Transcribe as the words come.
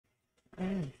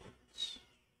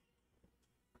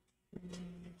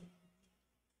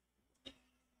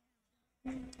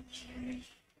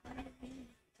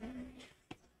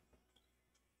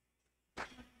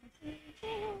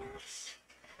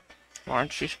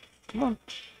Aren't you? Come on.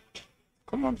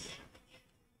 Come on.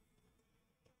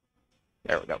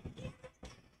 There we go.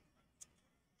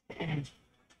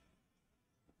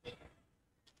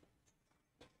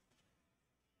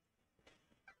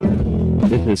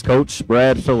 This is Coach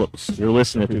Brad Phillips. You're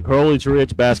listening to Crowley's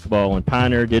Ridge Basketball on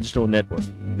Pioneer Digital Network.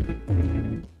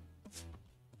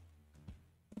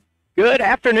 Good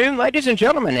afternoon, ladies and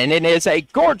gentlemen, and it is a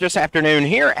gorgeous afternoon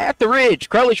here at the Ridge.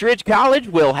 Crowley's Ridge College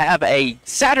will have a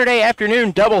Saturday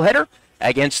afternoon doubleheader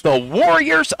against the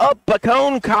Warriors of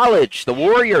Bacone College. The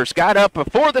Warriors got up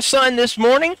before the sun this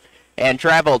morning and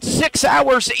traveled 6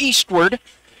 hours eastward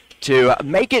to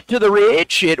make it to the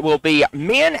Ridge. It will be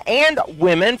men and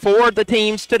women for the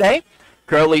teams today.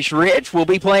 Crowley's Ridge will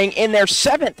be playing in their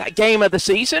 7th game of the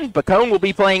season. Bacone will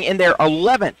be playing in their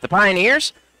 11th. The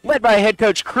Pioneers, led by head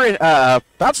coach Chris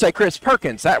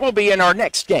Perkins. That will be in our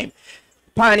next game.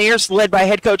 Pioneers led by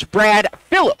head coach Brad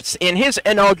Phillips in his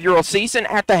inaugural season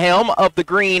at the helm of the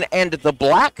green and the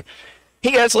black.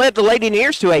 He has led the Lady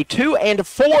Neers to a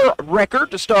 2-4 record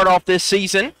to start off this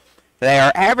season. They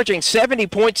are averaging 70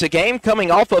 points a game,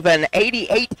 coming off of an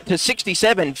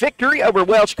 88-67 victory over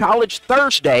Welsh College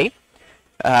Thursday.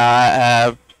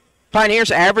 Pioneers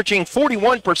averaging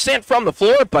 41% from the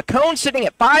floor. Bacone sitting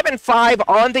at 5-5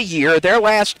 on the year. Their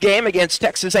last game against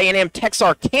Texas A&M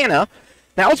Texarkana.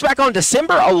 Now it's back on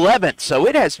December 11th, so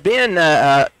it has been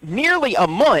nearly a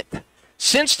month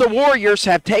since the Warriors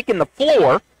have taken the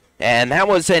floor, and that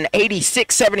was an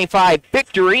 86-75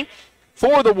 victory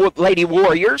for the Lady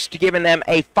Warriors, giving them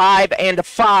a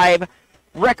 5-5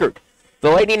 record.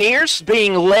 The Lady Neers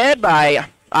being led by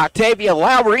Octavia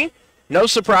Lowry. No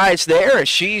surprise there, as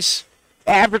she's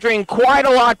averaging quite a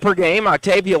lot per game.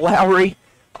 Octavia Lowry,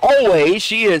 always,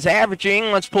 she is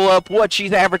averaging, let's pull up what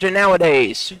she's averaging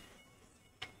nowadays.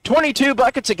 22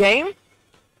 buckets a game.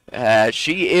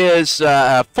 She is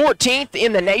 14th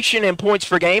in the nation in points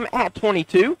per game at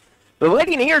 22. The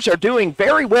Lady Neers are doing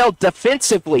very well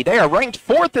defensively. They are ranked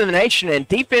 4th in the nation in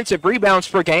defensive rebounds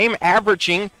per game,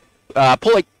 averaging,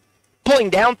 pulling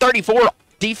down 34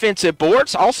 defensive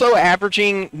boards, also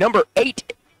averaging number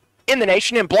 8 in the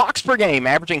nation in blocks per game,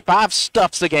 averaging 5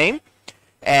 stuffs a game.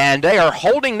 And they are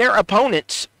holding their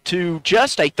opponents to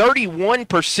just a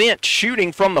 31%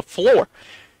 shooting from the floor.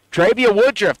 Travia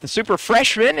Woodruff, the super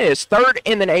freshman, is 3rd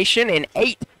in the nation in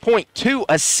 8.2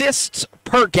 assists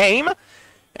per game.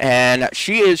 And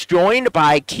she is joined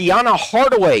by Kiana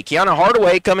Hardaway. Kiana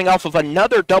Hardaway coming off of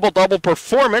another double-double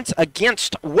performance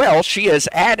against Welsh. She is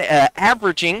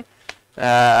averaging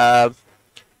at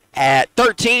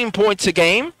 13 points a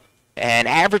game and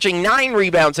averaging 9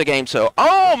 rebounds a game. So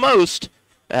almost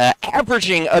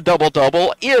averaging a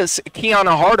double-double is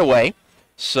Kiana Hardaway.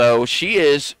 So she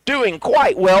is doing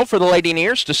quite well for the Lady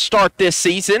Neers to start this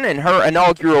season in her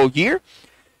inaugural year.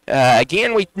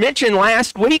 Again, we mentioned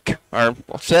last week, or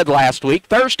said last week,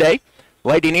 Thursday,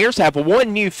 Lady Neers have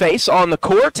one new face on the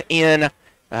court in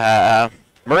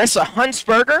Marissa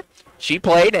Hunsberger. She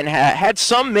played and had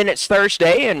some minutes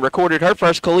Thursday and recorded her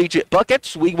first collegiate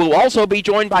buckets. We will also be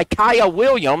joined by Kaya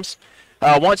Williams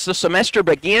once the semester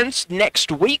begins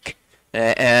next week.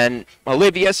 And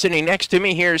Olivia sitting next to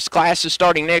me here, classes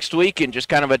starting next week, and just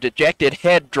kind of a dejected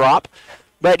head drop.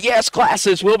 But yes,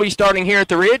 classes will be starting here at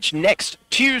the Ridge next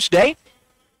Tuesday.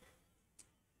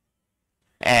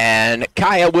 And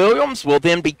Kaya Williams will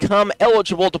then become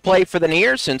eligible to play for the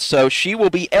Neers, and so she will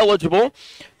be eligible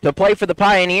to play for the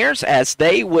Pioneers as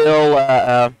they will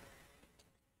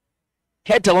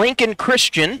head to Lincoln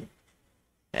Christian,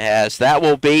 as that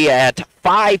will be at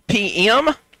 5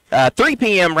 p.m., 3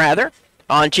 p.m. rather,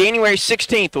 on January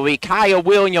 16th will be Kaya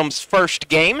Williams' first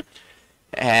game.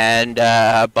 And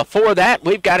before that,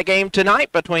 we've got a game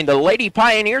tonight between the Lady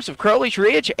Pioneers of Crowley's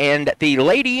Ridge and the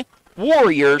Lady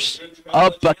Warriors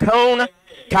of Bacone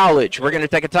College. We're going to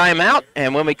take a timeout,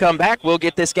 and when we come back, we'll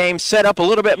get this game set up a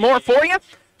little bit more for you.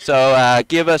 So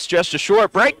give us just a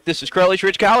short break. This is Crowley's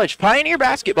Ridge College Pioneer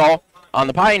Basketball on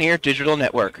the Pioneer Digital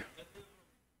Network.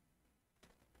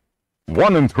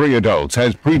 1 in 3 adults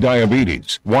has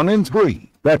prediabetes. 1 in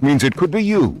 3. That means it could be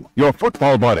you, your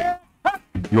football buddy,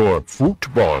 your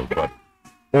football buddy,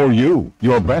 or you,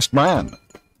 your best man,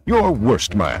 your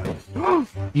worst man,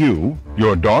 you,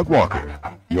 your dog walker,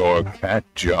 your cat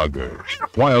joggers.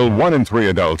 While 1 in 3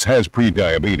 adults has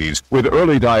prediabetes, with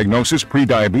early diagnosis,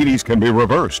 prediabetes can be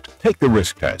reversed. Take the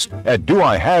risk test at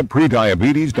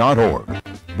doihaveprediabetes.org.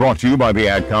 Brought to you by the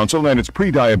Ad Council and its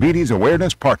prediabetes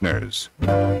awareness partners.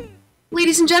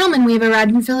 Ladies and gentlemen, we have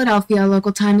arrived in Philadelphia.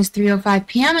 Local time is 3:05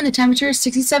 p.m. and the temperature is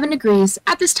 67 degrees.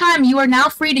 At this time, you are now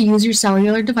free to use your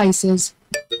cellular devices.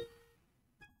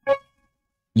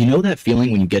 You know that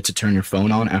feeling when you get to turn your phone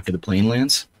on after the plane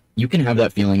lands? You can have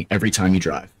that feeling every time you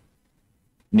drive.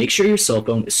 Make sure your cell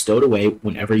phone is stowed away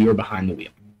whenever you are behind the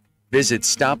wheel. Visit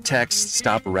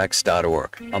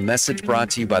StopTextStopWrecks.org. A message brought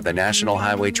to you by the National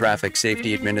Highway Traffic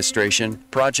Safety Administration,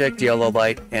 Project Yellow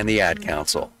Light, and the Ad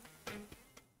Council.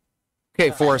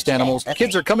 Okay, forest animals,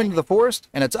 kids are coming to the forest,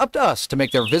 and it's up to us to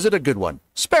make their visit a good one.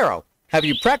 Sparrow, have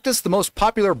you practiced the most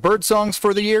popular bird songs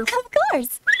for the year? Of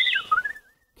course.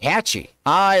 Catchy.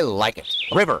 I like it.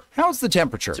 River, how's the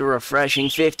temperature? It's a refreshing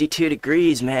 52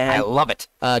 degrees, man. I love it.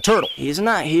 Turtle. He's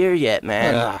not here yet,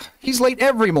 man. He's late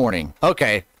every morning.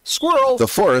 Okay. Squirrel. The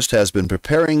forest has been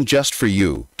preparing just for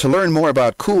you. To learn more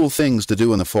about cool things to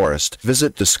do in the forest,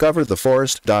 visit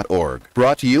discovertheforest.org.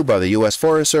 Brought to you by the U.S.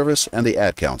 Forest Service and the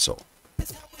Ad Council.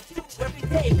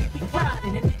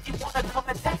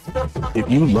 If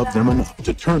you love them enough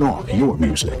to turn off your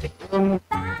music and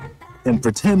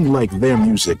pretend like their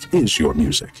music is your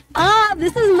music.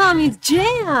 This is Mommy's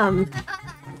jam.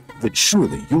 Then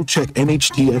surely you'll check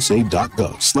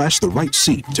nhtsa.gov/the right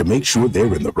seat to make sure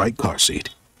they're in the right car seat.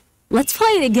 Let's play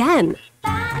it again.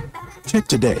 Check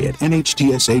today at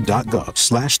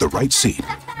nhtsa.gov/the right seat.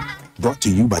 Brought to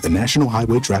you by the National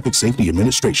Highway Traffic Safety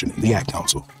Administration and the Ad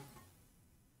Council.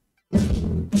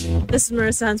 This is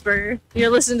Marissa Hansberger. You're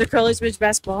listening to Crowley's Ridge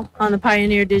Basketball on the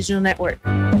Pioneer Digital Network.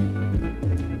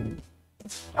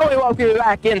 Oh, we welcome you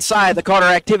back inside the Carter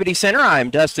Activity Center. I'm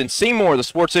Dustin Seymour, the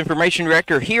Sports Information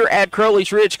Director here at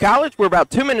Crowley's Ridge College. We're about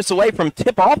 2 minutes away from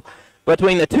tip-off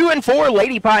between the 2 and 4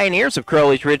 Lady Pioneers of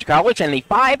Crowley's Ridge College and the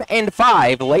 5 and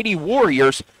 5 Lady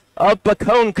Warriors of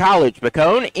Bacone College.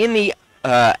 Bacone in the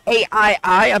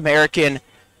AII, American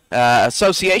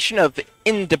Association of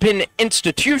Independent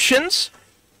Institutions.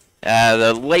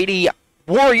 The Lady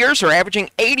Warriors are averaging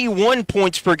 81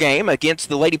 points per game against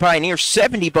the Lady Pioneers,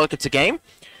 70 buckets a game.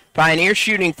 Pioneers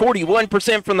shooting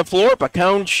 41% from the floor.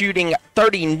 Bacone shooting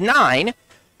 39%.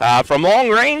 From long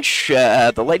range,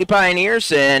 the Lady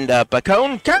Pioneers and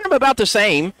Bacone kind of about the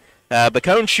same.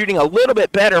 Bacone shooting a little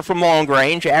bit better from long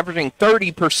range, averaging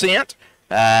 30%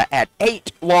 at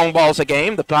 8 long balls a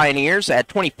game. The Pioneers at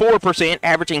 24%,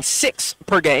 averaging 6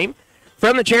 per game.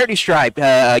 From the charity stripe,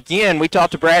 again, we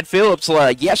talked to Brad Phillips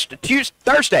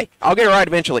Thursday. I'll get it right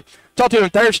eventually. Talked to him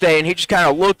Thursday, and he just kind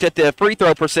of looked at the free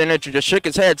throw percentage and just shook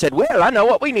his head and said, well, I know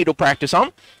what we need to practice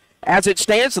on. As it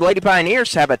stands, the Lady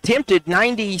Pioneers have attempted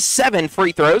 97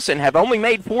 free throws and have only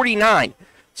made 49.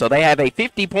 So they have a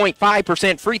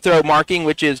 50.5% free throw marking,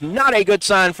 which is not a good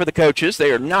sign for the coaches.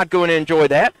 They are not going to enjoy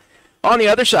that. On the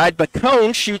other side,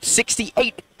 Bacone shoots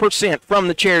 68% from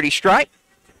the charity stripe.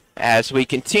 As we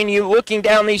continue looking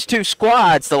down these two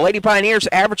squads, the Lady Pioneers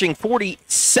averaging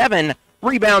 47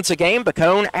 rebounds a game.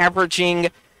 Bacone averaging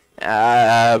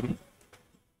right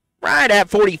at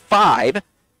 45.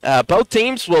 Both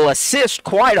teams will assist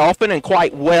quite often and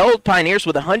quite well. Pioneers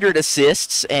with 100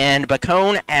 assists and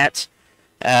Bacone at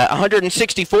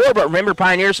 164. But remember,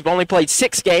 Pioneers have only played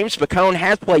 6 games. Bacone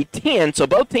has played 10. So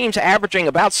both teams averaging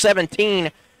about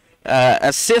 17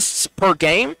 assists per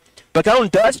game.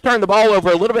 Bacone does turn the ball over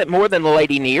a little bit more than the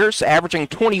Lady Neers, averaging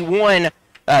 21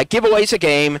 giveaways a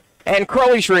game. And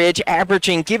Crowley's Ridge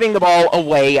averaging giving the ball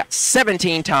away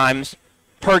 17 times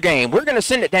per game. We're going to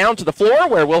send it down to the floor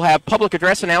where we'll have public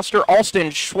address announcer Austin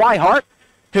Schweihart,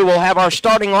 who will have our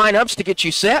starting lineups to get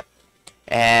you set,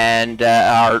 and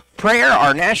our prayer,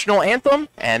 our national anthem,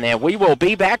 and then we will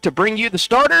be back to bring you the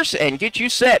starters and get you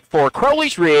set for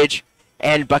Crowley's Ridge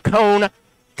and Bacone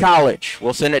College.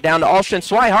 We'll send it down to Austin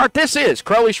Schweihart. This is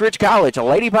Crowley's Ridge College, a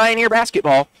Lady Pioneer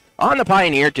basketball on the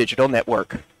Pioneer Digital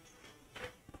Network.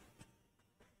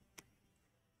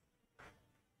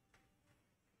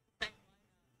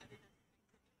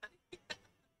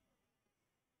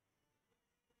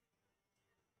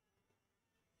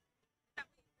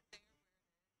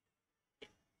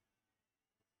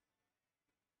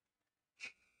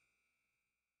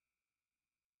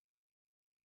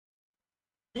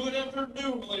 Good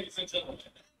afternoon, ladies and gentlemen.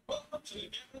 Welcome to the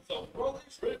campus of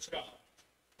Crowley's Ridge College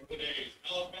for today's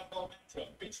college basketball matchup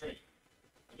featuring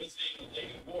the visiting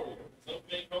Lady Warriors of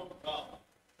Bacone College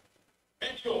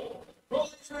and your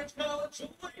Crowley's Ridge College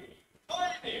Lady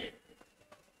Pioneers.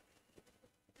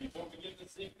 Before we get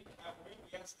this evening, we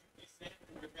ask you to please stand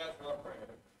for your prayer.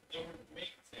 Then we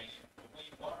make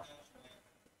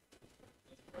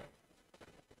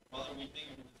we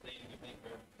think of this thing, we think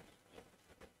very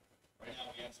right now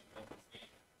we have some of this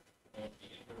game. The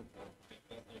inverted form, I think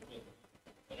that's the equivalent.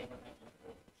 But I don't have to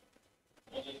report.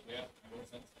 Well, just we have to more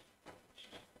sense.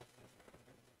 Amen.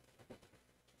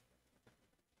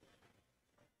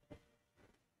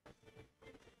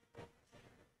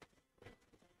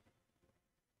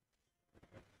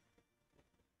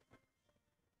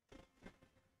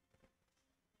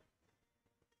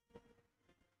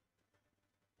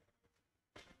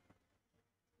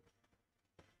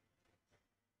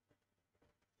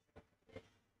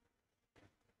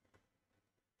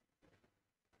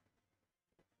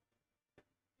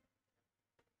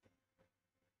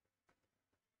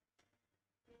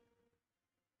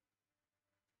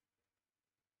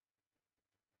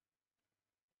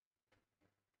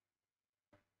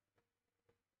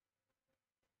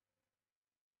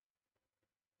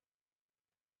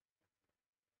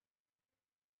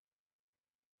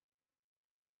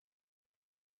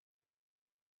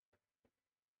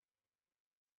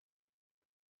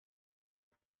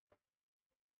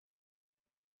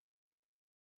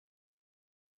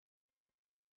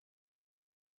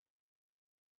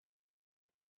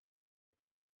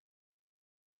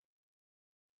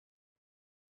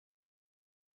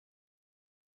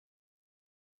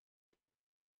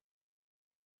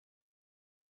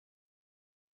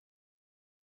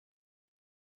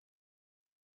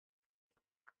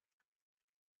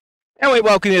 And we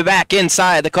welcome you back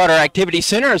inside the Carter Activity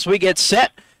Center as we get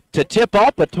set to tip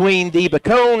off between the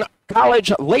Bacone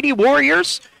College Lady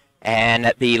Warriors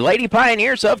and the Lady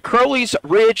Pioneers of Crowley's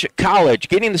Ridge College.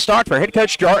 Getting the start for head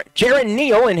coach Jaron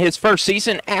Neal in his first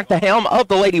season at the helm of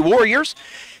the Lady Warriors.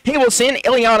 He will send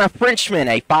Ileana Frenchman,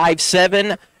 a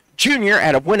 5'7" junior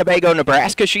out of Winnebago,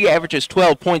 Nebraska. She averages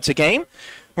 12 points a game.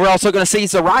 We're also going to see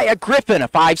Zariah Griffin, a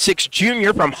 5'6"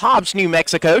 junior from Hobbs, New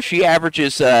Mexico. She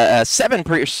averages 7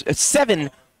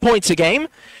 points a game.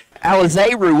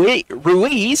 Alize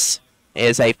Ruiz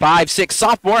is a 5'6"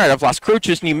 sophomore out of Las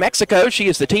Cruces, New Mexico. She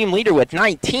is the team leader with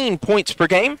 19 points per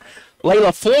game.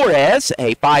 Layla Flores,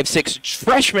 a 5'6"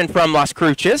 freshman from Las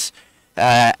Cruces,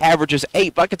 averages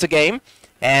 8 buckets a game.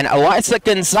 And Elisa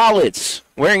Gonzalez,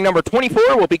 wearing number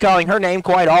 24, we'll be calling her name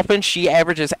quite often. She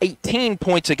averages 18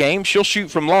 points a game. She'll shoot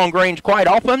from long range quite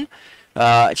often.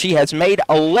 She has made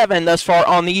 11 thus far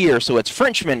on the year. So it's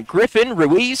Frenchman, Griffin,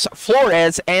 Ruiz,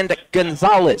 Flores, and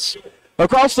Gonzalez.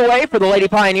 Across the way for the Lady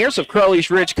Pioneers of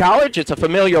Crowley's Ridge College, it's a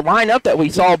familiar lineup that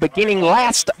we saw beginning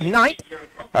last night,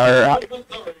 or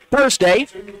Thursday.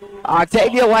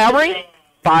 Octavia Lowry,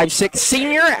 5'6"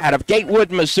 senior out of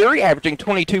Gatewood, Missouri, averaging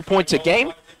 22 points a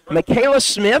game. Michaela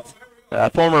Smith,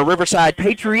 former Riverside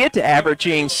Patriot,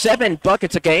 averaging 7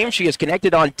 buckets a game. She has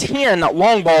connected on 10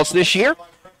 long balls this year.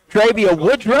 Travia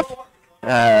Woodruff,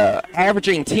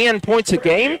 averaging 10 points a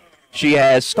game. She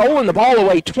has stolen the ball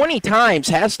away 20 times,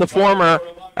 has the former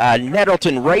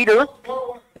Nettleton Raider.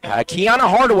 Kiana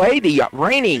Hardaway, the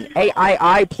reigning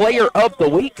AII Player of the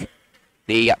Week.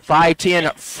 The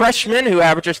 5'10" freshman who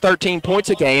averages 13 points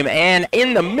a game. And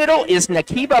in the middle is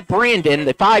Nakiba Brandon,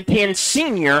 the 5'10"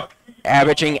 senior,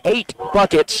 averaging 8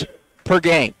 buckets per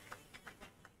game.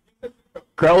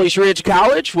 Crowley's Ridge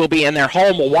College will be in their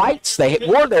home whites. They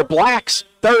wore their blacks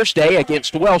Thursday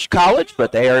against Welsh College,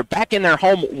 but they are back in their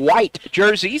home white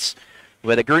jerseys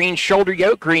with a green shoulder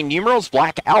yoke, green numerals,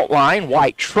 black outline,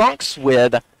 white trunks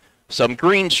with some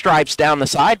green stripes down the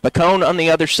side. Bacone on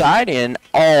the other side in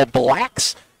all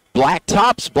blacks. Black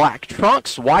tops, black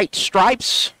trunks, white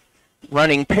stripes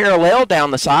running parallel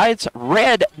down the sides,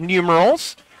 red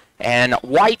numerals, and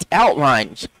white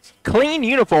outlines. Clean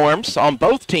uniforms on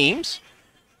both teams.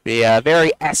 Be a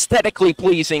very aesthetically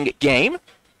pleasing game.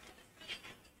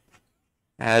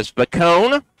 As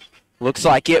Bacone looks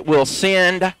like it will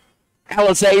send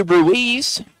Alize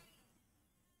Ruiz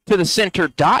to the center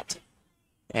dot.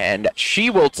 And she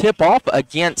will tip off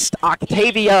against against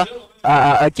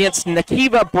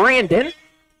Nakiva Brandon.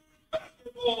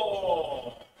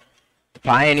 The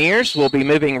Pioneers will be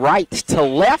moving right to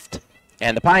left,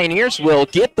 and the Pioneers will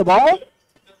get the ball.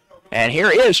 And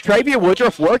here is Travia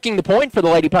Woodruff working the point for the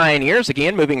Lady Pioneers.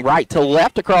 Again, moving right to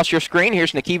left across your screen.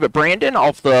 Here's Nakiva Brandon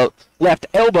off the left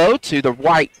elbow to the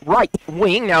right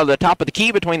wing. Now the top of the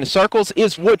key between the circles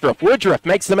is Woodruff. Woodruff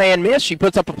makes the man miss. She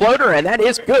puts up a floater, and that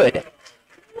is good.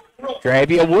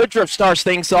 Travia Woodruff starts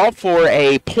things off for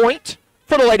a point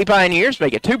for the Lady Pioneers,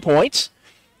 make it 2 points.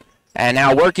 And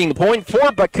now working the point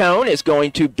for Bacone is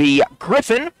going to be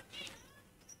Griffin.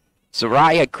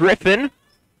 Zariah Griffin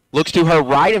looks to her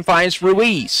right and finds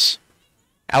Ruiz.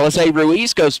 Alize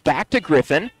Ruiz goes back to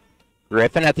Griffin.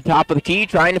 Griffin at the top of the key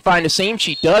trying to find a seam.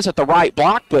 She does at the right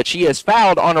block, but she is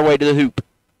fouled on her way to the hoop.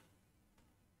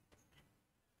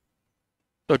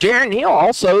 So Jaron Neal,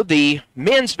 also the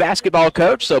men's basketball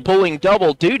coach, so pulling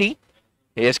double duty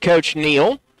is Coach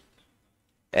Neal.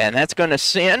 And that's going to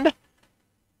send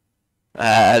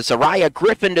Zariah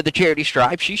Griffin to the charity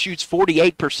stripe. She shoots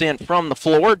 48% from the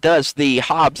floor, does the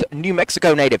Hobbs New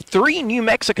Mexico native. 3 New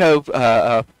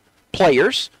Mexico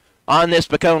players on this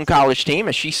Bacone College team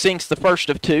as she sinks the first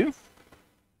of 2.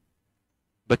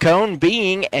 Bacone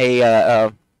being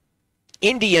a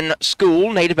Indian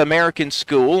school, Native American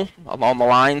school, along the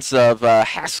lines of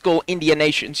Haskell Indian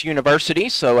Nations University,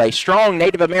 so a strong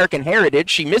Native American heritage.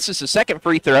 She misses the second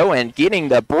free throw, and getting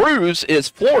the bruise is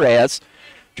Flores,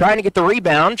 trying to get the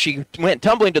rebound. She went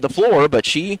tumbling to the floor, but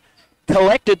she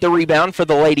collected the rebound for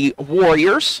the Lady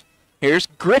Warriors. Here's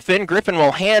Griffin. Griffin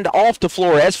will hand off to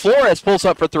Flores. Flores pulls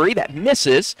up for 3. That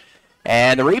misses.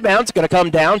 And the rebound's going to come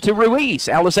down to Ruiz.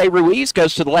 Alize Ruiz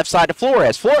goes to the left side of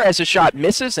Flores. Flores' shot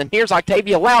misses, and here's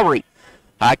Octavia Lowry.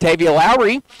 Octavia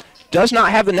Lowry does not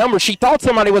have the number. She thought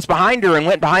somebody was behind her and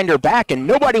went behind her back, and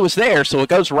nobody was there, so it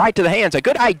goes right to the hands. A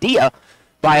good idea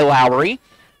by Lowry.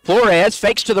 Flores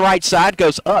fakes to the right side,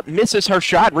 goes up, misses her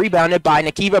shot, rebounded by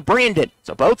Nakiva Brandon.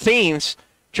 So both teams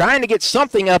trying to get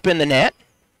something up in the net.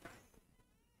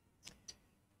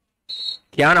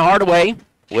 Kiana Hardaway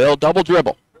will double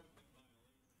dribble.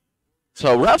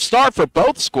 So rough start for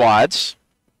both squads,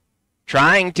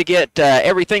 trying to get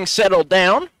everything settled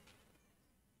down.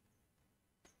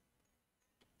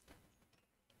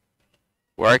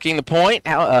 Working the point,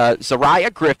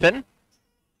 Zariah Griffin.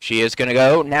 She is going to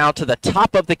go now to the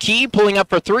top of the key. Pulling up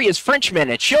for 3 is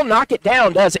Frenchman, and she'll knock it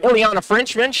down, does Ileana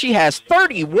Frenchman. She has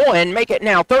 31, make it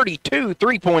now 32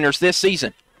 three-pointers this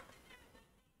season.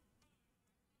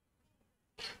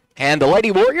 And the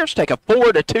Lady Warriors take a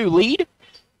 4-2 lead.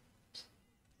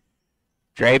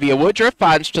 Dravia Woodruff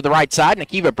finds to the right side.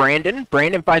 Nakiva Brandon.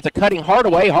 Brandon finds a cutting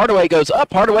Hardaway. Hardaway goes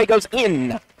up. Hardaway goes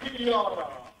in.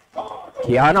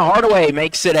 Kiana Hardaway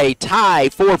makes it a tie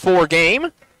 4-4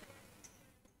 game.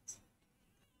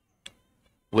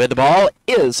 With the ball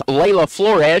is Layla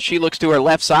Flores. She looks to her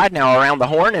left side now around the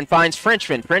horn and finds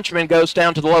Frenchman. Frenchman goes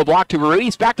down to the low block to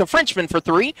Ruiz. Back to Frenchman for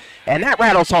 3. And that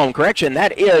rattles home. Correction,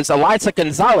 that is Eliza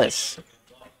Gonzalez.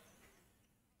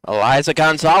 Eliza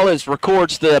Gonzalez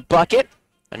records the bucket.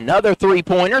 Another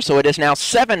three-pointer, so it is now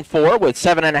 7-4 with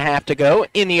 7.5 to go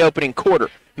in the opening quarter.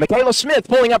 Michaela Smith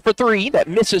pulling up for 3. That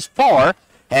misses far.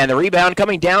 And the rebound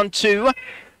coming down to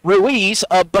Ruiz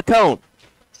of Bacone.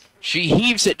 She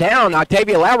heaves it down.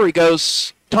 Octavia Lowry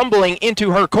goes tumbling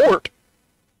into her court.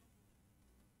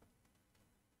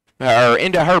 Or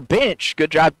into her bench.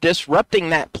 Good job disrupting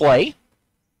that play.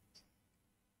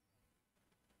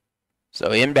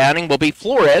 So inbounding will be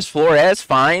Flores. Flores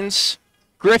finds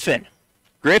Griffin.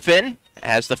 Griffin,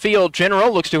 as the field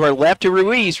general, looks to her left to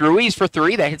Ruiz. Ruiz for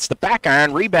 3. That hits the back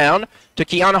iron. Rebound to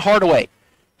Kiana Hardaway.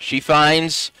 She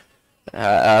finds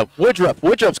Woodruff.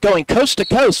 Woodruff's going coast to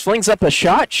coast. Flings up a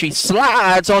shot. She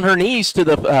slides on her knees to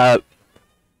the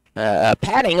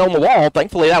padding on the wall.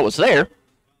 Thankfully, that was there.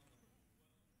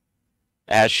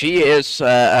 As she is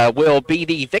will be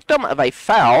the victim of a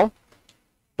foul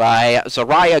by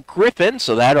Zariah Griffin.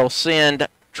 So that'll send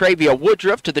Travia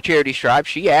Woodruff to the charity stripe.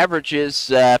 She averages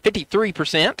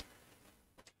 53%.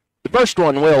 The first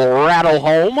one will rattle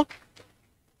home.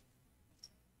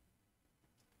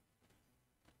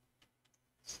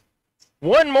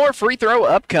 One more free throw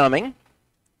upcoming.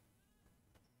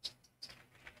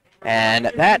 And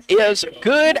that is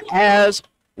good as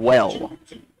well.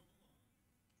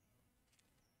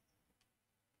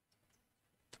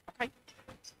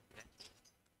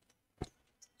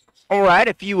 All right,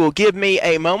 if you will give me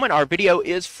a moment, our video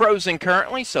is frozen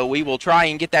currently, so we will try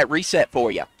and get that reset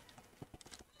for you.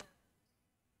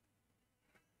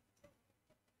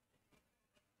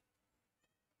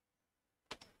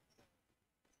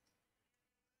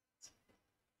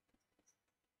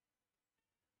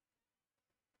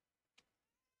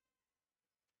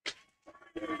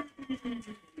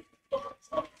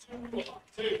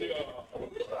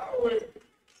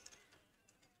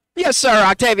 Yes, sir.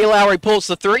 Octavia Lowry pulls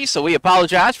the 3, so we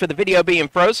apologize for the video being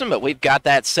frozen, but we've got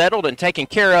that settled and taken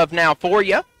care of now for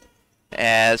you.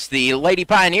 As the Lady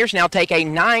Pioneers now take a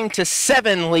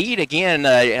 9-7 lead. Again,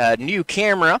 a new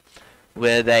camera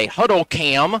with a huddle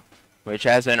cam, which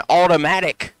has an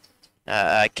automatic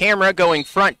camera going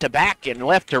front to back and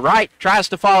left to right. Tries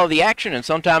to follow the action, and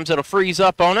sometimes it'll freeze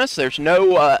up on us. There's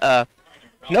no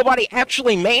nobody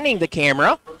actually manning the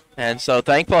camera, and so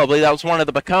thankfully that was one of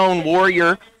the Bacone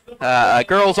Warrior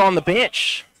girls on the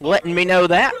bench letting me know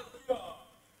that.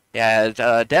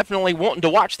 Yeah, definitely wanting to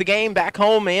watch the game back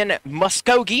home in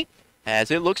Muskogee, as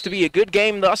it looks to be a good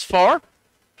game thus far.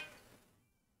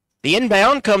 The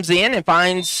inbound comes in and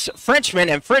finds Frenchman,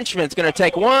 and Frenchman's going to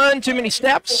take one too many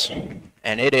steps,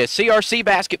 and it is CRC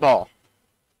basketball.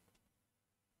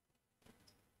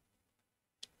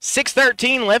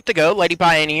 6:13 left to go. Lady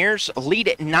Pioneers lead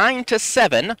at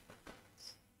 9-7.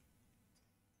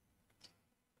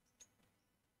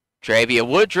 Travia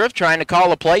Woodruff trying to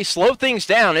call a play, slow things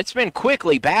down. It's been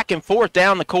quickly back and forth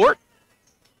down the court.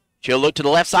 She'll look to the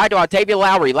left side to Octavia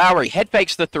Lowry. Lowry head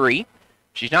fakes the three.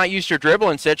 She's not used her dribble.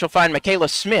 Instead, she'll find Michaela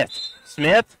Smith.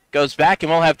 Smith goes back,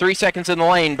 and we'll have 3 seconds in the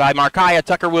lane by Markiah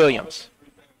Tucker-Williams.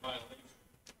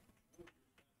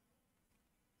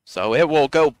 So it will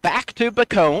go back to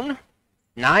Bacone,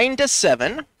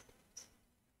 9-7.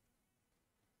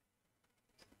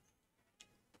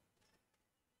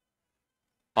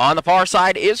 On the far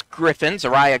side is Griffin.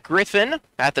 Zariah Griffin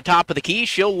at the top of the key.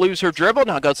 She'll lose her dribble.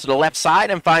 Now goes to the left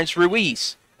side and finds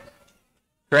Ruiz.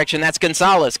 Correction, that's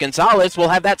Gonzalez. Gonzalez will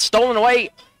have that stolen away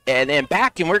and then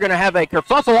back, and we're going to have a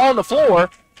kerfuffle on the floor.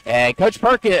 And Coach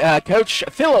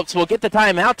Phillips will get the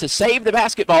timeout to save the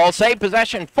basketball, save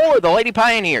possession for the Lady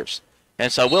Pioneers.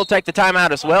 And so we'll take the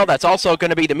timeout as well. That's also going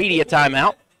to be the media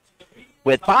timeout.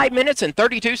 With 5 minutes and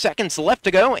 32 seconds left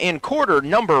to go in quarter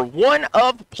number 1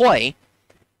 of play,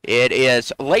 it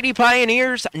is Lady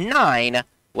Pioneers 9,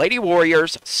 Lady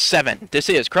Warriors 7. This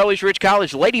is Crowley's Ridge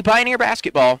College Lady Pioneer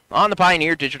Basketball on the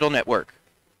Pioneer Digital Network.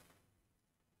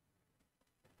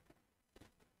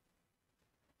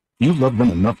 You love them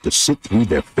enough to sit through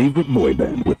their favorite boy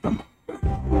band with them.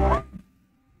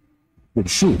 Then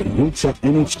surely you'll check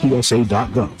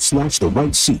nhtsa.gov/the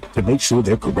right seat to make sure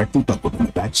they're correctly buckled in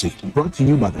the back seat. Brought to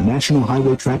you by the National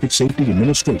Highway Traffic Safety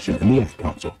Administration and the Ad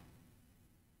Council.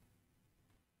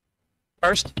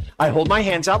 First, I hold my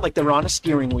hands out like they're on a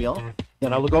steering wheel.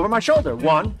 Then I look over my shoulder.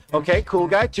 1, okay, cool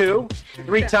guy. 2,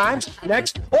 3 times.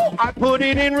 Next, oh, I put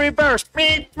it in reverse.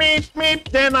 Meep, meep, meep.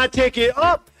 Then I take it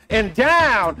up and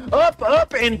down, up,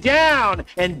 up, and down.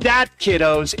 And that,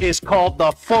 kiddos, is called the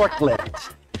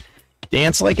forklift.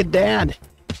 Dance like a dad.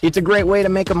 It's a great way to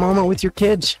make a moment with your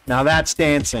kids. Now that's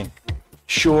dancing.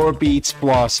 Sure beats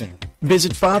flossing.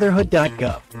 Visit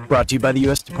fatherhood.gov. Brought to you by the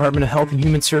U.S. Department of Health and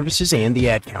Human Services and the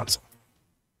Ad Council.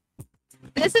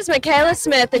 This is Michaela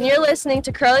Smith, and you're listening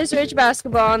to Crowley's Ridge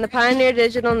Basketball on the Pioneer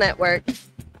Digital Network.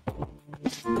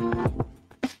 And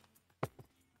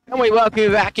we welcome you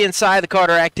back inside the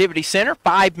Carter Activity Center.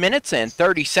 5 minutes and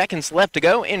 30 seconds left to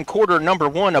go in quarter number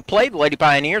 1 of play. The Lady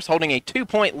Pioneers holding a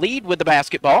 2-point lead with the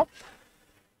basketball.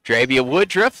 Travia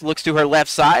Woodruff looks to her left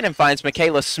side and finds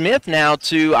Michaela Smith. Now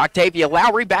to Octavia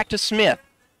Lowry, back to Smith.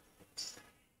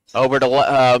 Over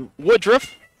to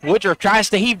Woodruff. Woodruff tries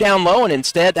to heave down low, and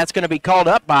instead that's going to be called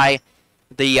up by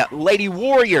the Lady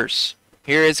Warriors.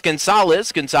 Here is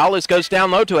Gonzalez. Gonzalez goes down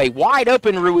low to a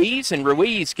wide-open Ruiz, and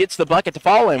Ruiz gets the bucket to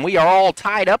fall, and we are all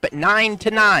tied up at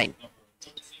 9-9.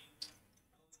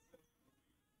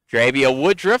 Travia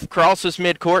Woodruff crosses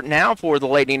midcourt now for the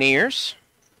Lady Neers.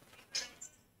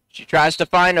 She tries to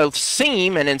find a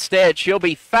seam, and instead she'll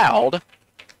be fouled.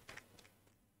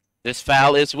 This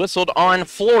foul is whistled on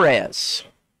Flores.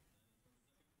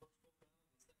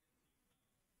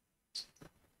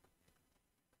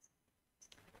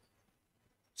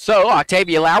 So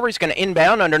Octavia Lowry's going to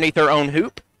inbound underneath her own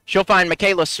hoop. She'll find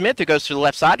Michaela Smith, who goes to the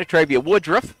left side to Travia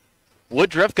Woodruff.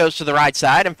 Woodruff goes to the right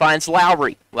side and finds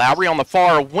Lowry. Lowry on the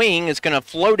far wing is going to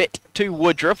float it to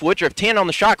Woodruff. Woodruff 10 on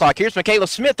the shot clock. Here's Michaela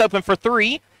Smith open for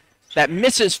 3. That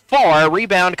misses far.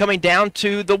 Rebound coming down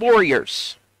to the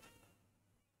Warriors.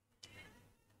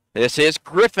 This is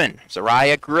Griffin.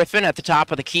 Zariah Griffin at the top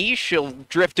of the key. She'll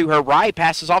drift to her right,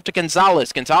 passes off to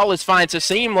Gonzalez. Gonzalez finds a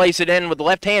seam, lays it in with the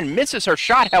left hand, misses her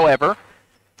shot, however.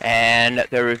 And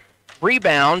the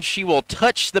rebound, she will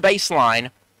touch the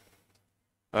baseline.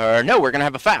 No, we're going to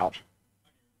have a foul.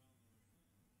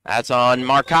 That's on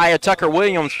Markiah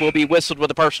Tucker-Williams, will be whistled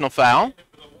with a personal foul.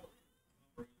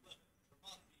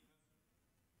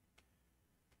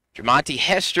 Tremonti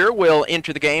Hester will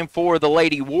enter the game for the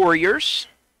Lady Warriors.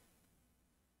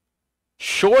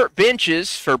 Short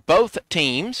benches for both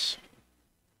teams.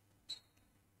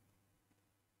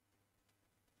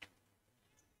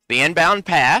 The inbound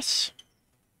pass.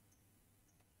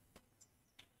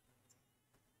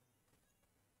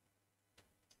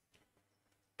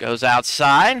 Goes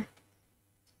outside.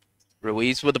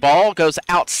 Ruiz with the ball. Goes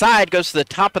outside. Goes to the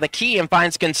top of the key and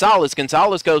finds Gonzalez.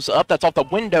 Gonzalez goes up. That's off the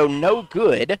window. No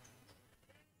good.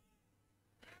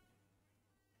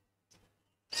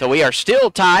 So we are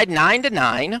still tied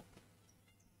 9-9.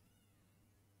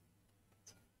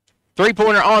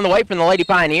 Three-pointer on the way from the Lady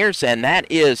Pioneers, and that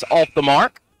is off the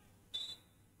mark.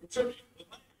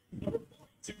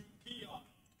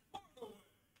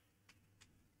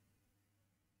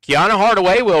 Kiana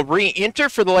Hardaway will re-enter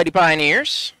for the Lady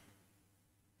Pioneers.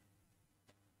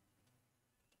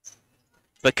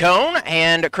 Bacone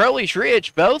and Crowley's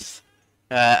Ridge both,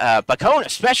 Bacone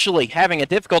especially having a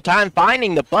difficult time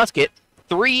finding the basket.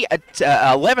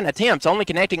 11 attempts, only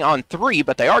connecting on 3,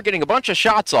 but they are getting a bunch of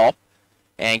shots off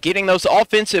and getting those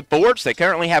offensive boards. They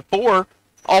currently have 4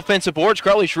 offensive boards.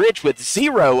 Crowley's Ridge with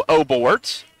 0 O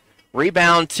boards.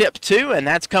 Rebound tip 2, and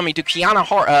that's coming to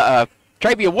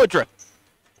Travia Woodruff.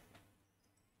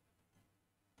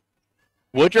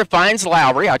 Woodruff finds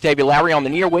Lowry. Octavia Lowry on the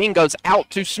near wing goes out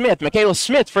to Smith. Michaela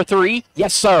Smith for 3.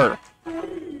 Yes, sir.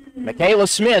 Michaela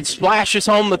Smith splashes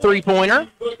home the three-pointer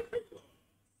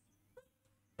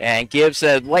and gives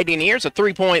Lady Nears a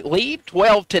 3-point lead.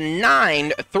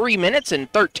 12-9, 3 minutes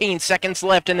and 13 seconds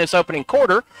left in this opening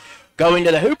quarter. Going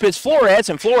to the hoop is Flores,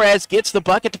 and Flores gets the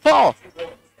bucket to fall.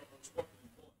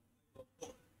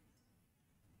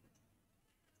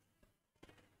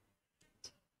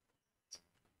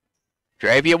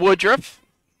 Travia Woodruff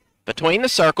between the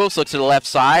circles, looks to the left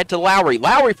side to Lowry.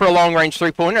 Lowry for a long-range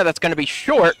three-pointer. That's going to be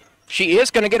short. She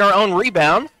is going to get her own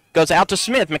rebound. Goes out to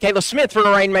Smith. Michaela Smith for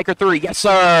a Rainmaker 3. Yes,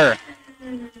 sir.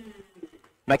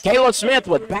 Michaela Smith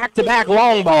with back-to-back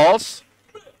long balls.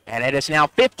 And it is now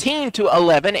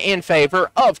 15-11 in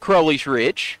favor of Crowley's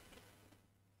Ridge.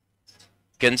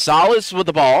 Gonzalez with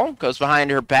the ball. Goes behind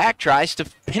her back. Tries to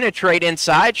penetrate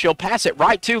inside. She'll pass it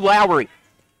right to Lowry.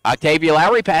 Octavia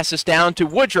Lowry passes down to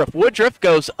Woodruff. Woodruff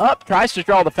goes up, tries to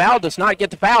draw the foul, does not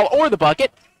get the foul or the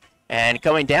bucket. And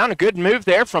coming down, a good move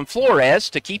there from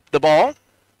Flores to keep the ball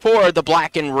for the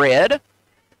black and red.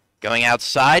 Going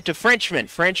outside to Frenchman.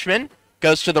 Frenchman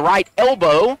goes to the right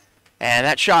elbow, and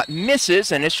that shot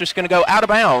misses, and it's just going to go out of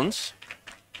bounds.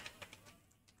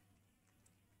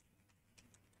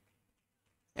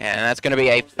 And that's going to be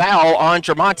a foul on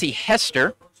Tremonti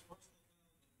Hester.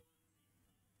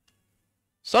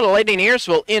 So the Lady Nears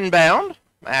will inbound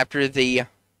after the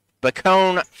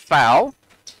Bacone foul.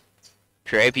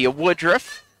 Travia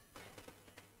Woodruff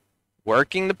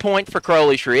working the point for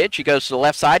Crowley's Ridge. She goes to the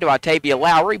left side to Octavia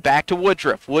Lowry. Back to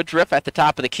Woodruff. Woodruff at the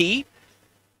top of the key.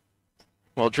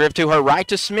 Will drift to her right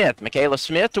to Smith. Michaela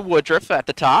Smith to Woodruff at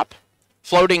the top.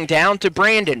 Floating down to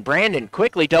Brandon. Brandon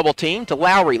quickly double teamed to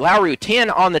Lowry. Lowry 10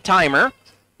 on the timer.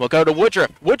 Will go to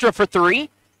Woodruff. Woodruff for 3.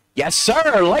 Yes,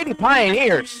 sir. Lady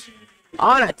Pioneers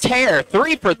on a tear.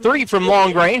 3 for 3 from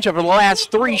long range over the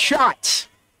last 3 shots.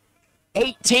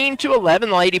 18-11. The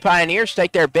Lady Pioneers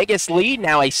take their biggest lead.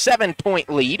 Now a 7-point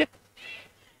lead.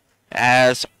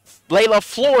 As Layla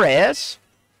Flores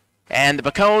and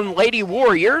the Bacone Lady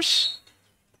Warriors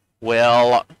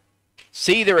will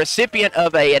see the recipient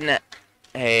of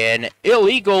an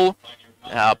illegal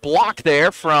block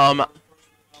there from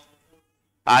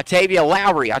Octavia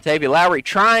Lowry. Octavia Lowry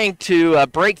trying to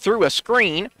break through a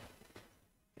screen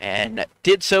and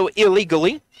did so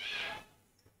illegally.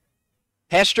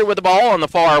 Hester with the ball on the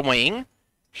far wing.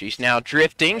 She's now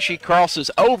drifting. She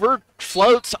crosses over,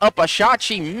 floats up a shot.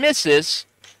 She misses.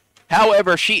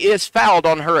 However, she is fouled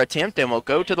on her attempt and will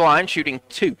go to the line shooting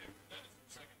 2.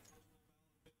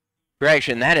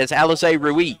 Correction, that is Alize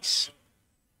Ruiz.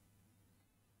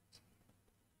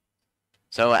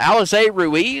 So Alize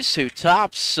Ruiz, who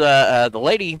tops the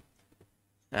Lady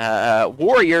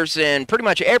Warriors in pretty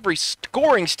much every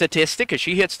scoring statistic as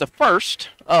she hits the first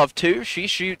of 2. She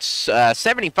shoots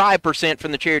 75%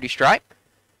 from the charity stripe.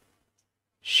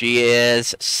 She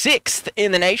is 6th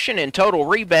in the nation in total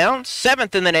rebounds,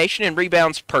 7th in the nation in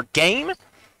rebounds per game.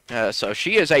 So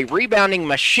she is a rebounding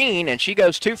machine, and she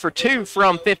goes 2 for 2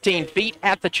 from 15 feet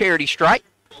at the charity stripe.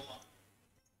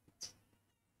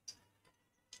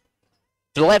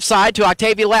 To the left side to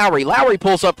Octavia Lowry. Lowry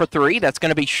pulls up for 3. That's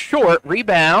going to be short.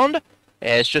 Rebound.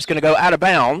 It's just going to go out of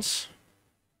bounds.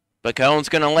 Bacone's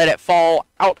going to let it fall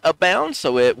out of bounds,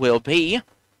 so it will be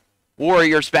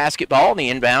Warriors basketball. The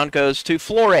inbound goes to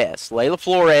Flores. Layla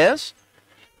Flores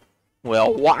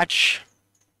will watch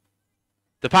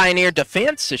the Pioneer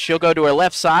defense as she'll go to her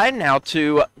left side. Now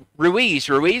to Ruiz.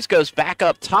 Ruiz goes back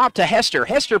up top to Hester.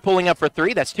 Hester pulling up for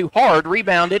 3. That's too hard.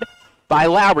 Rebounded by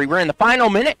Lowry. We're in the final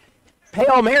minute.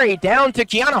 Hail Mary down to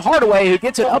Kiana Hardaway, who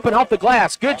gets it up and off the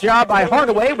glass. Good job by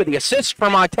Hardaway with the assist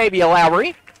from Octavia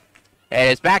Lowry. And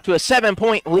it's back to a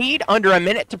 7-point lead, under a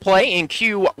minute to play in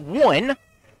Q1.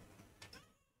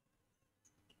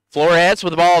 Flores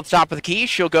with the ball at the top of the key.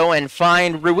 She'll go and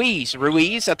find Ruiz.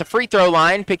 Ruiz at the free throw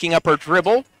line, picking up her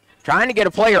dribble, trying to get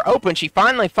a player open. She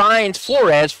finally finds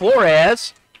Flores.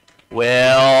 Flores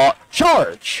will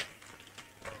charge.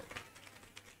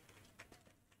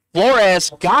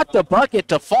 Flores got the bucket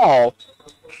to fall,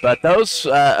 but those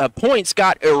points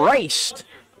got erased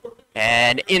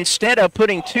And instead of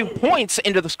putting 2 points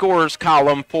into the scorer's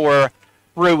column for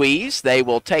Ruiz, they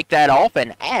will take that off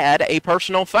and add a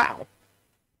personal foul.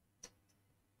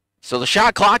 So the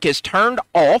shot clock is turned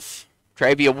off.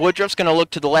 Travia Woodruff's going to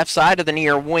look to the left side of the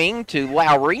near wing to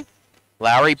Lowry.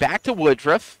 Lowry back to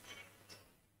Woodruff.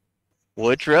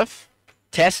 Woodruff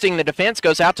testing the defense,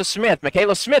 goes out to Smith.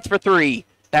 Michaela Smith for three.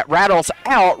 That rattles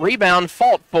out. Rebound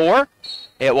fought for.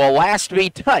 It will last be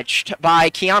touched by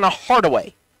Kiana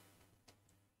Hardaway.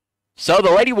 So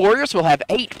the Lady Warriors will have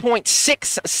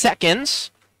 8.6 seconds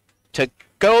to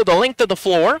go the length of the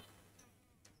floor.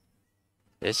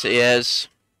 This is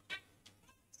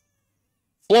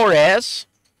Flores.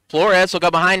 Flores will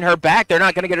go behind her back. They're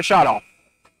not going to get a shot off.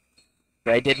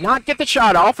 They did not get the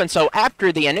shot off, and so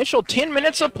after the initial 10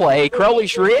 minutes of play,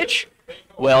 Crowley's Ridge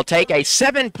will take a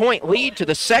 7-point lead to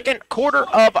the second quarter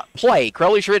of play.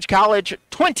 Crowley's Ridge College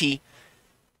 20,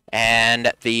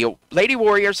 and the Lady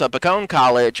Warriors of Bacone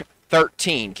College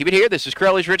 13. Keep it here. This is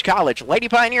Crowley's Ridge College Lady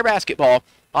Pioneer Basketball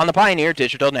on the Pioneer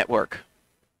Digital Network.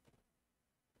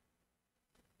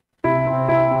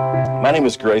 My name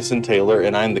is Grayson Taylor,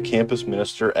 and I'm the campus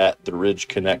minister at the Ridge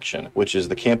Connection, which is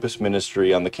the campus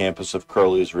ministry on the campus of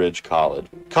Crowley's Ridge College.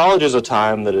 College is a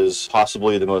time that is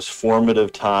possibly the most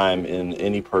formative time in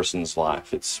any person's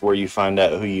life. It's where you find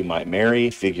out who you might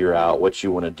marry, figure out what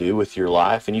you want to do with your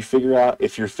life, and you figure out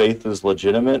if your faith is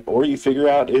legitimate, or you figure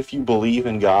out if you believe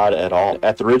in God at all.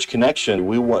 At the Ridge Connection,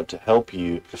 we want to help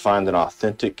you to find an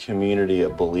authentic community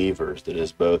of believers that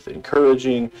is both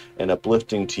encouraging and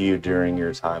uplifting to you during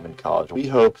your time in college. We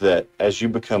hope that as you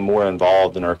become more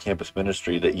involved in our campus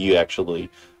ministry, that you actually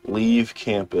leave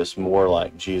campus more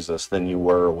like Jesus than you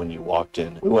were when you walked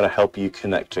in. We want to help you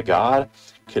connect to God,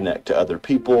 connect to other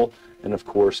people, and of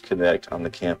course connect on the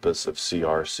campus of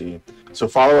CRC. So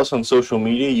follow us on social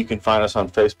media. You can find us on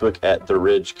Facebook at The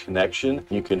Ridge Connection.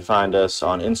 You can find us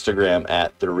on Instagram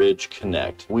at The Ridge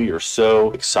Connect. We are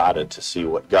so excited to see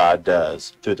what God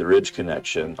does through The Ridge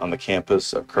Connection on the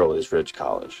campus of Crowley's Ridge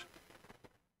College.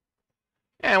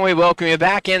 And we welcome you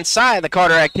back inside the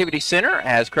Carter Activity Center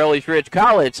as Crowley's Ridge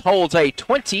College holds a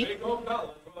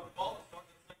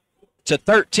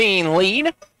 20-13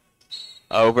 lead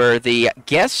over the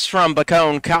guests from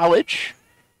Bacone College.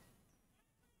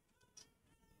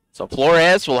 So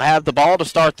Flores will have the ball to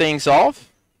start things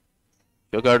off.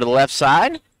 He'll go to the left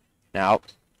side. Now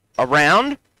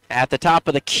around at the top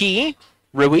of the key.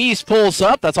 Ruiz pulls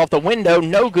up. That's off the window.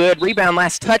 No good. Rebound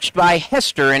last touched by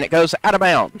Hester, and it goes out of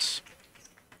bounds.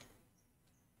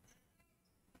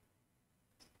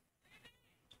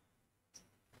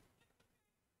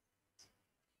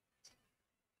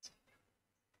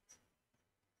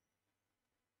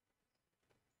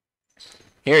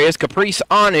 Here is Caprice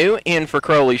Anu in for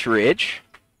Crowley's Ridge.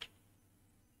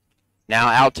 Now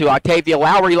out to Octavia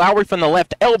Lowry. Lowry from the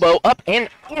left elbow, up and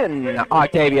in.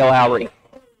 Octavia Lowry.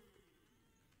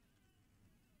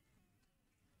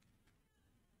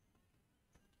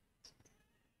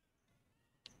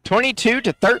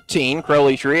 (22-13),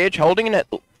 Crowley's Ridge holding an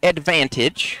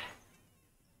advantage.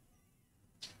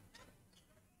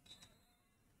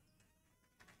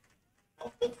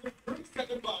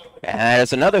 And that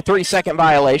is another 3-second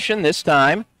violation, this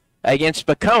time against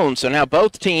Bacone. So now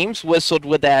both teams whistled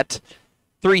with that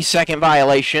 3-second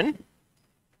violation.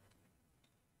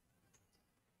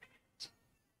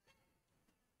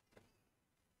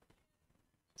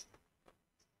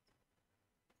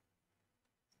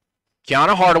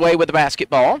 Kiana Hardaway with the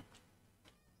basketball.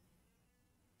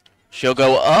 She'll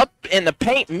go up in the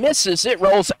paint, misses it,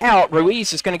 rolls out.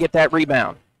 Ruiz is going to get that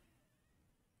rebound.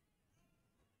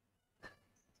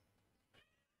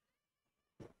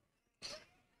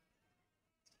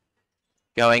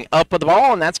 Going up with the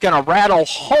ball, and that's going to rattle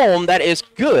home. That is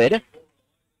good.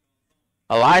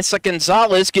 Elisa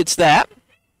Gonzalez gets that.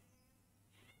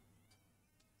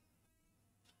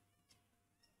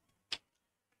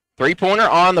 Three-pointer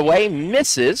on the way,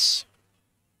 misses.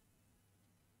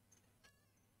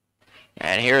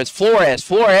 And here is Flores.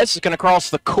 Flores is going to cross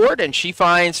the court, and she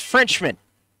finds Frenchman.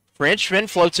 Frenchman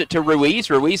floats it to Ruiz.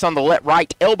 Ruiz on the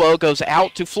right elbow goes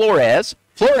out to Flores.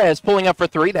 Flores pulling up for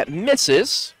three. That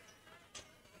misses.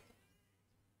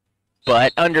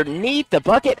 But underneath the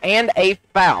bucket and a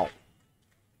foul.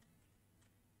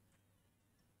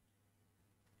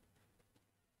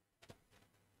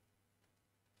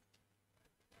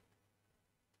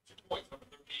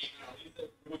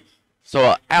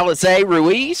 So Alize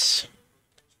Ruiz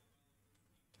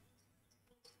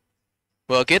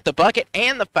will get the bucket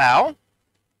and the foul.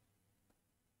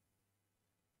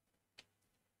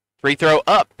 Free throw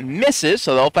up, misses,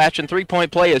 so the old-fashioned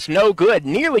three-point play is no good.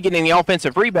 Nearly getting the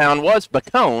offensive rebound was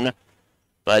Bacone,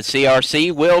 But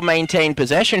CRC will maintain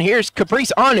possession. Here's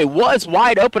Caprice Anu, was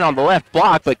wide open on the left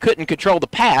block, but couldn't control the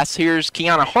pass. Here's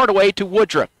Kiana Hardaway to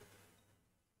Woodruff.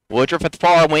 Woodruff at the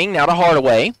far wing, now to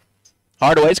Hardaway.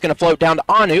 Hardaway's going to float down to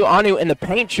Anu. Anu in the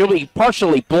paint, she'll be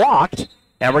partially blocked.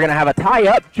 And we're going to have a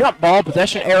tie-up jump ball,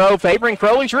 possession arrow favoring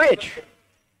Crowley's Ridge.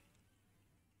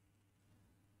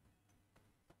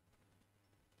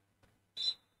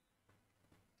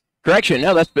 Correction,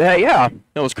 no, that's, yeah,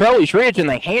 it was Crowley's Ridge, and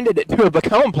they handed it to a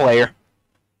Bacone player.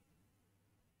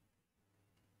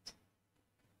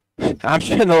 I'm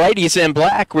sure the ladies in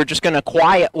black, we're just going to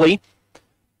quietly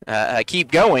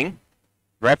keep going.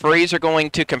 Referees are going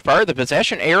to confer the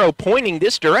possession arrow pointing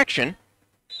this direction.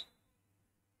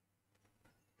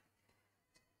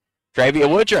 Travia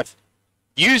Woodruff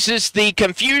uses the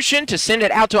confusion to send it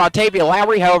out to Octavia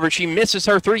Lowry. However, she misses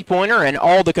her three-pointer, and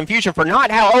all the confusion for not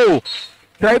how. Oh,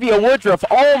 Travia Woodruff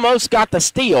almost got the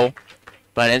steal,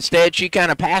 but instead she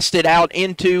kind of passed it out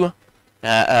into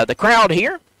the crowd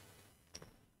here.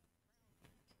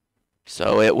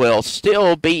 So it will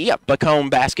still be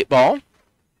Bacone basketball.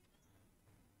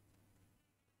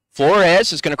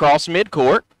 Flores is going to cross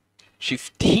midcourt. She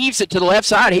heaves it to the left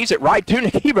side, heaves it right to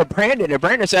Nakiva Brandon, and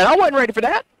Brandon said, I wasn't ready for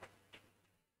that.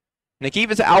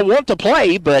 Nakiva said, I want to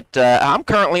play, but I'm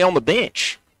currently on the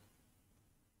bench.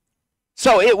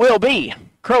 So it will be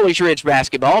Crowley's Ridge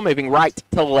basketball, moving right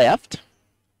to left.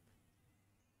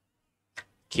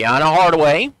 Kiana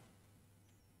Hardaway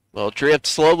will drift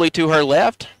slowly to her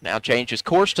left. Now changes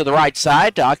course to the right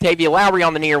side to Octavia Lowry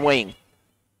on the near wing.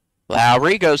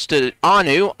 Lowry goes to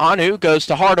Anu. Anu goes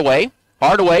to Hardaway.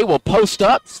 Hardaway will post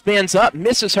up, spins up,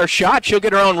 misses her shot. She'll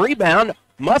get her own rebound,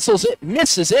 muscles it,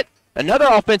 misses it. Another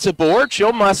offensive board.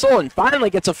 She'll muscle and finally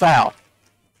gets a foul.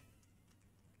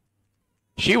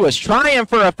 She was trying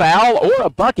for a foul or a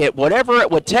bucket, whatever it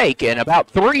would take. In about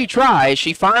 3 tries,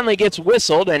 she finally gets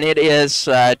whistled, and it is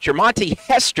Jermonte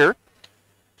Hester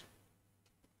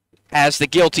as the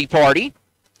guilty party.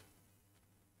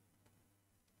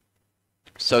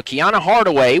 So Kiana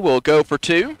Hardaway will go for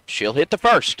 2. She'll hit the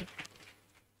first.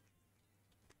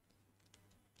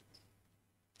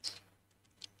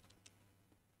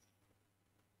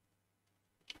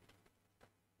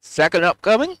 Second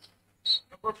upcoming.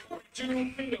 Number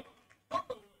 42,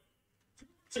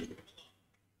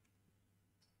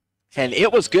 And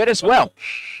it was good as well.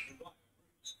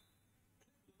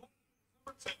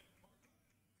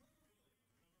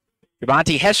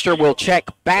 Javonte Hester will check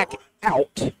back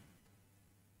out.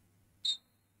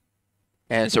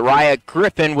 And Zariah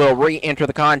Griffin will re-enter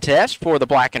the contest for the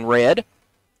black and red.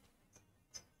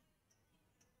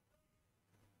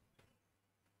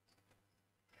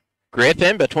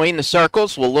 Griffin between the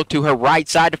circles will look to her right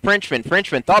side to Frenchman.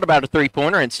 Frenchman thought about a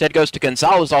three-pointer, instead goes to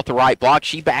Gonzalez off the right block.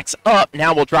 She backs up,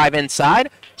 now will drive inside.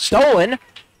 Stolen,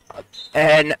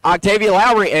 and Octavia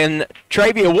Lowry and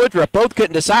Travia Woodruff both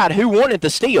couldn't decide who wanted the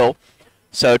steal.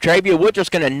 So Travia Woodruff's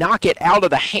going to knock it out of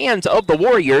the hands of the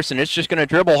Warriors, and it's just going to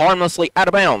dribble harmlessly out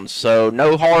of bounds. So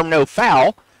no harm, no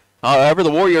foul. However,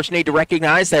 the Warriors need to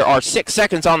recognize there are 6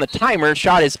 seconds on the timer.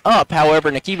 Shot is up. However,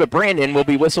 Nakiva Brandon will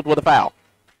be whistled with a foul.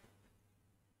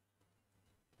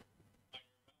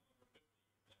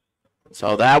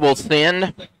 So that will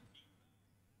send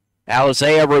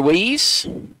Alizea Ruiz,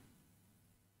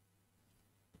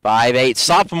 5'8"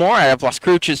 sophomore out of Las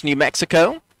Cruces, New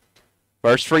Mexico.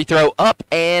 First free throw up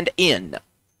and in.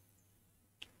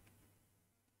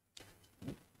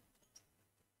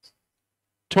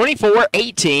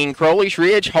 (24-18), Crowley's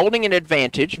Ridge holding an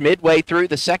advantage midway through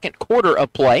the second quarter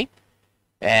of play.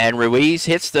 And Ruiz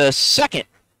hits the second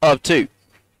of 2.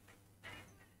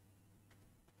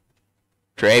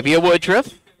 Travia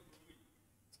Woodruff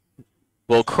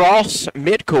will cross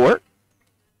midcourt.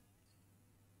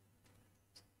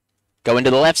 Going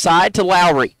to the left side to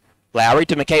Lowry. Lowry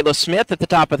to Michaela Smith at the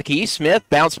top of the key. Smith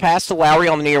bounce pass to Lowry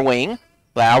on the near wing.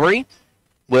 Lowry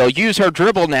will use her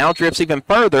dribble now, drifts even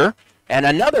further, and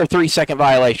another 3-second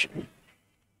violation.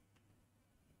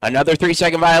 Another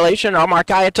 3-second violation on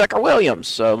Markiah Tucker-Williams.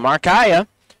 So Markiah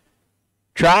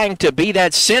trying to be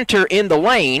that center in the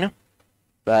lane,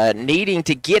 but needing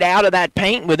to get out of that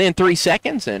paint within 3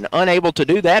 seconds and unable to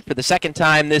do that for the second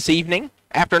time this evening.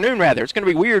 Afternoon, rather. It's going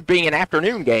to be weird being an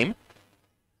afternoon game.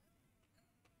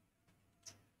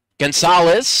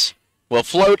 Gonzalez will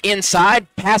float inside,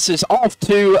 passes off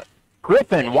to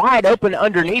Griffin, wide open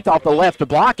underneath off the left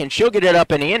block, and she'll get it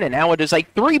up and in, and now it is a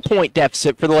 3-point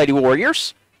deficit for the Lady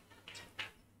Warriors.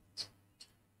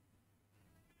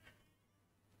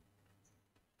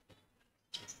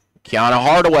 Kiana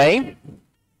Hardaway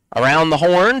around the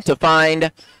horn to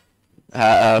find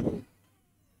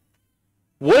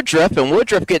Woodruff, and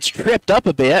Woodruff gets tripped up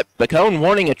a bit. Bacone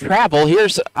wanting a travel.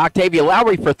 Here's Octavia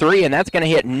Lowry for three, and that's going to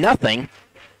hit nothing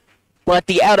but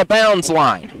the out-of-bounds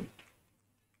line.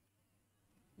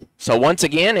 So once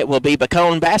again, it will be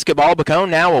Bacone basketball. Bacone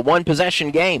now a one-possession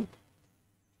game.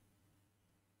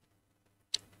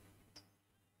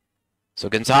 So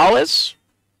Gonzalez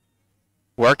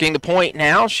working the point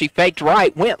now. She faked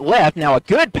right, went left. Now a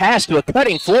good pass to a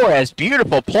cutting Flores.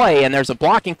 Beautiful play, and there's a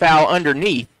blocking foul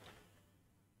underneath.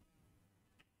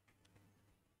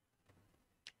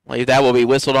 I believe that will be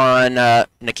whistled on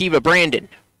Nakiva Brandon.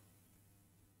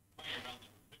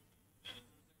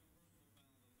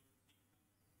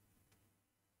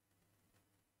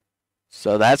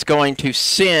 So that's going to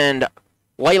send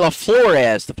Layla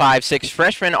Flores, the 5'6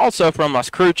 freshman, also from Las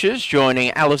Cruces,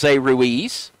 joining Alize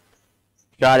Ruiz.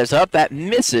 Shot is up. That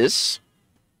misses.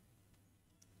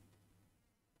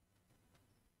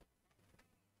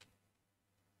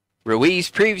 Ruiz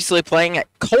previously playing at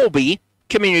Colby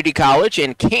Community College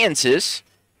in Kansas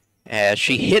as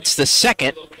she hits the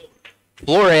second.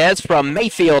 Flores from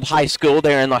Mayfield High School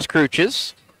there in Las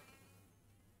Cruces.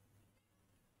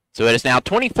 So it is now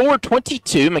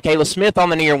 24-22. Michaela Smith on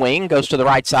the near wing goes to the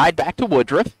right side, back to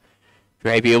Woodruff.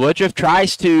 Travia Woodruff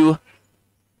tries to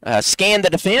scan the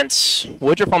defense.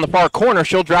 Woodruff on the far corner.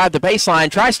 She'll drive the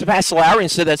baseline, tries to pass to Lowry,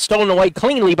 instead that's stolen away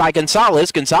cleanly by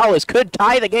Gonzalez. Gonzalez could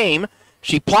tie the game.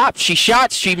 She plops, she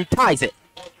shots, she ties it.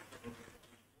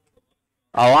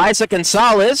 Eliza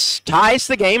Gonzalez ties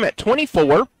the game at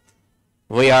 24.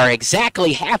 We are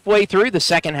exactly halfway through the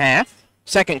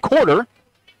second quarter.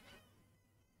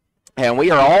 And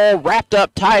we are all wrapped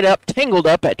up, tied up, tangled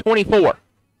up at 24.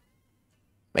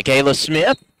 Michaela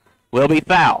Smith will be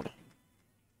fouled.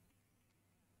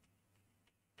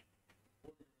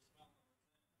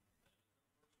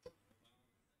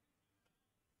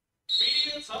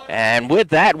 And with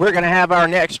that, we're going to have our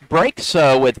next break.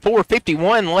 So with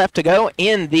 4:51 left to go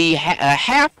in the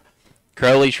half,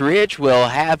 Crowley's Ridge will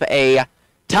have a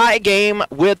tie game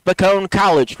with Bacone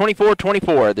College,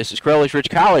 24-24. This is Crowley's Ridge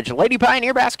College Lady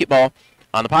Pioneer basketball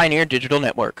on the Pioneer Digital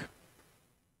Network.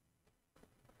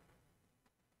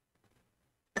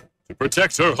 To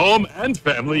protect her home and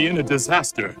family in a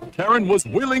disaster, Karen was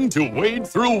willing to wade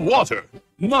through water,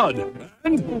 mud,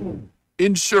 and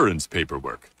insurance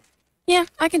paperwork. Yeah,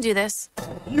 I can do this.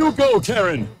 You go,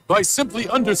 Karen! By simply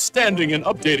understanding and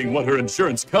updating what her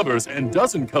insurance covers and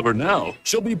doesn't cover now,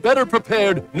 she'll be better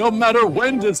prepared no matter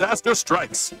when disaster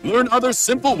strikes. Learn other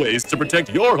simple ways to protect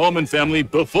your home and family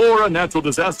before a natural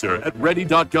disaster at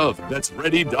ready.gov. That's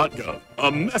ready.gov.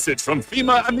 A message from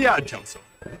FEMA and the Ad Council.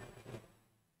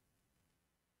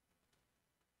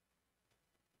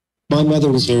 My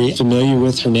mother was very familiar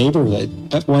with her neighborhood,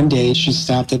 but one day she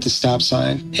stopped at the stop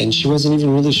sign and she wasn't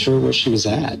even really sure where she was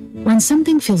at. When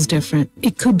something feels different,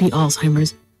 it could be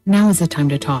Alzheimer's. Now is the time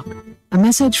to talk. A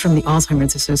message from the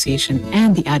Alzheimer's Association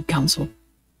and the Ad Council.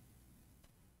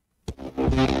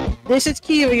 This is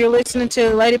Kiva. You're listening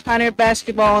to Lady Pioneer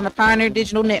Basketball on the Pioneer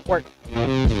Digital Network.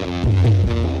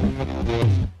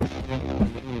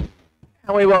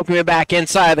 And we welcome you back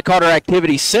inside the Carter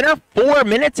Activity Center. 4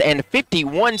 minutes and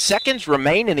 51 seconds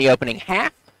remain in the opening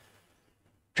half.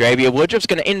 Travia Woodruff's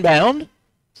going to inbound.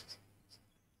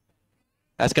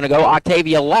 That's going to go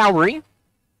Octavia Lowry.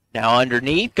 Now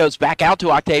underneath, goes back out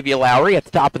to Octavia Lowry at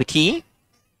the top of the key.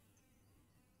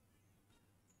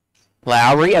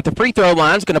 Lowry at the free throw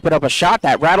line is going to put up a shot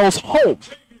that rattles home.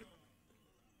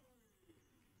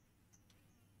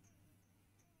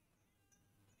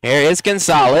 Here is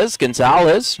Gonzalez.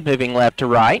 Gonzalez moving left to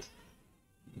right.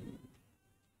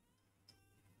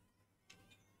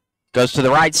 Goes to the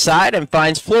right side and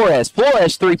finds Flores.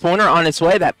 Flores three-pointer on its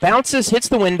way. That bounces, hits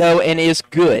the window, and is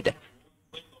good.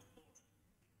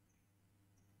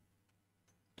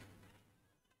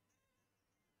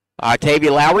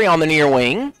 Octavia Lowry on the near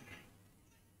wing.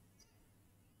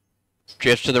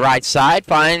 Drifts to the right side,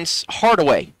 finds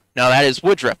Hardaway. No, that is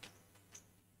Woodruff.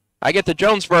 I get the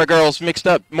Jonesboro girls mixed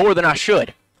up more than I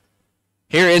should.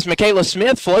 Here is Michaela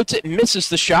Smith, floats it, misses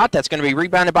the shot. That's going to be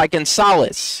rebounded by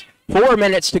Gonzalez. 4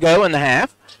 minutes to go in the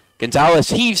half. Gonzalez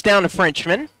heaves down to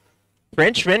Frenchman.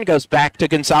 Frenchman goes back to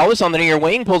Gonzalez on the near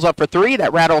wing, pulls up for three.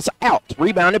 That rattles out.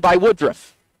 Rebounded by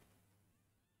Woodruff.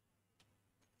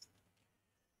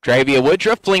 Travia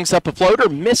Woodruff flings up a floater,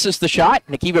 misses the shot.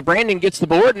 Nakiva Brandon gets the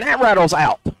board, and that rattles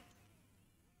out.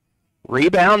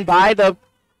 Rebound by the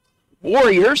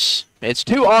Warriors. It's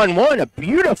 2-on-1. A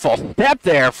beautiful step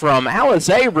there from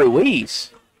Alize Ruiz.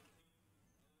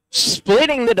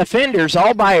 Splitting the defenders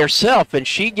all by herself, and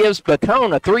she gives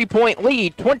Bacone a three-point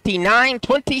lead,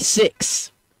 29-26.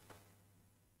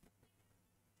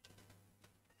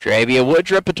 Travia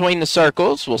Woodruff between the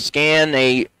circles will scan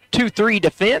a 2-3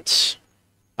 defense.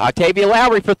 Octavia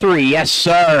Lowry for 3. Yes,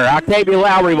 sir. Octavia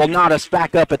Lowry will knot us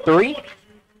back up at 3.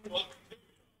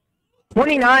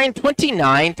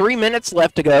 29-29, 3 minutes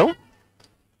left to go.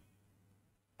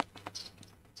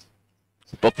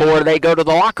 Before they go to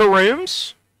the locker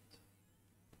rooms,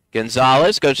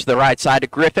 Gonzalez goes to the right side to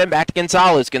Griffin, back to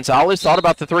Gonzalez. Gonzalez thought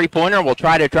about the three-pointer, will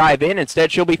try to drive in.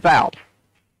 Instead, she'll be fouled.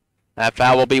 That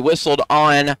foul will be whistled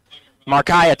on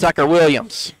Markiah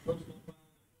Tucker-Williams.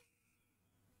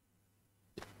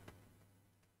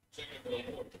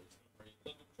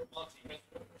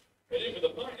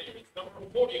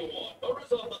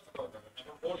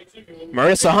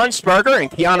 Marissa Huntsberger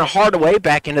and Kiana Hardaway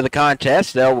back into the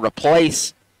contest. They'll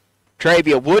replace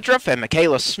Travia Woodruff and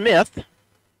Michaela Smith.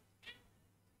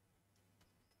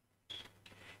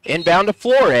 Inbound to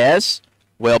Flores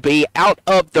will be out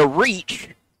of the reach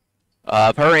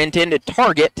of her intended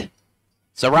target,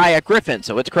 Zariah Griffin.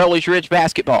 So it's Crowley's Ridge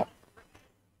basketball.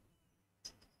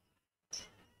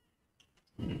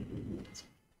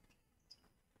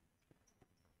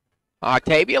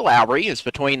 Octavia Lowry is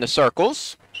between the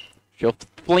circles. She'll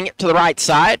fling it to the right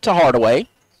side to Hardaway.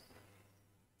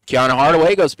 Kiana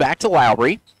Hardaway goes back to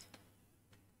Lowry.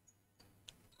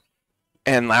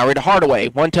 And Lowry to Hardaway.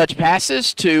 One-touch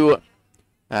passes to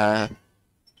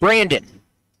Brandon.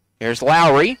 Here's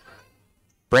Lowry.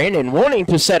 Brandon wanting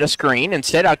to set a screen.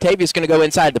 Instead, Octavia's going to go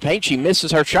inside the paint. She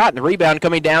misses her shot, and the rebound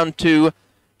coming down to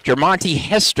Jermonte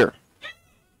Hester.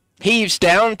 Heaves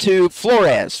down to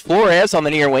Flores. Flores on the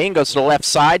near wing goes to the left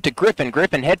side to Griffin.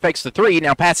 Griffin head fakes the three,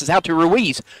 now passes out to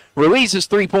Ruiz. Ruiz's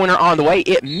three-pointer on the way.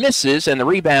 It misses, and the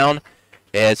rebound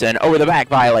is an over-the-back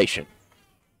violation.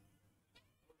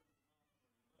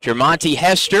 Jermonte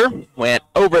Hester went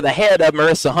over the head of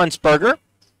Marissa Huntsberger,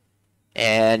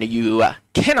 and you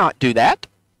cannot do that.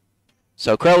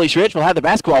 So Crowley's Ridge will have the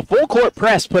basketball. Full court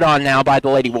press put on now by the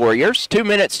Lady Warriors. 2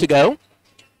 minutes to go.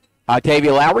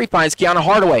 Octavia Lowry finds Kiana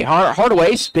Hardaway.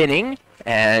 Hardaway spinning,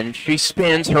 and she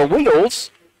spins her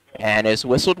wheels and is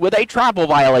whistled with a travel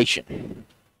violation.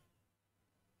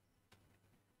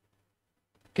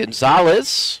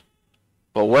 Gonzalez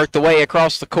will work the way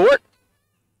across the court.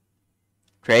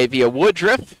 Travia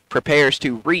Woodruff prepares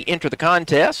to re-enter the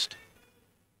contest.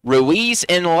 Ruiz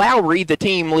and Lowry, the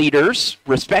team leaders,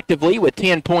 respectively, with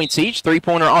 10 points each.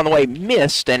 Three-pointer on the way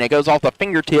missed, and it goes off the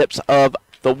fingertips of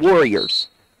the Warriors.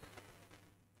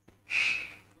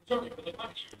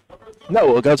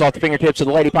 No, it goes off the fingertips of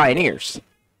the Lady Pioneers.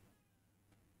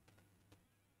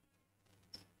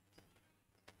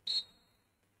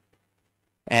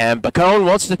 And Bacone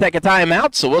wants to take a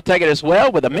timeout, so we'll take it as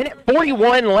well. With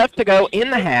 1:41 left to go in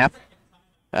the half,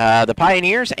 the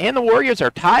Pioneers and the Warriors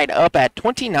are tied up at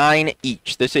 29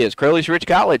 each. This is Crowley's Ridge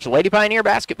College Lady Pioneer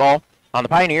basketball on the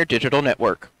Pioneer Digital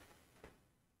Network.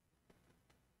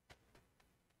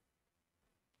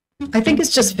 I think it's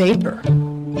just vapor.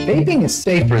 Vaping is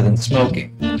safer than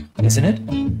smoking, isn't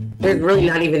it? There's really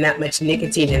not even that much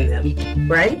nicotine in them,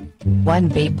 right? One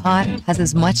vape pod has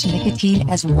as much nicotine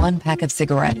as one pack of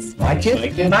cigarettes. My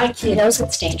kid knows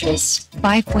it's dangerous.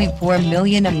 5.4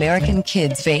 million American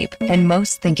kids vape, and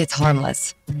most think it's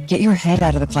harmless. Get your head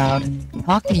out of the cloud.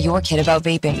 Talk to your kid about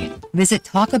vaping. Visit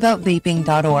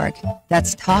talkaboutvaping.org.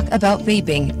 That's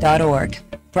talkaboutvaping.org.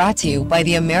 Brought to you by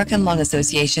the American Lung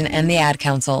Association and the Ad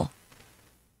Council.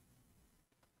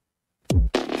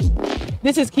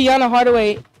 This is Kiana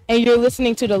Hardaway, and you're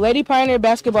listening to the Lady Pioneer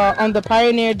Basketball on the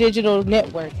Pioneer Digital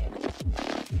Network.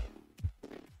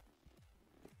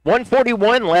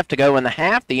 1:41 left to go in the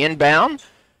half. The inbound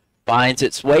finds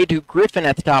its way to Griffin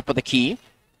at the top of the key.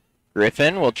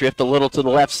 Griffin will drift a little to the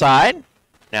left side.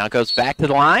 Now it goes back to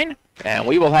the line, and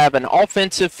we will have an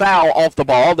offensive foul off the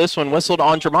ball. This one whistled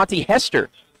on Jermonte Hester.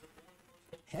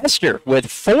 Hester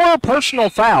with 4 personal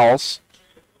fouls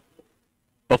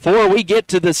before we get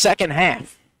to the second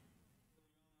half.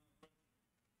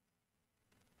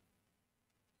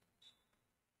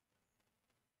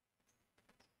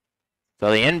 So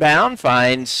the inbound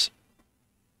finds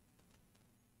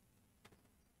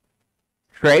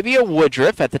Travia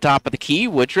Woodruff at the top of the key.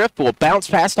 Woodruff will bounce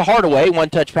past to Hardaway.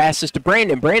 One-touch passes to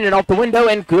Brandon. Brandon off the window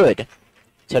and good.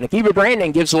 So Nakiba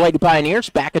Brandon gives the Lady Pioneers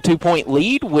back a 2-point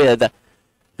lead with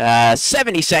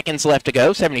 70 seconds left to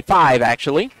go. 75,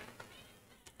 actually.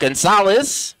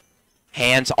 Gonzalez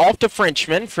hands off to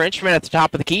Frenchman. Frenchman at the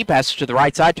top of the key. Passes to the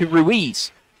right side to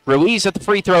Ruiz. Ruiz at the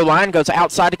free throw line goes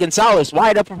outside to Gonzalez.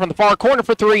 Wide open from the far corner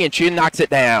for 3, and she knocks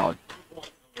it down.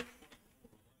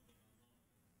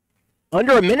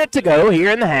 Under a minute to go here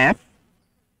in the half.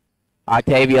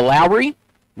 Octavia Lowry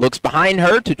Looks behind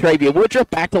her to Travia Woodruff,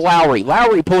 back to Lowry.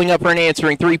 Lowry pulling up for an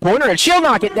answering three-pointer, and she'll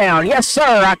knock it down. Yes, sir,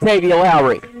 Octavia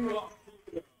Lowry.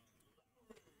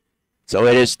 So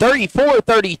it is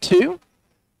 34-32.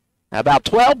 About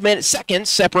 12 seconds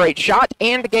separate shot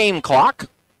and game clock.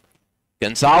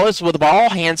 Gonzalez with the ball,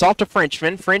 hands off to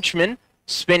Frenchman. Frenchman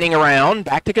spinning around,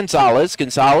 back to Gonzalez.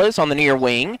 Gonzalez on the near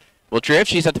wing. Will drift.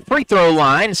 She's at the free throw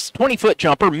line. 20-foot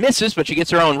jumper. Misses, but she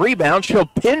gets her own rebound. She'll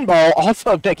pinball off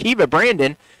of Nakiva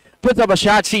Brandon. Puts up a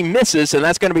shot. She misses, and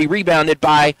that's going to be rebounded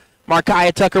by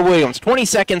Markiah Tucker-Williams. 20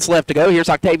 seconds left to go. Here's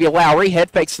Octavia Lowry.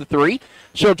 Head fakes the three.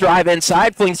 She'll drive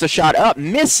inside. Flings the shot up.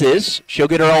 Misses. She'll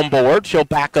get her own board. She'll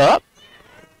back up.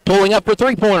 Pulling up for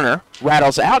three-pointer.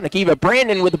 Rattles out. Nakiva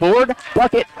Brandon with the board.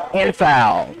 Bucket and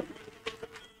foul.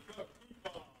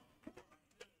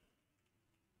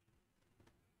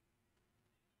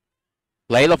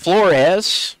 Layla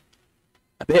Flores,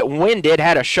 a bit winded,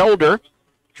 had a shoulder,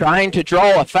 trying to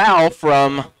draw a foul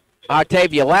from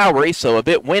Octavia Lowry, so a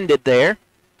bit winded there.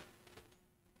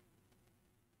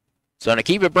 So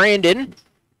Nakiva Brandon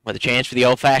with a chance for the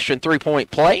old-fashioned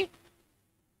three-point play.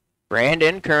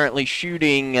 Brandon currently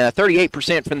shooting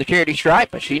 38% from the charity stripe,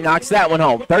 but she knocks that one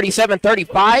home.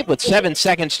 37-35 with 7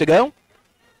 seconds to go.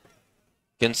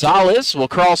 Gonzalez will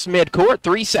cross midcourt.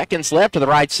 3 seconds left to the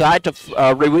right side to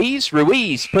Ruiz.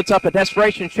 Ruiz puts up a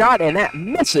desperation shot, and that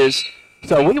misses.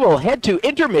 So we will head to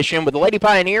intermission with the Lady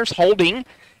Pioneers holding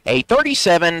a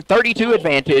 37-32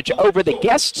 advantage over the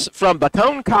guests from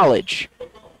Bacone College.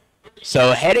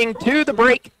 So heading to the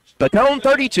break, Bacone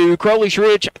 32, Crowley's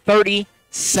Ridge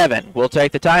 37. We'll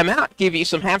take the timeout, give you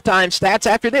some halftime stats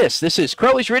after this. This is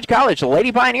Crowley's Ridge College, the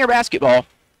Lady Pioneer basketball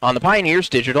on the Pioneers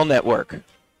Digital Network.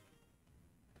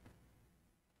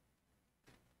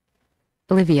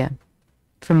 Olivia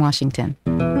from Washington.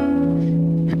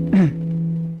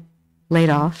 Laid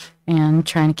off and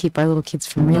trying to keep our little kids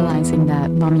from realizing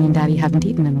that mommy and daddy haven't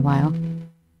eaten in a while.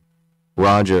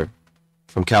 Roger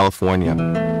from California.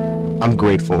 I'm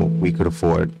grateful we could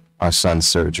afford our son's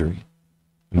surgery.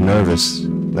 I'm nervous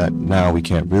that now we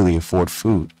can't really afford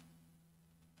food.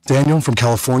 Daniel from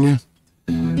California.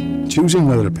 Choosing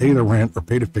whether to pay the rent or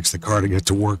pay to fix the car to get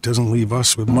to work doesn't leave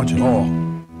us with much at all.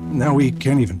 Now we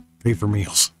can't even pay for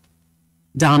meals.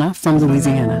 Donna from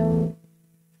Louisiana.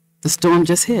 The storm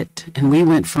just hit, and we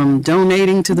went from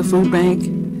donating to the food bank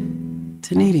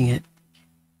to needing it.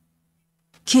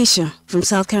 Keisha from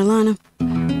South Carolina.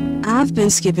 I've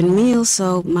been skipping meals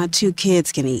so my 2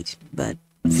 kids can eat, but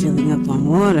filling up on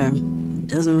water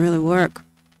doesn't really work.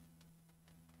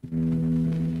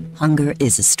 Hunger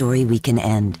is a story we can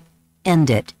end. End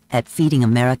it at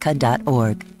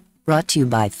feedingamerica.org. Brought to you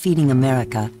by Feeding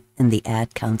America and the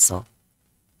Ad Council.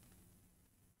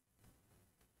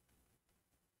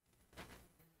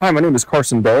 Hi, my name is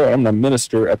Carson Bell. I'm the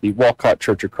minister at the Walcott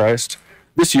Church of Christ.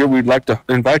 This year, we'd like to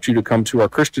invite you to come to our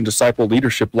Christian Disciple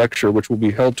Leadership Lecture, which will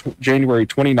be held January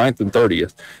 29th and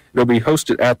 30th. It'll be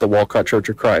hosted at the Walcott Church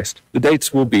of Christ. The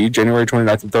dates will be January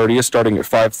 29th and 30th, starting at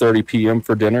 5:30 p.m.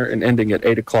 for dinner and ending at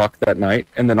 8 o'clock that night.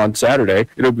 And then on Saturday,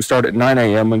 it'll start at 9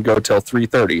 a.m. and go till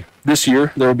 3:30. This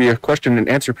year, there will be a question and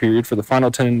answer period for the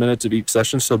final 10 minutes of each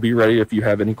session, so be ready if you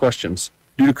have any questions.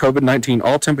 Due to COVID-19,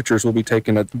 all temperatures will be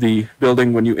taken at the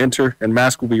building when you enter, and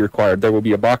masks will be required. There will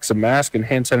be a box of masks and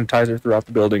hand sanitizer throughout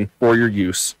the building for your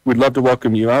use. We'd love to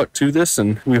welcome you out to this,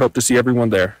 and we hope to see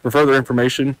everyone there. For further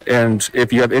information, and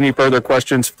if you have any further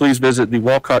questions, please visit the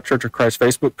Walcott Church of Christ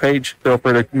Facebook page. Feel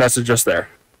free to message us there.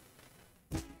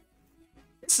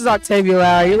 This is Octavia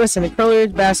Lowry. You're listening to Crowley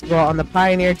Ridge Basketball on the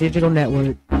Pioneer Digital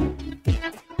Network.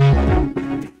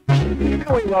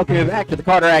 We welcome you back to the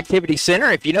Carter Activity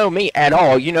Center. If you know me at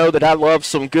all, you know that I love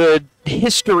some good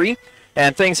history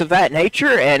and things of that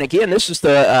nature. And again, this is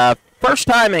the first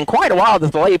time in quite a while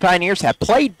that the Lady Pioneers have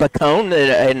played Bacone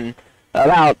in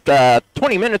about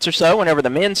 20 minutes or so. Whenever the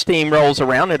men's team rolls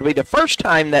around, it'll be the first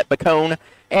time that Bacone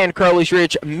and Crowley's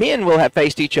Ridge men will have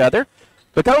faced each other.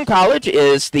 Bacone College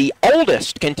is the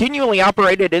oldest continually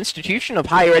operated institution of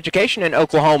higher education in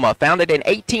Oklahoma, founded in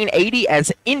 1880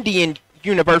 as Indian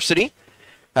University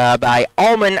by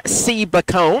Alman C.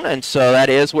 Bacone, and so that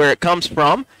is where it comes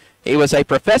from. He was a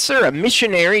professor, a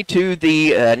missionary to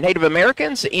the Native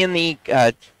Americans in the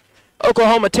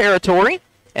Oklahoma Territory,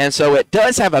 and so it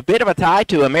does have a bit of a tie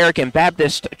to American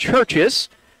Baptist churches,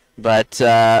 but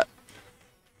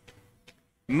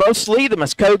mostly the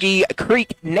Muskogee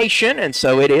Creek Nation, and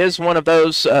so it is one of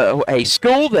those, a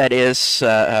school that is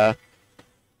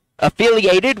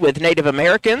affiliated with Native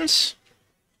Americans.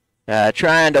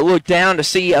 Trying to look down to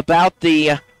see about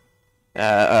the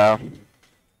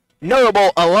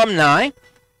notable alumni,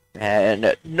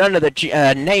 and none of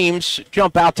the names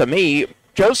jump out to me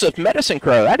Joseph Medicine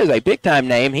Crow. That is a big-time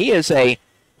name. He is a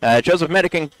Joseph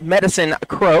Medicine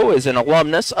Crow is an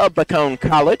alumnus of Bacone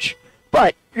College.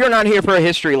 But you're not here for a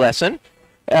history lesson.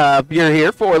 You're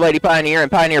here for Lady Pioneer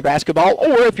and Pioneer basketball,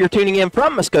 or if you're tuning in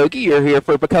from Muskogee, you're here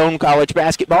for Bacone College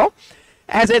basketball.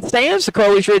 As it stands, the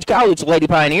Crowley's Ridge College Lady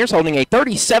Pioneers holding a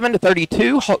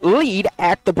 37-32 lead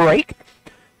at the break.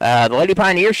 The Lady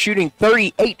Pioneers shooting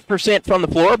 38% from the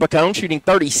floor. Bacone shooting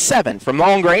 37% from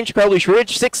long range. Crowley's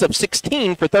Ridge 6 of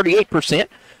 16 for 38%.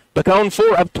 Bacone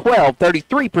 4 of 12,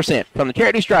 33% from the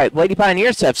charity stripe. Lady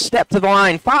Pioneers have stepped to the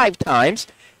line 5 times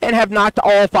and have knocked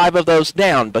all 5 of those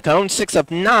down. Bacone 6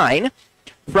 of 9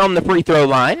 from the free throw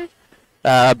line.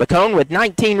 Bacone with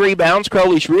 19 rebounds.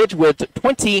 Crowley's Ridge with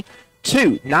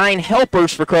 22. 9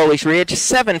 helpers for Crowley's Ridge,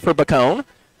 7 for Bacone.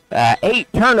 8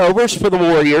 turnovers for the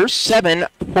Warriors, 7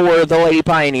 for the Lady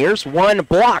Pioneers, 1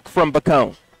 block from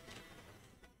Bacone.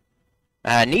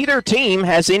 Neither team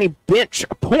has any bench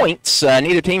points.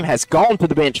 Neither team has gone to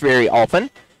the bench very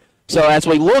often. So as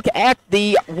we look at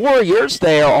the Warriors,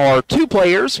 there are 2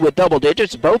 players with double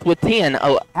digits, both with 10.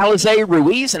 Alize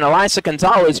Ruiz and Elisa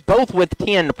Gonzalez, both with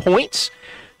 10 points.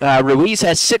 Ruiz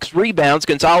has 6 rebounds,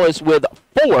 Gonzalez with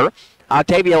 4.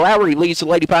 Octavia Lowry leads the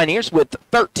Lady Pioneers with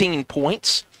 13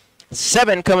 points.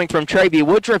 7 coming from Travia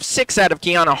Woodruff, 6 out of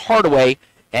Kiana Hardaway,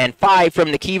 and 5 from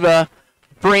Nikiva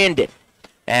Brandon.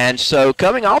 And so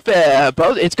coming off,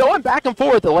 it's going back and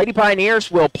forth. The Lady Pioneers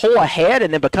will pull ahead,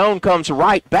 and then Bacone comes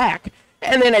right back.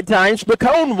 And then at times,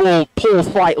 Bacone will pull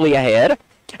slightly ahead,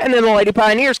 and then the Lady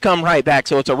Pioneers come right back.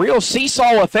 So it's a real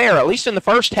seesaw affair, at least in the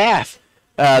first half.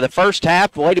 The first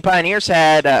half, the Lady Pioneers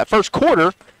had, first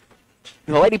quarter,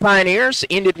 the Lady Pioneers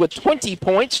ended with 20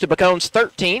 points to Bacone's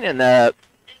 13, and the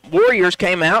Warriors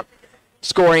came out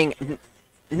scoring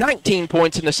 19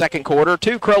 points in the second quarter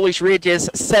to Crowley's Ridge's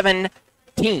 17.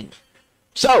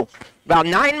 So, about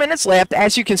 9 minutes left.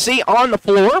 As you can see on the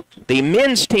floor, the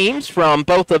men's teams from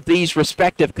both of these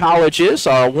respective colleges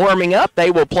are warming up. They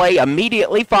will play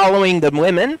immediately following the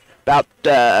women. About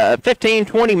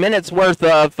 15-20 minutes worth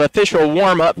of official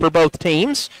warm-up for both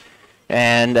teams.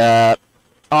 And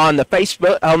on the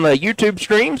YouTube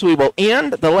streams, we will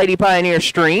end the Lady Pioneer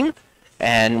stream,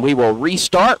 and we will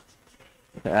restart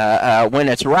when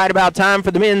it's right about time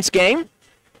for the men's game.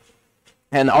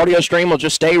 And the audio stream will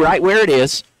just stay right where it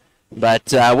is.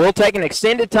 But we'll take an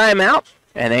extended timeout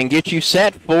and then get you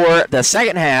set for the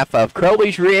second half of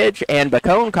Crowley's Ridge and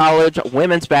Bacone College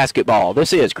women's basketball.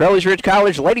 This is Crowley's Ridge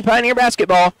College Lady Pioneer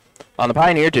basketball on the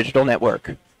Pioneer Digital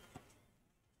Network.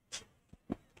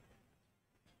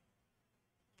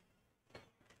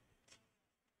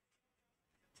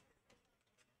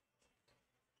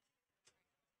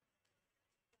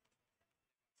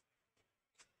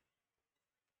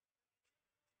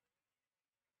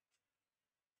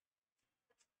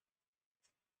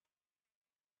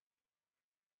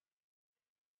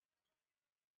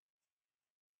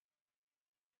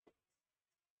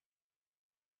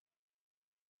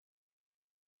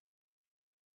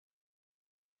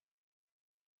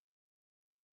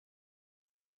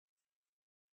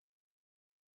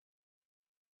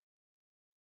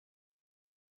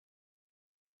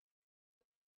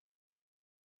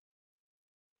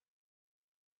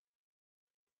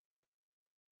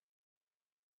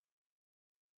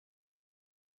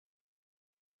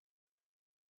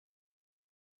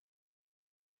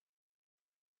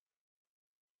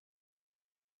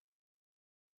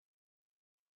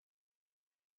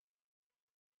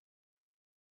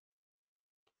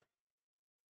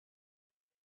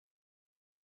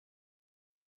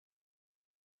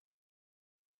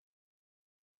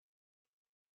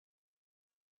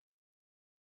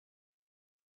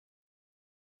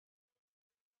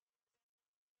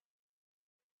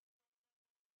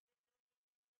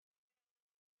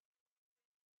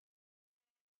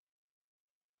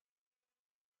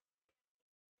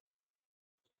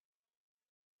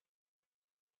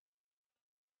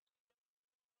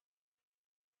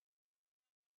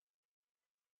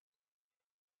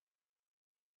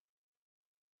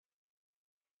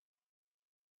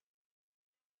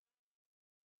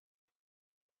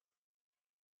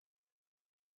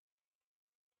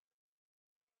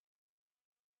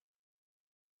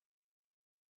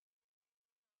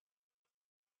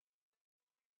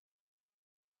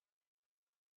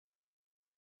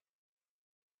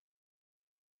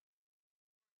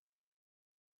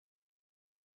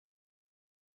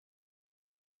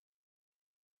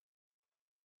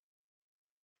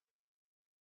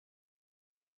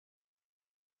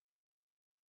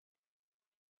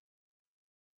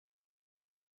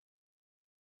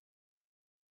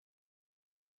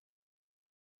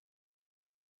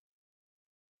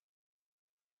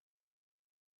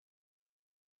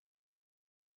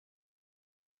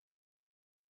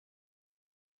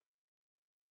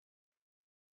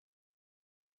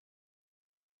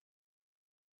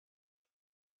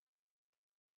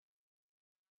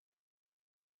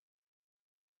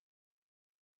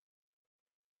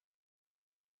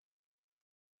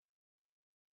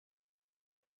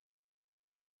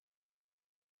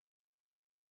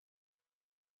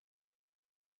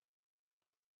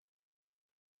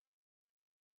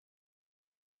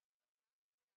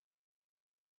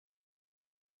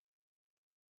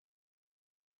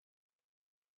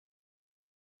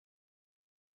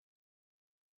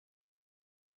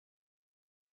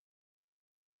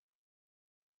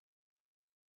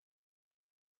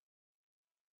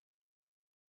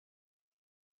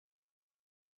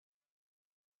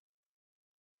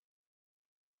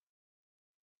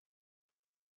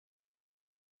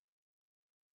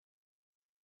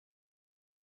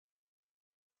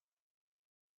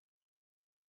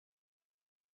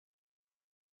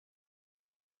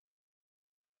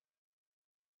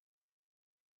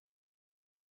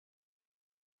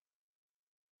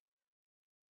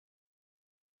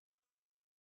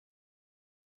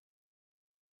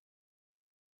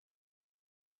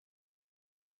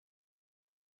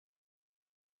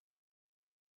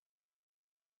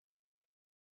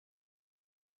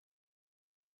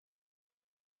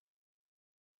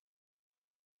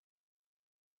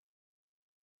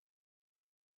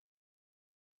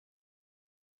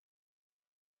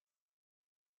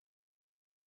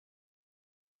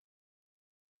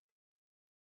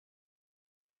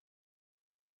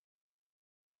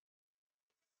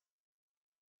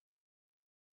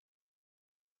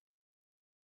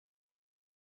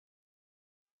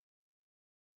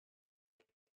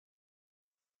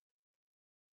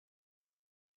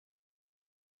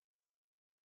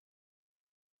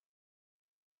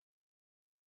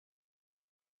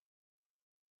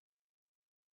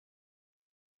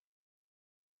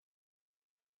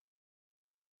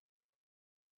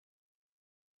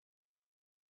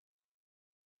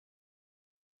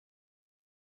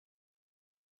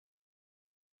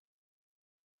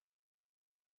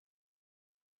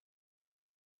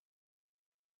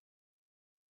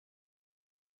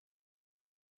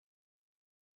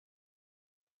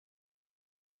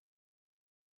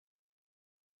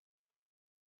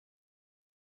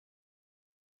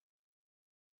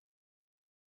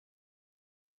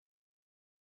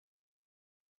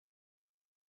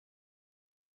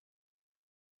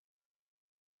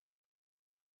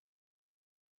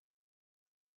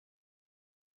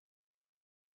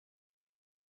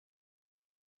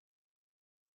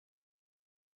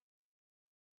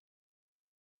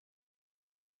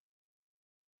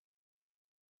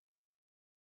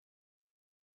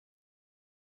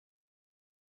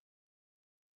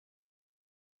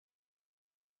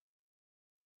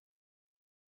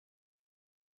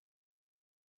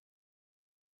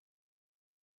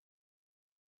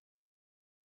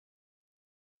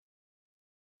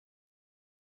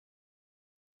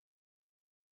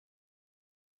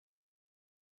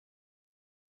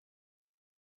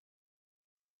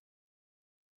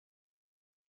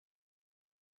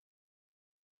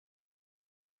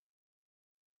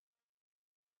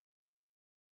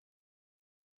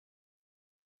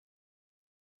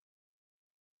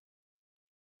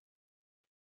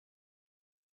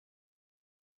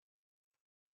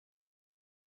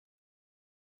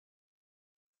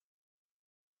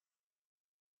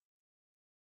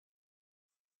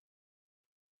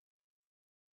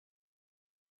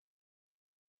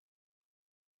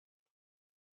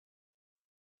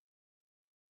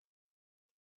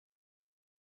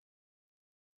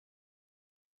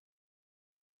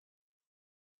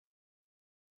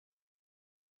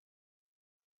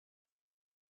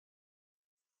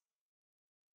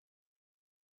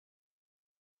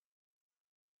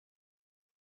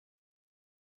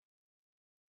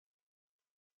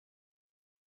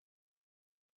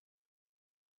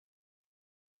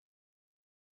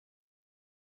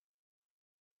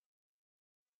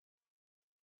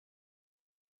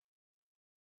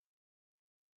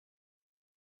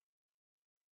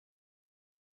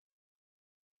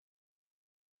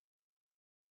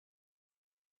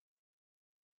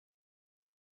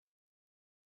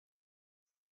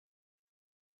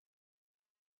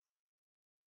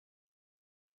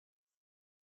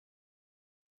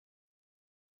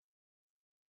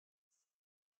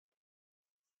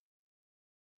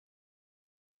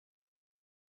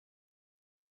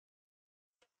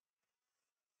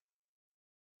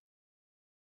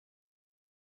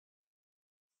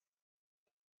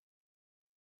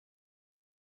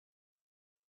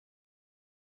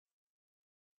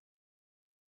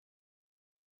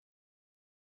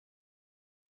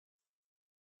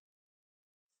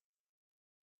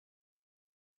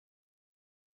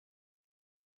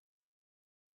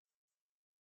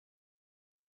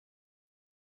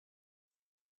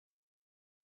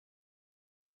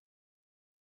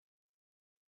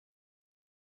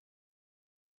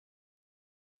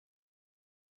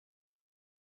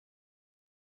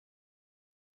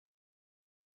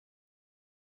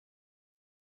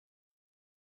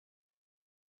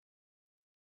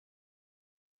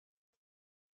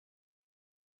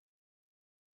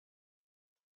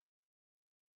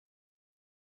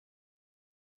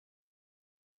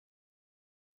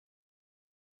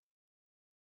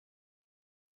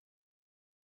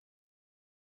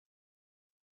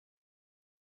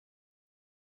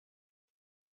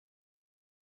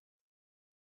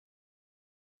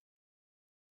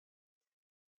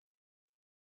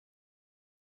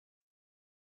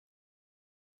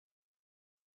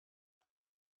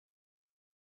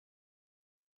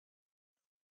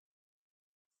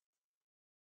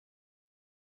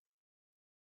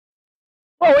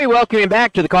 Well, we welcome you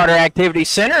back to the Carter Activity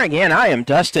Center. Again, I am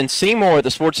Dustin Seymour,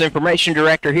 the Sports Information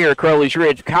Director here at Crowley's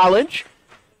Ridge College.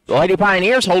 The Lady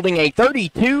Pioneers holding a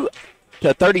 37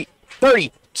 to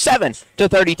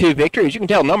 32 victory. As you can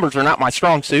tell, numbers are not my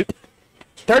strong suit.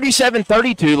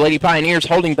 37-32, Lady Pioneers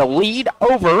holding the lead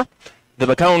over the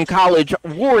Bacone College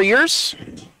Warriors.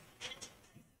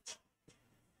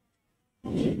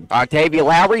 Octavia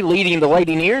Lowry leading the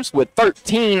Ladyneers with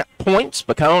 13 points.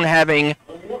 Bacone having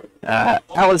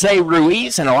Alize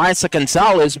Ruiz and Elisa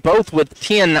Gonzalez both with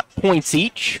 10 points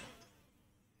each.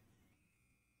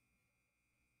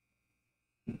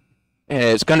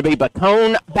 It's going to be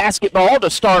Bacone basketball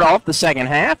to start off the second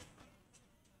half.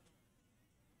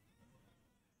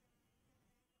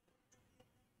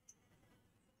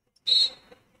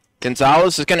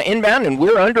 Gonzalez is going to inbound, and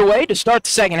we're underway to start the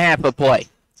second half of play.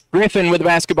 Griffin with the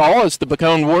basketball as the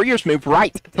Bacone Warriors move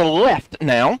right to left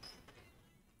now.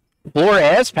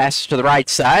 Flores passes to the right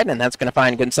side, and that's going to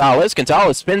find Gonzalez.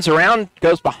 Gonzalez spins around,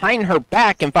 goes behind her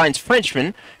back, and finds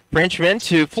Frenchman. Frenchman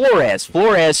to Flores.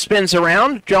 Flores spins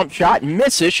around, jump shot,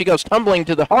 misses. She goes tumbling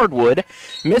to the hardwood.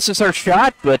 Misses her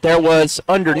shot, but there was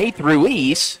underneath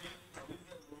Ruiz.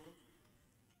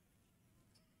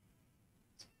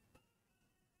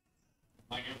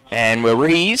 And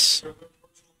Ruiz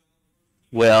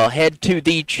will head to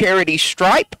the charity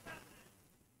stripe.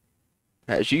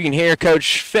 As you can hear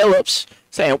Coach Phillips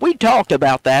saying, we talked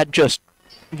about that just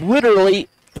literally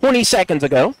 20 seconds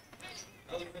ago.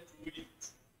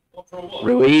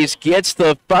 Ruiz gets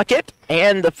the bucket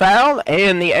and the foul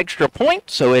and the extra point,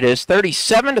 so it is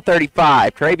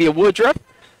 37-35. Travia Woodruff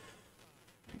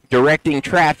directing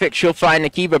traffic. She'll find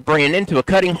Nakiva Brandon to a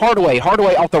cutting Hardaway.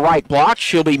 Hardaway off the right block.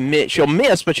 She'll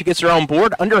miss, but she gets her own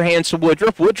board. Underhands to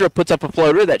Woodruff. Woodruff puts up a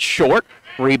floater that's short.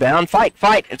 Rebound, fight.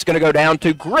 It's going to go down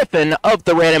to Griffin of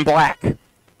the red and black.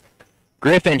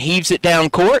 Griffin heaves it down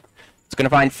court. It's going to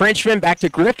find Frenchman. Back to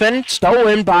Griffin.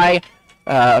 Stolen by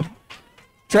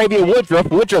Travia Woodruff.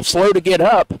 Woodruff slow to get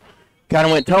up. Kind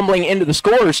of went tumbling into the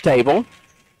scorer's table.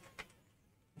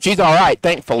 She's all right,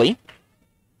 thankfully.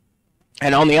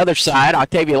 And on the other side,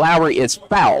 Octavia Lowry is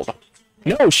fouled.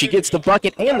 No, she gets the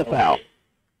bucket and the foul.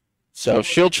 So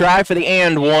she'll try for the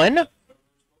and one.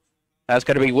 That's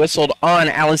going to be whistled on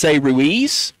Alize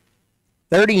Ruiz.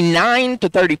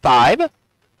 39-35.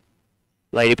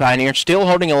 Lady Pioneer still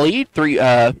holding a lead.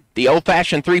 The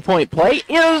old-fashioned three-point play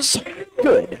is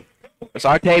good. As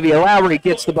Octavia Lowry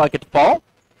gets the bucket to fall.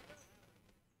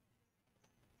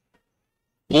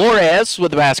 Flores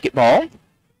with the basketball.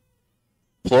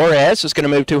 Flores is going to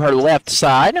move to her left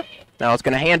side. Now it's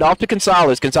going to hand off to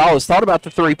Gonzalez. Gonzalez thought about the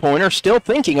three-pointer, still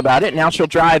thinking about it. Now she'll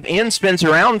drive in, spins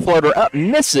around, floater up,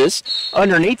 misses.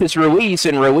 Underneath is Ruiz,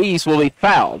 and Ruiz will be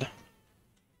fouled.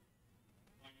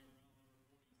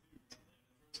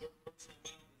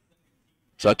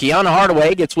 So Kiana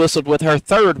Hardaway gets whistled with her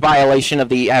third violation of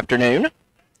the afternoon.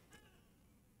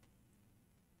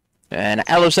 And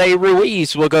Alize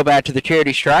Ruiz will go back to the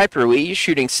charity stripe. Ruiz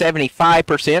shooting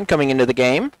 75% coming into the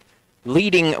game.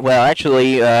 Leading, well,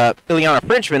 actually, Ileana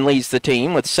Frenchman leads the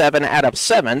team with 7 out of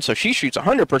 7, so she shoots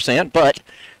 100%, but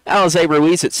Alize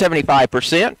Ruiz at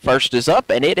 75%. First is up,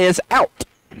 and it is out.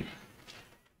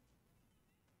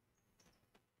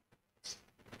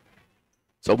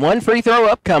 So one free throw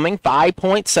upcoming, 5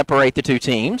 points separate the two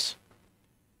teams.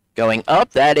 Going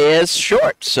up, that is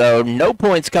short, so no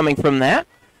points coming from that.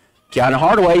 Kiana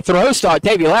Hardaway throws to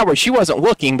Octavia Lowry. She wasn't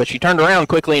looking, but she turned around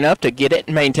quickly enough to get it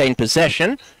and maintain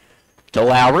possession. To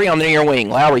Lowry on the near wing.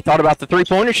 Lowry thought about the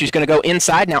three-pointer. She's going to go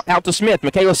inside. Now out to Smith.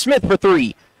 Michaela Smith for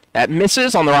three. That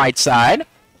misses on the right side.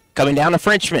 Coming down to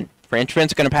Frenchman.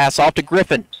 Frenchman's going to pass off to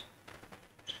Griffin.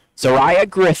 Zariah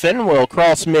Griffin will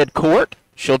cross midcourt.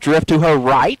 She'll drift to her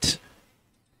right.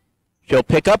 She'll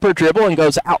pick up her dribble and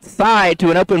goes outside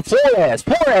to an open Flores.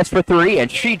 Flores for three,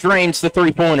 and she drains the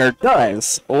three-pointer.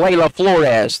 Does Layla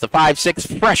Flores, the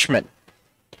 5'6" freshman.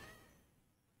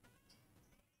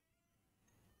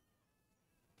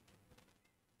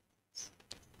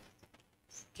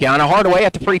 Kiana Hardaway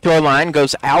at the free throw line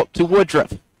goes out to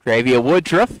Woodruff. Travia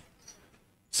Woodruff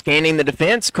scanning the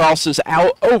defense, crosses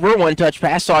out over, one-touch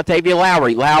pass to Octavia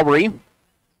Lowry. Lowry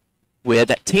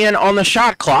with 10 on the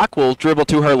shot clock, will dribble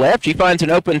to her left. She finds an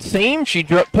open seam. She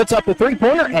puts up the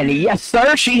three-pointer, and yes,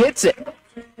 sir, she hits it.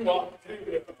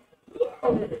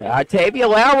 Octavia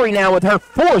Lowry now with her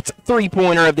fourth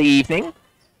three-pointer of the evening.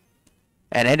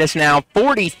 And it is now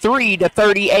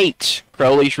 43-38.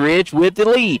 Crowley's Ridge with the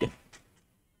lead.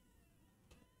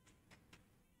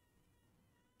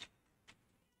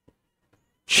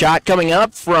 Shot coming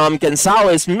up from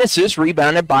Gonzalez, misses,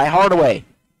 rebounded by Hardaway.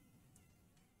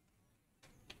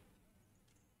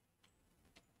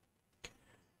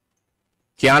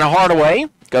 Kiana Hardaway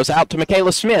goes out to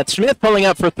Michaela Smith. Smith pulling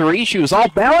up for three. She was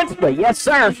off balance, but yes,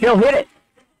 sir, she'll hit it.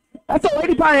 That's the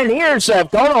Lady Pioneers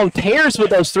have gone on tears with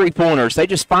those three-pointers. They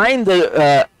just find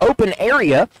the open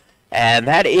area, and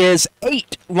that is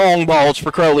 8 long balls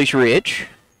for Crowley's Ridge.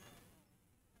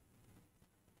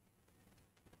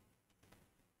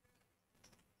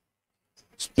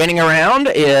 Spinning around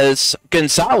is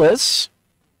Gonzalez.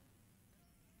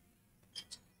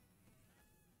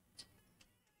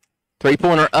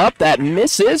 Three-pointer up, that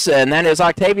misses, and that is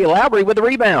Octavia Lowry with the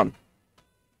rebound.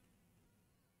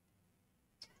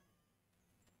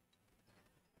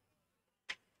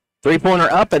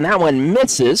 Three-pointer up, and that one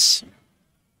misses.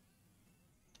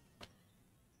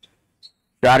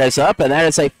 Shot is up, and that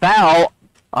is a foul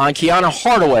on Kiana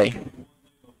Hardaway.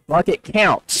 Bucket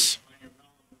counts.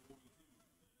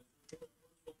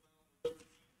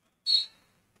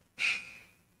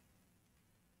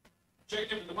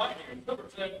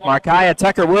 Markiah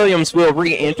Tucker-Williams will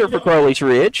re-enter for Crowley's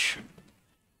Ridge.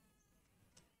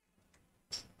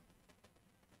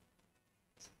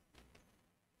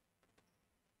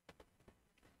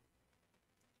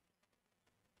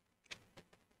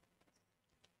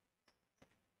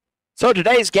 So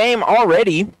today's game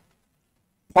already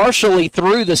partially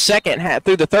through the second half,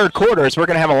 through the third quarter, as we're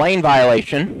going to have a lane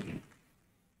violation.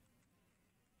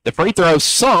 The free throw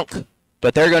sunk,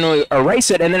 but they're going to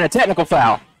erase it, and then a technical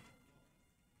foul.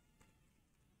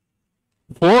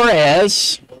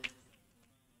 Flores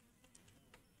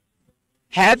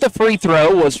had the free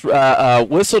throw, was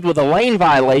whistled with a lane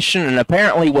violation, and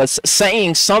apparently was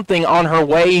saying something on her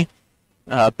way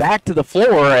back to the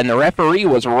floor, and the referee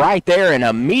was right there and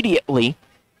immediately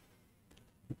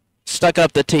stuck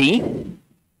up the tee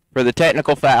for the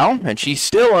technical foul, and she's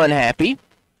still unhappy.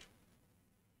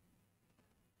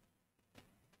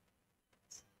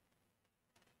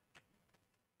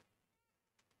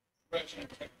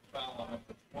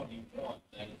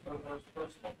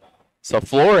 So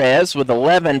Flores with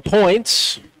 11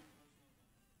 points,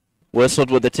 whistled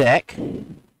with the tech.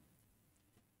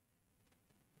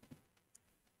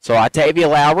 So Octavia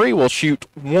Lowry will shoot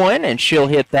one, and she'll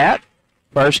hit that.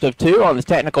 First of two on the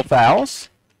technical fouls.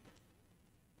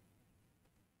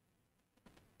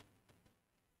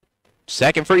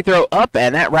 Second free throw up,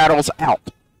 and that rattles out.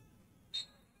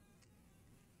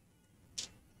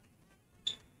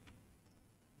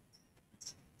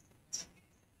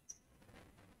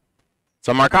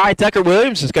 So Markai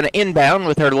Tucker-Williams is going to inbound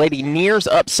with her Lady Nears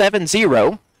up 7-0.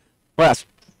 Well, I was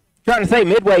trying to say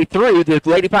midway through, the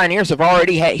Lady Pioneers have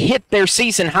already hit their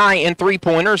season high in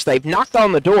three-pointers. They've knocked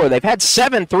on the door. They've had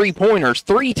 7 three-pointers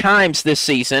 3 times this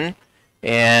season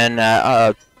in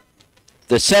the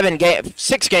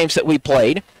 6 games that we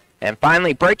played. And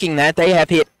finally breaking that, they have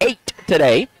hit 8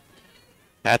 today.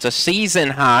 That's a season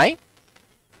high.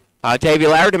 Octavia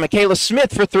Lowry to Michaela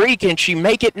Smith for 3. Can she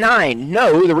make it 9?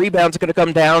 No, the rebound's going to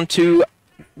come down to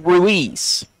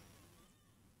Ruiz.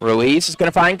 Ruiz is going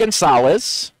to find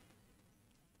Gonzalez.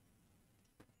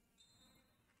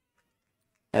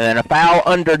 And then a foul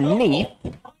underneath.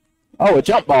 Oh, a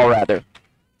jump ball, rather.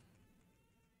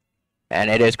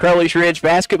 And it is Crowley's Ridge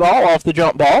basketball off the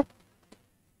jump ball.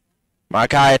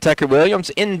 Markiah Tucker-Williams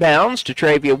inbounds to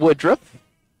Travia Woodruff.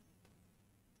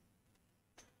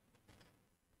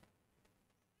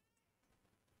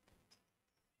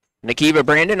 Nakiva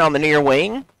Brandon on the near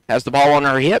wing. Has the ball on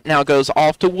her hip. Now goes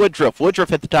off to Woodruff.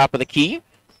 Woodruff at the top of the key.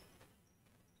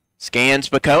 Scans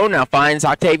Bacone. Now finds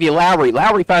Octavia Lowry.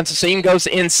 Lowry finds the seam, goes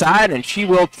inside, and she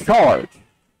will charge.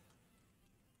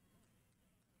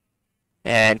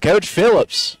 And Coach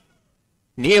Phillips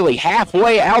nearly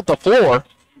halfway out the floor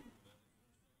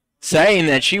saying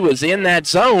that she was in that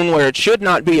zone where it should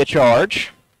not be a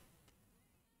charge.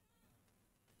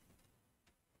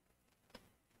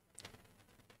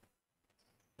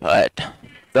 But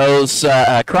those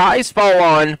cries fall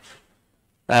on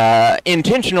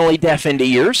intentionally deafened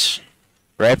ears.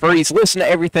 Referees listen to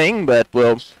everything, but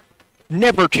will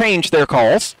never change their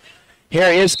calls. Here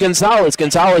is Gonzalez.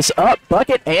 Gonzalez up,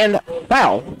 bucket, and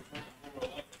foul.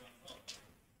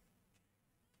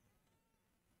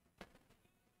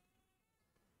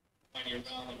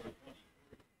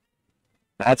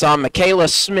 That's on Michaela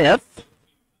Smith.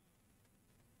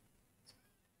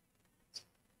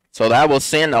 So that will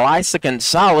send Elisa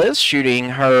Gonzalez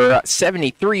shooting her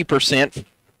 73%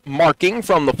 marking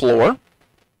from the floor.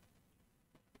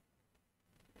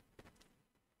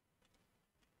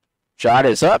 Shot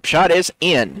is up, shot is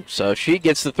in. So she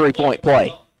gets the three-point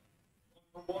play.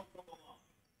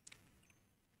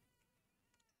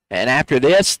 And after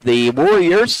this, the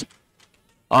Warriors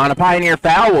on a Pioneer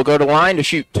foul will go to line to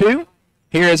shoot 2.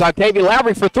 Here is Octavia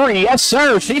Lowry for three. Yes,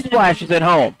 sir. She splashes it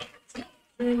home.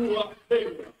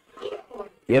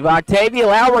 Give Octavia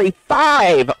Lowry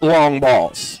 5 long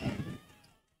balls.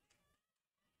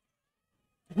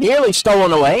 Nearly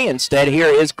stolen away. Instead, here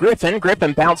is Griffin.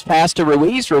 Griffin bounced pass to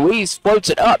Ruiz. Ruiz floats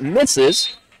it up,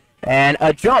 misses. And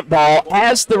a jump ball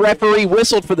as the referee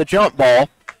whistled for the jump ball.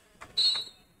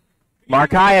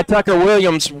 Markiah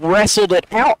Tucker-Williams wrestled it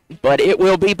out, but it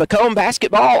will be Bacone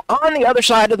basketball on the other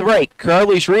side of the break.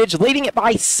 Crowley's Ridge leading it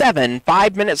by 7.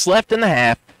 5 minutes left in the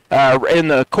half, in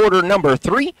the quarter number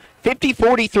 3,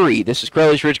 50-43. This is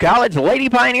Crowley's Ridge College Lady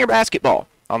Pioneer basketball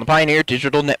on the Pioneer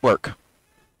Digital Network.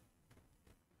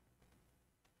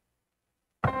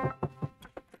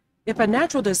 If a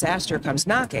natural disaster comes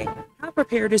knocking, how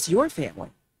prepared is your family?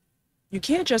 You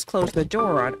can't just close the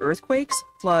door on earthquakes,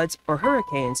 floods, or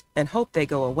hurricanes and hope they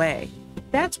go away.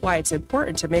 That's why it's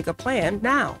important to make a plan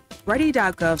now.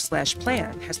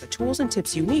 Ready.gov/plan has the tools and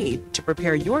tips you need to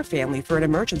prepare your family for an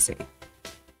emergency.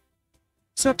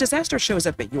 So if disaster shows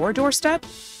up at your doorstep,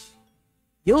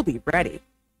 you'll be ready.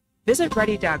 Visit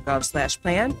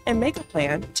ready.gov/plan and make a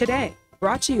plan today.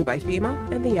 Brought to you by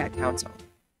FEMA and the Ad Council.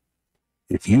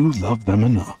 If you love them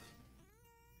enough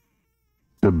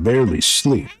to barely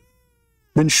sleep,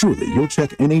 then surely you'll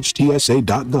check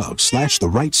nhtsa.gov/the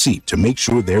right seat to make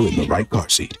sure they're in the right car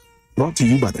seat. Brought to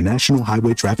you by the National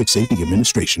Highway Traffic Safety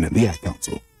Administration and the Ad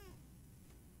Council.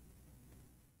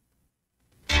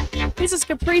 This is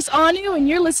Caprice Anu, and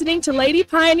you're listening to Lady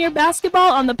Pioneer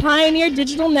Basketball on the Pioneer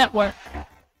Digital Network.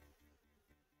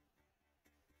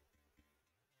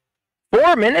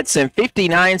 4 minutes and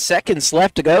 59 seconds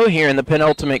left to go here in the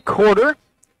penultimate quarter.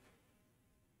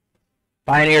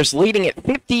 Pioneers leading at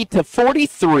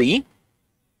 50-43.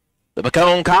 The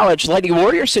Bacone College Lady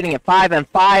Warriors sitting at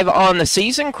 5-5 on the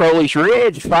season. Crowley's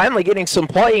Ridge finally getting some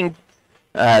playing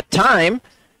time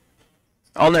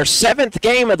on their 7th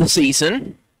game of the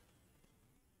season.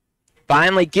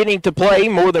 Finally getting to play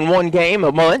more than one game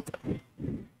a month.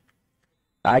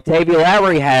 Octavia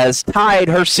Lowry has tied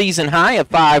her season high of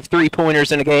 5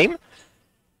 3-pointers in a game.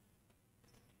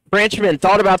 Frenchman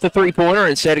thought about the three-pointer,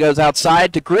 instead goes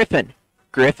outside to Griffin.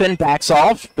 Griffin backs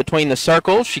off between the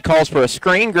circles. She calls for a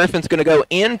screen. Griffin's going to go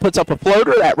in, puts up a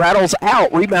floater. That rattles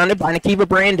out, rebounded by Nakiva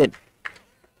Brandon.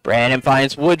 Brandon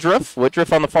finds Woodruff.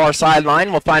 Woodruff on the far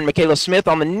sideline will find Michaela Smith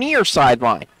on the near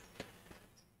sideline.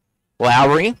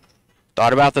 Lowry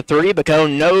thought about the three.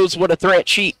 Bacone knows what a threat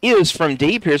she is from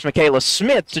deep. Here's Michaela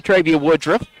Smith to Travia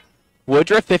Woodruff.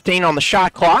 Woodruff, 15 on the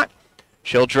shot clock.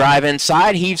 She'll drive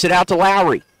inside, heaves it out to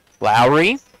Lowry.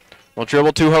 Lowry will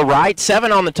dribble to her right,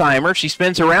 7 on the timer. She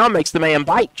spins around, makes the man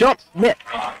bite, jump, miss.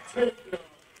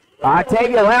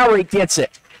 Octavia Lowry gets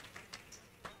it.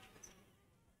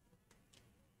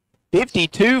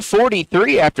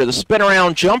 52-43 after the spin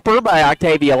around jumper by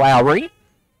Octavia Lowry.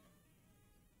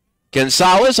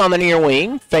 Gonzalez on the near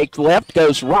wing, faked left,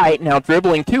 goes right, now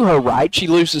dribbling to her right. She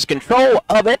loses control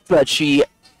of it, but she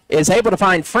is able to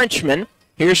find Frenchman.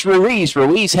 Here's Ruiz.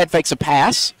 Ruiz head fakes a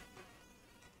pass.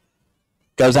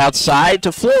 Goes outside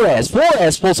to Flores.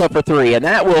 Flores pulls up for three, and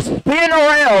that will spin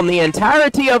around the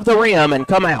entirety of the rim and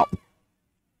come out.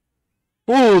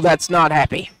 Ooh, that's not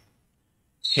happy.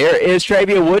 Here is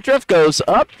Travia Woodruff, goes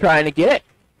up, trying to get it,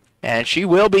 and she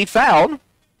will be fouled.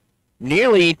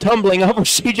 Nearly tumbling over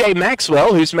C.J.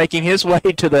 Maxwell, who's making his way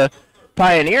to the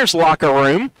Pioneers locker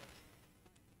room.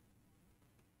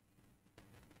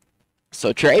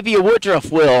 So Travia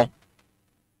Woodruff will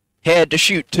head to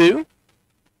shoot two.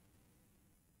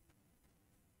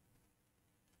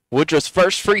 Woodruff's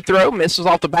first free throw misses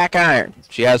off the back iron.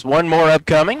 She has one more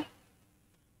upcoming.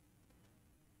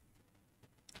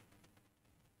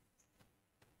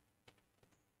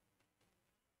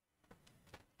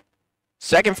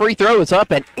 Second free throw is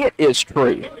up, and it is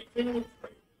true.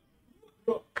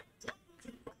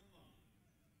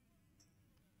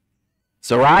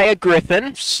 Zariah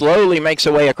Griffin slowly makes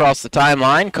her way across the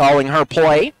timeline, calling her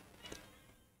play.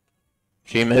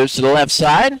 She moves to the left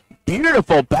side.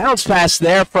 Beautiful bounce pass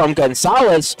there from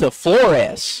Gonzalez to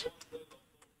Flores.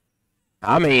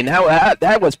 I mean,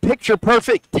 that was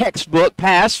picture-perfect textbook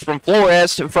pass from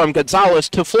Gonzalez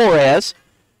to Flores.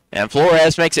 And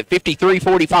Flores makes it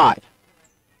 53-45.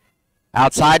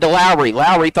 Outside to Lowry.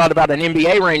 Lowry thought about an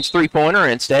NBA range three-pointer.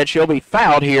 Instead, she'll be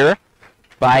fouled here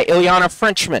by Ileana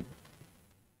Frenchman.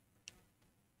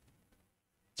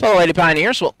 So the Lady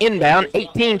Pioneers will inbound.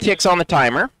 18 ticks on the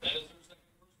timer.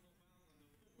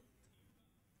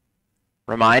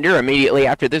 Reminder, immediately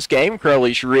after this game,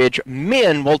 Crowley's Ridge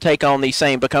men will take on the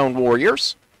same Bacone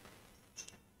Warriors.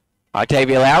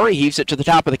 Octavia Lowry heaves it to the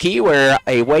top of the key where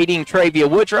a waiting Travia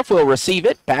Woodruff will receive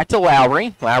it. Back to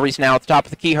Lowry. Lowry's now at the top of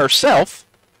the key herself.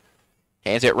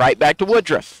 Hands it right back to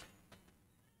Woodruff.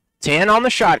 10 on the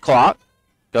shot clock.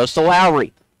 Goes to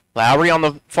Lowry. Lowry on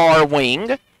the far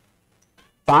wing.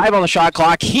 5 on the shot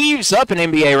clock. Heaves up an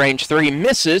NBA range 3.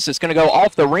 Misses. It's going to go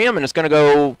off the rim, and it's going to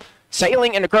go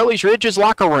sailing into Crowley's Ridge's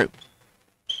locker room.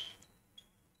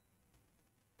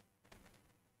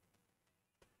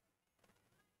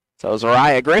 So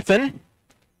Zariah Griffin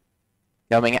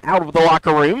coming out of the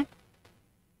locker room.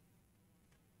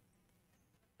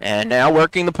 And now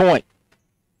working the point.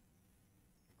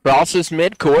 Crosses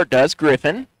midcourt, does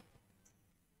Griffin.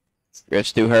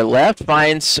 Drifts to her left,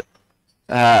 finds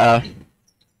Gonzalez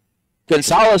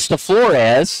to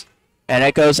Flores, and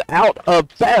it goes out of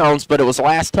bounds, but it was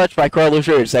last touched by Crowley's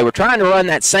Ridge. They were trying to run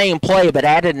that same play, but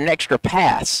added an extra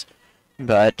pass.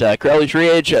 But Crowley's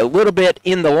Ridge a little bit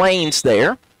in the lanes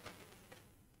there.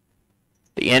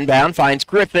 The inbound finds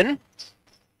Griffin.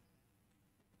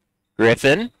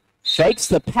 Griffin fakes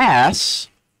the pass,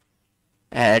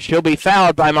 and she'll be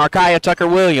fouled by Markiah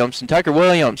Tucker-Williams. And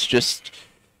Tucker-Williams just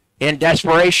in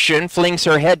desperation flings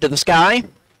her head to the sky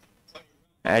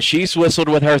as she's whistled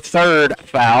with her 3rd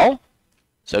foul.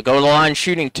 So go to the line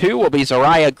shooting 2 will be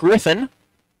Zariah Griffin.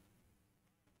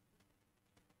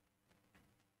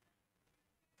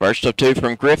 First of 2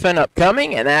 from Griffin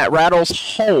upcoming, and that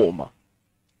rattles home.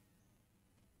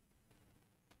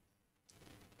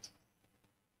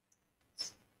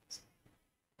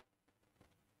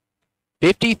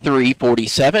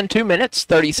 (53-47), 2 minutes,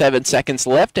 37 seconds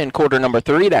left in quarter number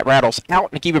 3. That rattles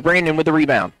out. Nakiva Brandon with the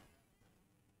rebound.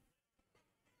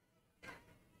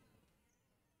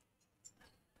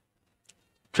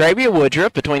 Travia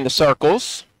Woodruff between the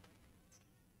circles.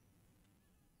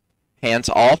 Hands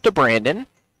off to Brandon.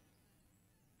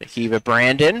 Nakiva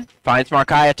Brandon finds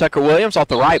Markiah Tucker-Williams off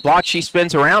the right block. She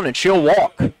spins around and she'll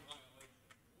walk.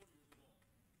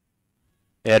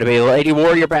 It'll be Lady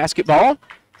Warrior basketball.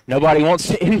 Nobody wants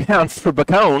to inbound for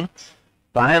Bacone.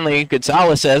 Finally,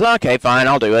 Gonzalez says, okay, fine,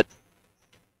 I'll do it.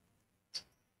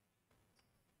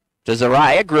 To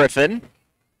Zariah Griffin.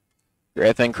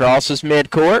 Griffin crosses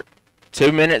midcourt.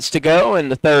 2 minutes to go in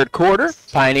the 3rd quarter.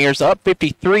 Pioneers up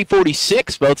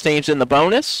 53-46, both teams in the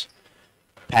bonus.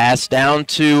 Pass down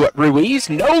to Ruiz.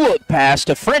 No-look pass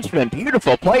to Frenchman.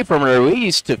 Beautiful play from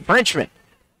Ruiz to Frenchman.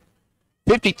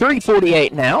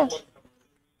 53-48 now.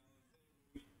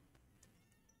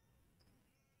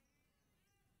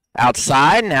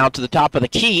 Outside, now to the top of the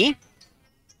key.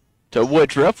 To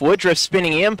Woodruff. Woodruff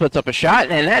spinning in, puts up a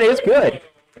shot, and that is good.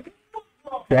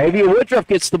 Travia Woodruff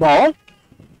gets the ball.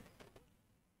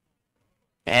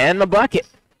 And the bucket.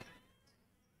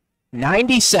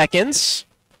 90 seconds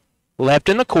left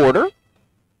in the quarter.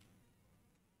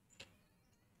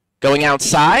 Going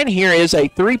outside, here is a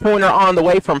 3-pointer on the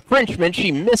way from Frenchman.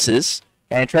 She misses,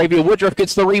 and Travia Woodruff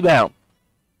gets the rebound.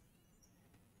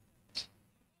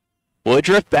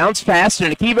 Woodruff bounced pass to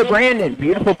Nakiva Brandon.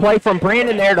 Beautiful play from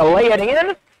Brandon there to lay it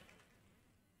in.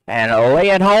 And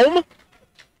lay it home.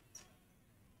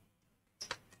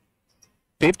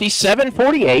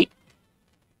 57-48.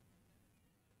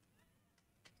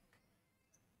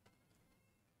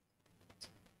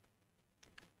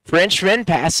 Frenchman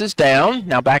passes down.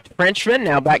 Now back to Frenchman.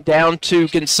 Now back down to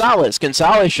Gonzalez.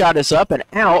 Gonzalez shot is up and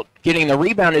out. Getting the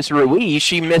rebound is Ruiz.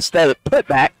 She missed the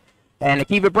putback. And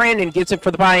Nakiva Brandon gets it for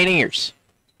the Pioneers.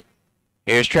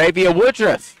 Here's Travia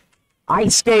Woodruff.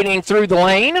 Ice skating through the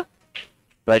lane.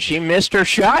 But she missed her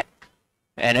shot.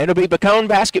 And it'll be Bacone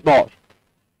basketball.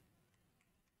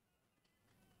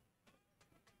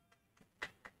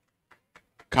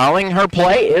 Calling her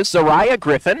play is Zariah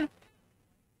Griffin.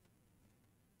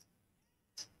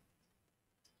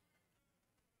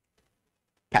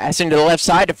 Passing to the left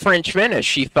side to Frenchman as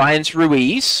she finds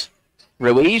Ruiz.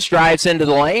 Ruiz drives into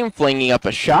the lane, flinging up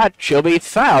a shot. She'll be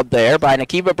fouled there by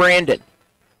Nakiva Brandon.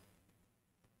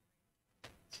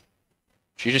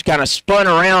 She just kind of spun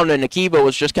around, and Nakiva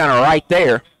was just kind of right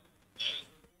there.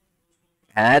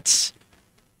 That's...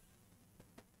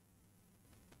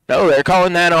 No, they're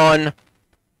calling that on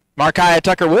Markiah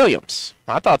Tucker-Williams.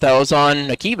 I thought that was on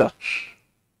Nakiva.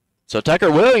 So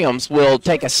Tucker-Williams will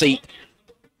take a seat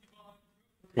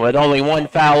with only 1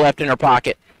 foul left in her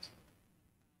pocket.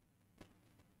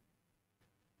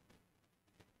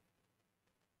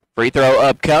 Free throw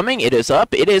upcoming. It is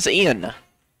up. It is in.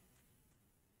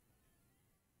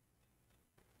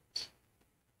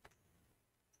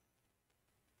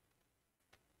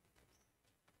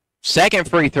 Second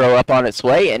free throw up on its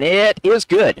way, and it is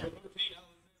good.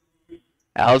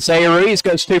 Alzea Ruiz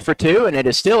goes 2 for 2, and it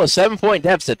is still a 7-point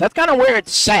deficit. That's kind of where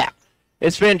it's sat.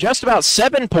 It's been just about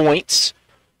 7 points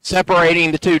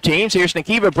separating the two teams. Here's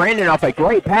Nakiva Brandon off a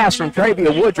great pass from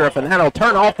Travia Woodruff, and that'll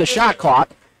turn off the shot clock.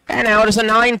 And now it is a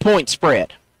 9-point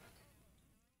spread.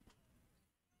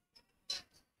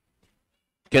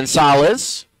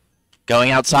 Gonzalez going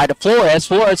outside to Flores.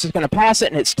 Flores is going to pass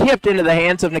it, and it's tipped into the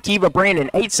hands of Nakiva Brandon.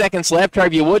 8 seconds left.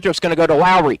 Travia Woodruff's going to go to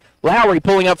Lowry. Lowry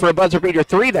pulling up for a buzzer beater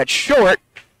three. That's short.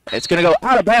 It's going to go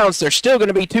out of bounds. There's still going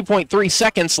to be 2.3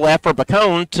 seconds left for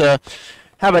Bacone to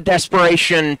have a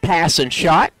desperation pass and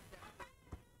shot.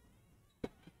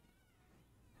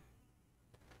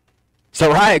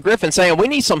 So Raya Griffin saying, we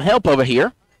need some help over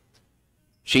here.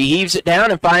 She heaves it down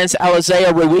and finds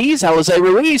Alizea Ruiz. Alizea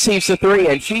Ruiz heaves the three,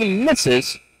 and she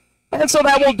misses. And so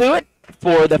that will do it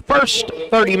for the first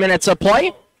 30 minutes of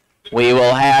play. We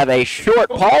will have a short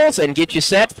pause and get you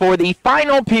set for the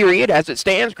final period. As it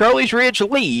stands, Crowley's Ridge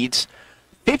leads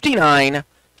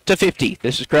 59-50.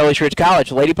 This is Crowley's Ridge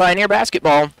College Lady Pioneer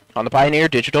basketball on the Pioneer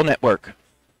Digital Network.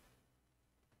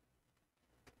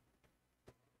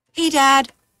 Hey,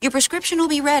 Dad, your prescription will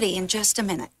be ready in just a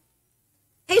minute.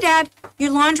 Hey, Dad,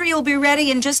 your laundry will be ready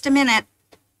in just a minute.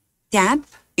 Dad,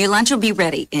 your lunch will be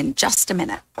ready in just a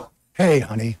minute. Hey,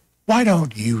 honey, why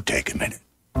don't you take a minute?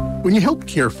 When you help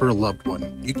care for a loved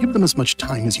one, you give them as much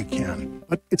time as you can.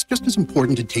 But it's just as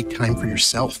important to take time for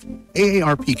yourself.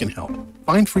 AARP can help.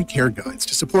 Find free care guides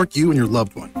to support you and your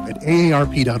loved one at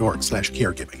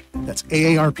aarp.org/caregiving. That's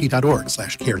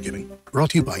aarp.org/caregiving. Brought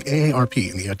to you by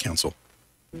AARP and the Ad Council.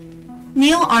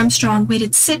 Neil Armstrong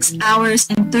waited 6 hours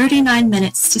and 39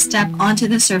 minutes to step onto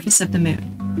the surface of the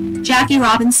moon. Jackie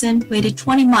Robinson waited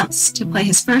 20 months to play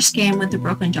his first game with the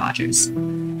Brooklyn Dodgers.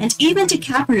 And even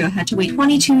DiCaprio had to wait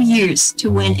 22 years to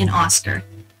win an Oscar.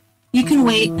 You can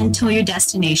wait until your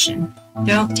destination.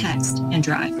 Don't text and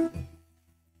drive.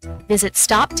 Visit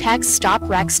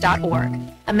StopTextStopWrecks.org.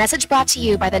 A message brought to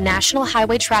you by the National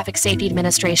Highway Traffic Safety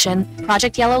Administration,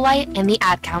 Project Yellow Light, and the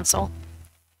Ad Council.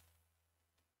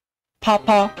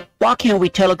 Papa, why can't we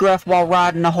telegraph while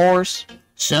riding a horse?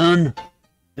 Son,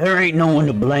 there ain't no one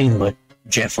to blame but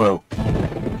Jeffro.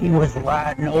 He was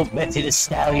riding old Betsy the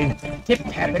Stallion,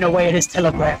 tip-tapping away at his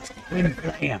telegraph, when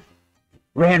blam,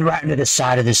 ran right into the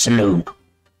side of the saloon.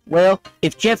 Well,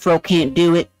 if Jeffro can't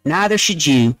do it, neither should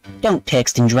you. Don't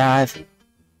text and drive.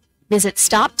 Visit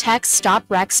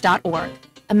StopTextStopWrecks.org.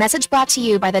 A message brought to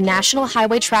you by the National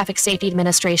Highway Traffic Safety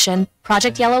Administration,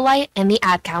 Project Yellow Light, and the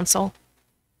Ad Council.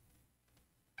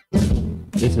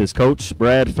 This is Coach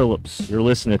Brad Phillips. You're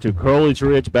listening to Crowley's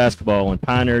Ridge Basketball on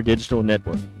Pioneer Digital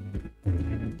Network.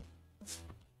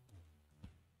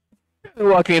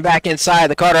 Welcome you back inside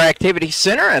the Carter Activity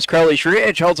Center as Crowley's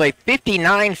Ridge holds a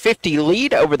 59-50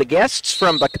 lead over the guests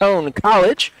from Bacone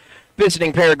College,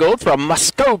 visiting Paragould from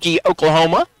Muskogee,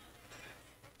 Oklahoma.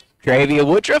 Travia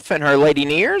Woodruff and her Lady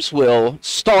Nears will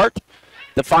start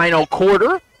the final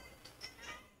quarter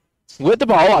with the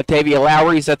ball. Octavia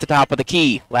Lowry's at the top of the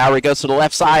key. Lowry goes to the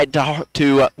left side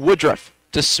to Woodruff,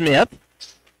 to Smith.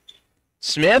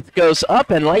 Smith goes up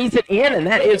and lays it in, and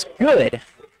that is good.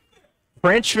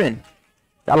 Frenchman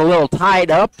got a little tied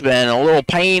up and a little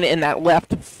pain in that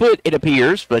left foot, it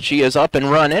appears, but she is up and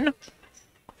running.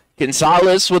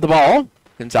 Gonzalez with the ball.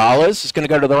 Gonzalez is going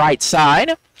to go to the right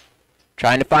side.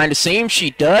 Trying to find a seam.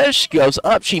 She does. She goes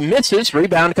up. She misses.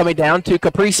 Rebound coming down to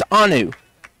Caprice Anu.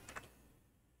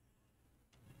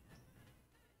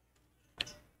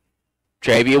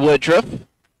 Travia Woodruff.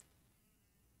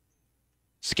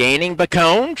 Scanning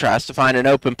Bacone. Tries to find an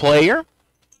open player.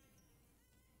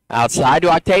 Outside to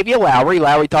Octavia Lowry.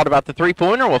 Lowry thought about the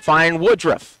three-pointer. Will find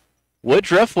Woodruff.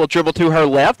 Woodruff will dribble to her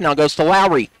left. Now goes to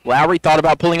Lowry. Lowry thought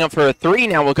about pulling up for a three.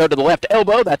 Now will go to the left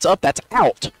elbow. That's up. That's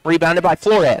out. Rebounded by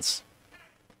Flores.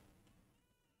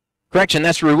 Correction,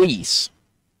 that's Ruiz.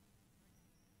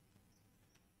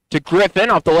 To Griffin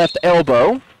off the left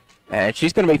elbow. And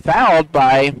she's going to be fouled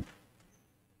by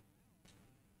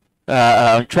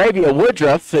Travia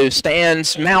Woodruff, who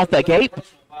stands mouth agape.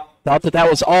 Thought that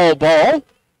was all ball.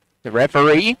 The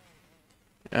referee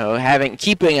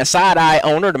keeping a side eye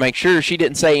on her to make sure she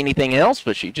didn't say anything else,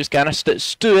 but she just kind of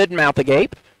stood mouth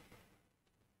agape.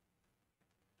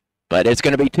 But it's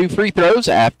going to be 2 free throws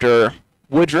after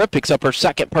Woodruff picks up her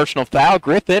second personal foul.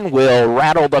 Griffin will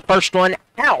rattle the first one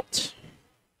out.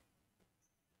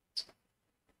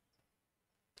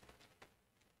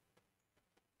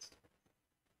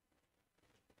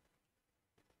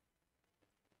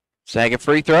 Second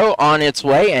free throw on its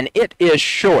way, and it is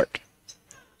short.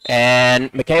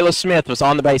 And Michaela Smith was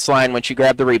on the baseline when she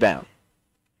grabbed the rebound.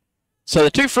 So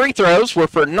the 2 free throws were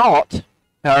for naught.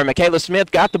 However, Michaela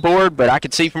Smith got the board, but I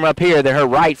could see from up here that her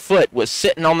right foot was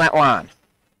sitting on that line.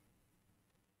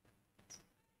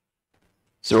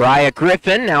 Zariah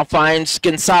Griffin now finds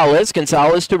Gonzalez.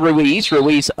 Gonzalez to Ruiz.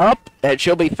 Ruiz up, and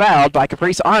she'll be fouled by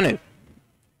Caprice Anu.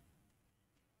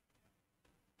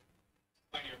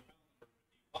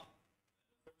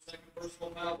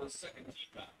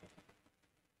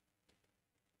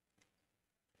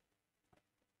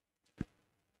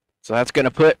 So that's going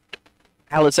to put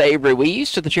Alice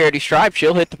Ruiz to the charity stripe.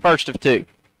 She'll hit the first of two.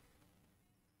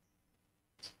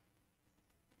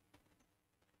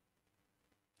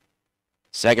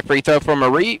 Second free throw from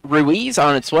Ruiz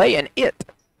on its way, and it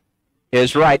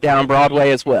is right down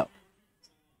Broadway as well.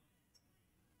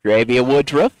 Dravia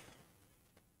Woodruff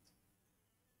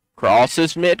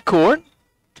crosses midcourt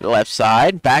to the left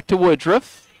side, back to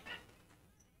Woodruff.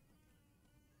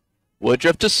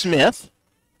 Woodruff to Smith.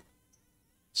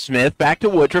 Smith back to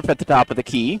Woodruff at the top of the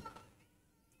key.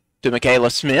 To Michaela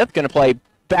Smith, going to play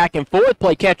back and forth,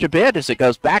 play catch a bit as it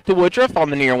goes back to Woodruff on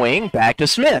the near wing, back to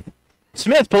Smith.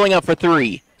 Smith pulling up for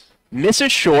three.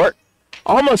 Misses short.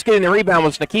 Almost getting the rebound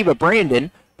was Nakiba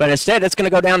Brandon, but instead it's going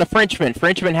to go down to Frenchman.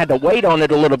 Frenchman had to wait on it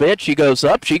a little bit. She goes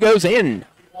up. She goes in.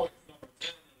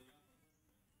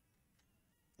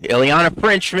 Ileana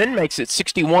Frenchman makes it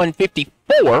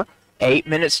 61-54. 8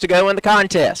 minutes to go in the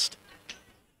contest.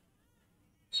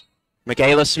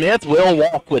 Michaela Smith will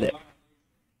walk with it.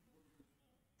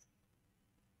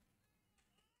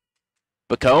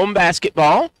 Bacone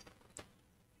basketball.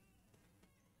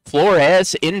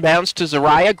 Flores inbounds to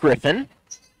Zariah Griffin.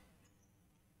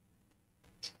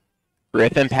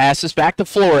 Griffin passes back to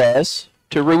Flores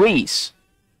to Ruiz.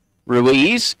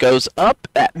 Ruiz goes up,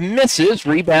 that misses.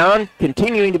 Rebound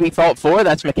continuing to be fought for.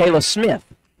 That's Michaela Smith.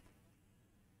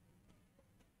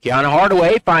 Kiana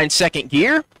Hardaway finds second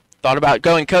gear. Thought about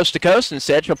going coast to coast.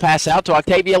 Instead, she'll pass out to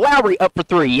Octavia Lowry up for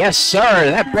three. Yes, sir.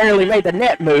 That barely made the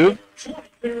net move.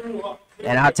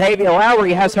 And Octavia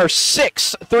Lowry has her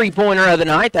sixth three-pointer of the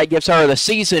night. That gives her the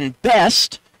season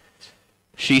best.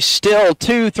 She's still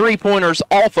 2 3-pointers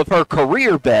off of her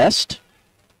career best.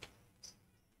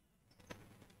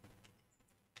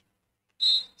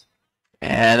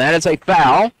 And that is a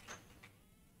foul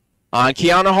on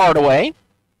Kiana Hardaway.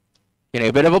 Getting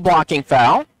a bit of a blocking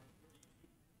foul.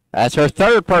 That's her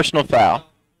third personal foul.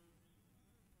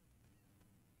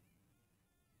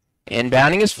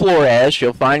 Inbounding is Flores.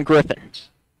 She'll find Griffin.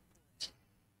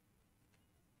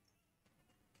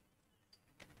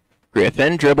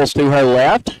 Griffin dribbles to her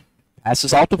left.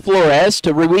 Passes off to Flores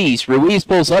to Ruiz. Ruiz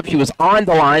pulls up. She was on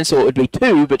the line, so it would be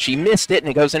two, but she missed it,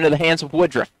 and it goes into the hands of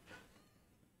Woodruff.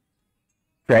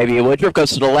 Octavia Woodruff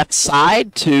goes to the left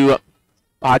side to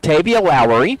Octavia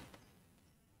Lowry.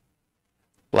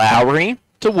 Lowry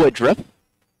to Woodruff.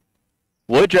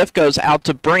 Woodruff goes out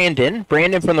to Brandon.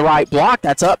 Brandon from the right block.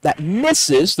 That's up. That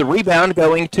misses. The rebound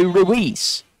going to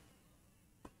Ruiz.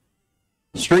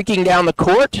 Streaking down the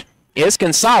court is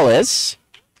Gonzalez.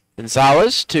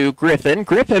 Gonzalez to Griffin.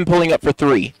 Griffin pulling up for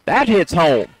three. That hits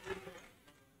home.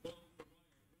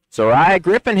 Zariah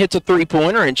Griffin hits a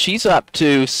three-pointer, and she's up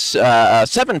to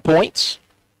 7 points.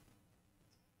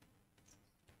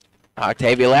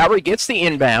 Octavia Lowry gets the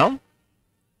inbound.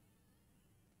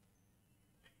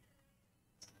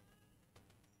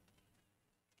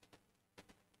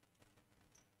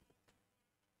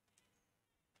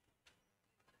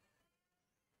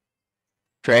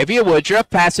 Travia Woodruff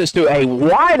passes to a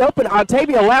wide-open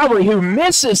Octavia Lowry, who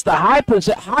misses the high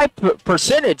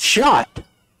percentage shot.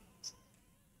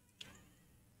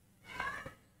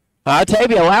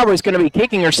 Octavia Lowry is going to be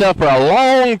kicking herself for a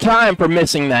long time for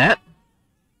missing that.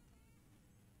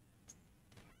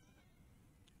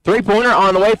 Three-pointer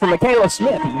on the way for Michaela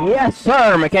Smith. Yes,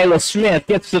 sir. Michaela Smith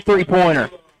gets the three-pointer.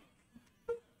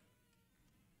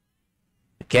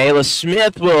 Michaela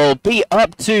Smith will be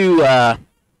up to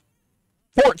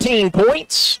 14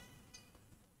 points.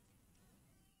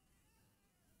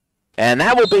 And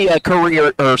that will be a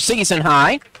career or season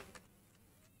high.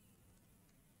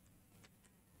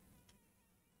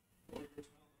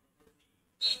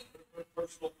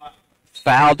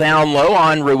 Foul down low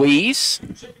on Ruiz.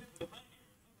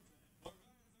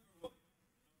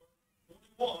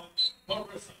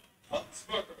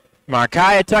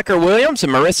 Markiah Tucker-Williams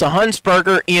and Marissa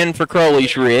Hunsberger in for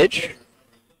Crowley's Ridge.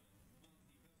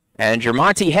 And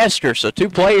Jermonte Hester, so two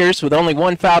players with only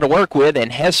one foul to work with,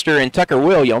 and Hester and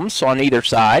Tucker-Williams on either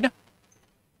side.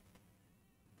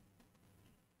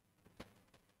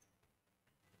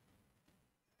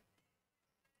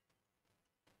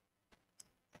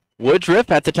 Woodruff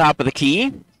at the top of the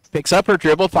key. Picks up her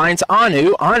dribble, finds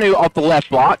Anu. Anu off the left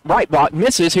block, right block,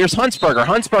 misses. Here's Hunsberger.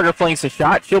 Hunsberger flings the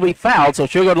shot. She'll be fouled, so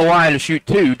she'll go to the line to shoot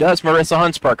two. Does Marissa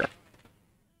Hunsberger.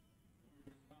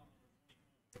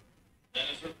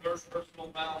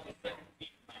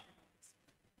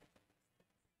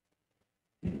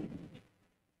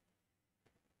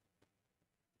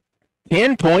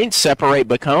 10 points separate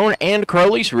Bacone and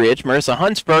Crowley's Ridge. Marissa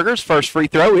Hunsberger's first free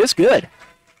throw is good.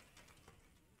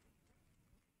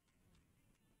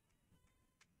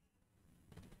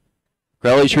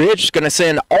 Crowley's Ridge is going to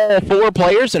send all 4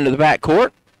 players into the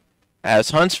backcourt.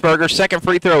 As Hunsberger's second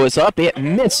free throw is up, it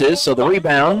misses, so the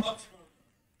rebound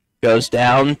goes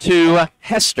down to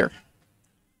Hester.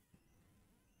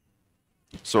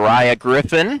 Soraya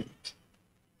Griffin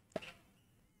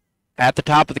at the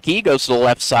top of the key, goes to the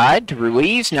left side to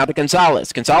Ruiz, now to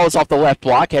Gonzalez. Gonzalez off the left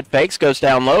block, head fakes, goes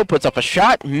down low, puts up a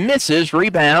shot, misses,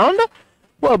 rebound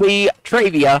will be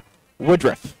Travia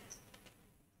Woodruff.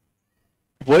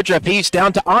 Woodruff, he's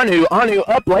down to Anu. Anu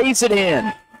up, lays it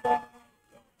in.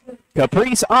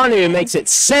 Caprice Anu makes it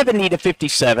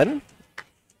 70-57.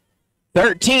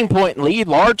 13-point lead,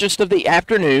 largest of the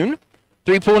afternoon.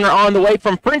 Three-pointer on the way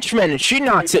from Frenchman, and she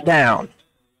knocks it down.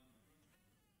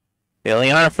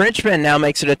 Ileana Frenchman now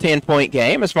makes it a 10-point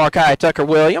game as Markiah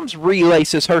Tucker-Williams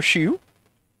relaces her shoe.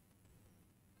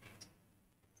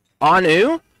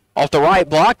 Anu off the right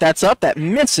block, that's up, that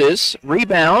misses.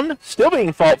 Rebound, still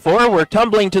being fought for. We're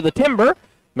tumbling to the timber.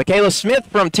 Michaela Smith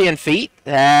from 10 feet,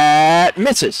 that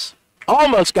misses.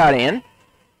 Almost got in.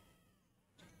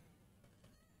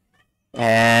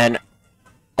 And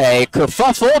a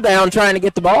kerfuffle down trying to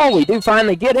get the ball. We do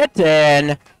finally get it,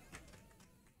 and I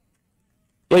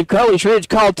believe Crowley's Ridge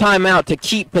called timeout to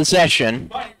keep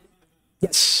possession.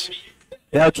 Yes.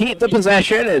 They'll keep the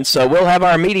possession, and so we'll have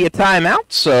our immediate timeout.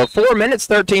 So 4 minutes,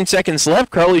 13 seconds left.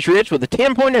 Crowley's Ridge with a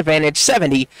 10-point advantage,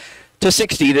 70-60.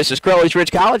 This is Crowley's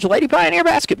Ridge College Lady Pioneer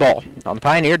basketball on the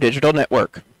Pioneer Digital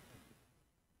Network.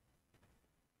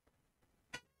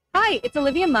 Hi, it's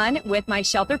Olivia Munn with my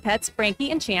shelter pets,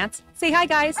 Frankie and Chance. Say hi,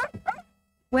 guys.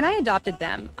 When I adopted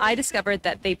them, I discovered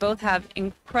that they both have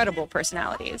incredible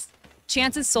personalities.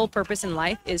 Chance's sole purpose in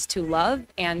life is to love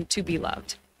and to be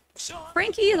loved.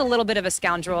 Frankie is a little bit of a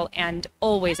scoundrel and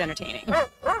always entertaining.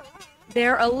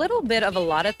 They're a little bit of a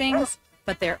lot of things,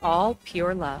 but they're all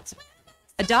pure love.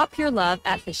 Adopt pure love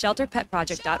at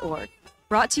theshelterpetproject.org.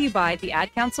 Brought to you by the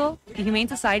Ad Council, the Humane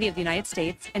Society of the United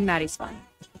States, and Maddie's Fund.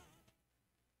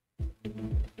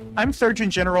 I'm Surgeon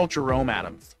General Jerome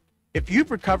Adams. If you've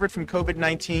recovered from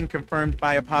COVID-19 confirmed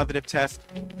by a positive test,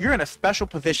 you're in a special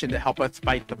position to help us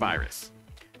fight the virus.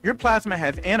 Your plasma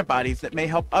has antibodies that may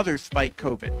help others fight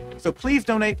COVID. So please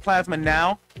donate plasma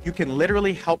now. You can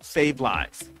literally help save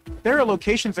lives. There are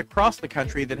locations across the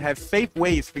country that have safe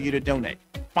ways for you to donate.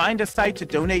 Find a site to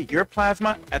donate your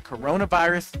plasma at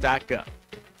coronavirus.gov.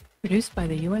 Produced by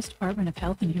the U.S. Department of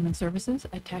Health and Human Services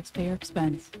at taxpayer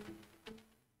expense.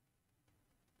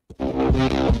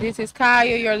 This is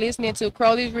Kaya. You're listening to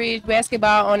Crowley's Ridge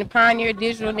Basketball on the Pioneer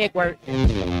Digital Network.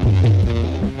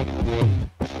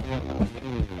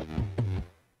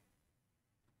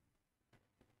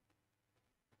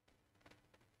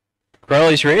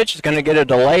 Crowley's Ridge is going to get a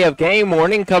delay of game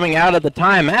warning coming out of the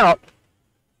timeout.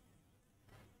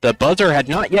 The buzzer had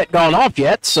not yet gone off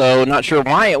yet, so not sure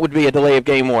why it would be a delay of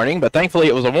game warning, but thankfully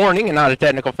it was a warning and not a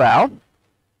technical foul.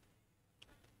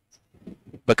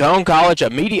 Bacone College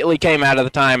immediately came out of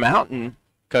the timeout, and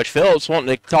Coach Phillips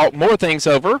wanting to talk more things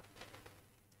over.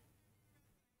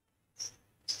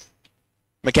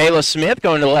 Michaela Smith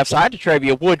going to the left side to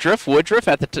Travia Woodruff. Woodruff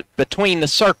at the between the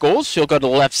circles. She'll go to the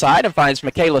left side and finds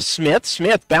Michaela Smith.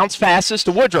 Smith bounce passes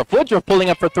to Woodruff. Woodruff pulling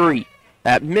up for three.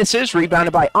 That misses.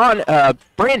 Rebounded by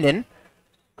Brandon.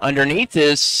 Underneath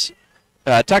is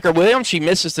Tucker Williams. She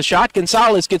misses the shot.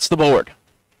 Gonzalez gets the board.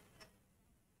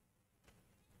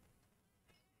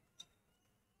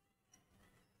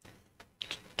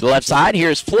 To the left side,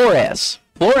 here's Flores.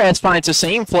 Flores finds a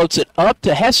seam, floats it up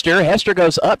to Hester. Hester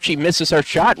goes up. She misses her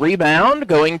shot. Rebound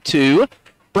going to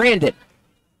Brandon.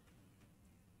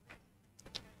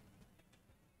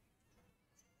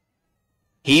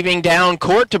 Heaving down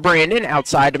court to Brandon.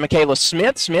 Outside to Michaela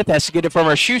Smith. Smith has to get it from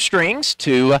her shoestrings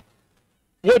to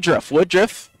Woodruff.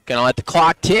 Woodruff going to let the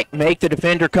clock tick, make the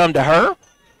defender come to her.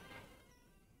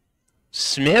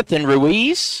 Smith and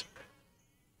Ruiz.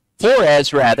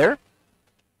 Flores, rather.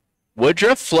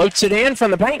 Woodruff floats it in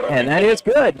from the paint, and that is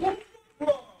good.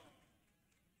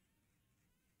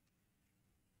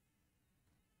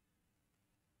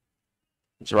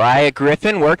 Zariah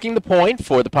Griffin working the point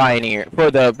for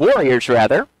the Warriors,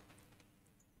 rather.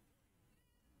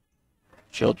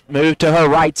 She'll move to her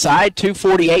right side,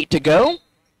 2:48 to go.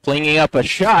 Flinging up a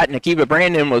shot, Nakiba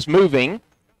Brandon was moving,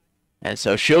 and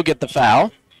so she'll get the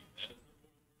foul.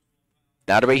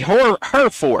 That'll be her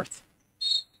fourth.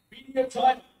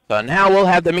 So now we'll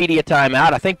have the media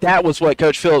timeout. I think that was what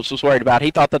Coach Phillips was worried about.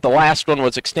 He thought that the last one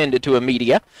was extended to a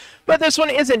media. But this one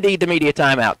is indeed the media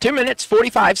timeout. 2 minutes,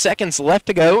 45 seconds left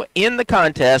to go in the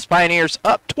contest. Pioneers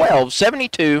up 12,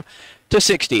 72 to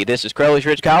 60. This is Crowley's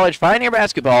Ridge College Pioneer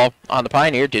Basketball on the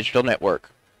Pioneer Digital Network.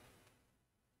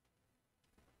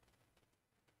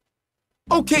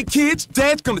 Okay, kids,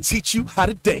 Dad's gonna teach you how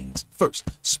to dance. First,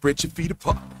 spread your feet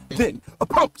apart. Then,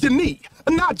 pump your knee,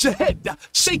 nod your head,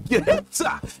 shake your hips,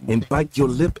 and bite your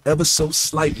lip ever so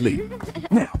slightly.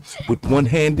 Now, with one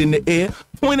hand in the air,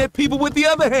 point at people with the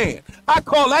other hand. I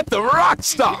call that the rock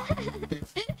star.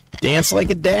 Dance like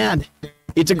a dad.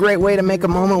 It's a great way to make a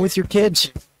moment with your kids.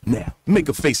 Now, make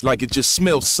a face like it just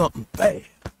smells something bad.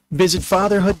 Visit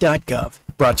fatherhood.gov.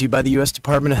 Brought to you by the U.S.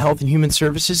 Department of Health and Human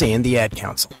Services and the Ad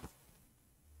Council.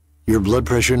 Your blood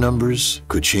pressure numbers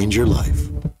could change your life.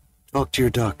 Talk to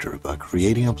your doctor about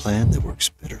creating a plan that works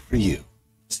better for you.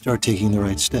 Start taking the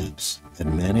right steps at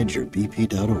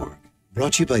manageyourbp.org.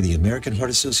 Brought to you by the American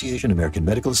Heart Association, American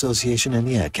Medical Association, and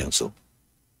the Ad Council.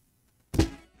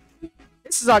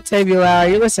 This is Octavia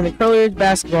Lowry. You're listening to Crowley Ridge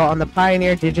Basketball on the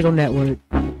Pioneer Digital Network.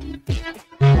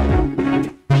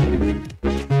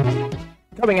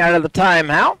 Coming out of the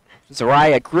timeout,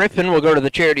 Zariah Griffin will go to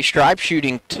the charity stripe,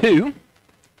 shooting 2.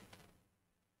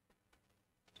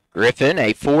 Griffin,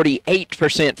 a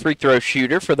 48% free throw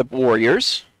shooter for the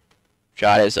Warriors.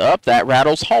 Shot is up. That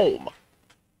rattles home.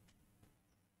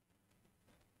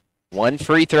 1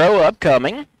 free throw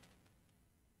upcoming.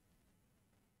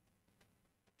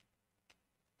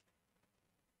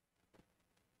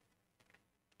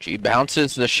 She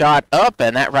bounces the shot up,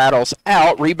 and that rattles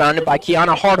out. Rebounded by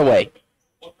Kiana Hardaway.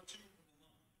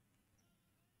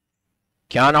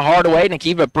 Kiana Hardaway,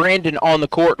 Nakiva Brandon on the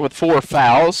court with 4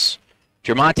 fouls.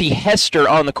 Jermonte Hester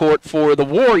on the court for the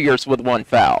Warriors with 1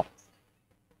 foul.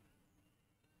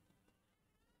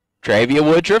 Travia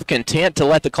Woodruff content to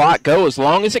let the clock go as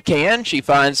long as it can. She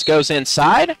goes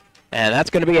inside, and that's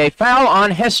going to be a foul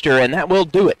on Hester, and that will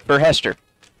do it for Hester.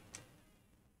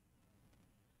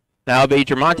 That'll be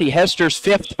Jermonte Hester's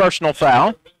 5th personal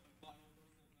foul.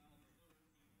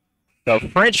 So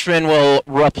Frenchman will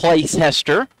replace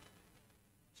Hester.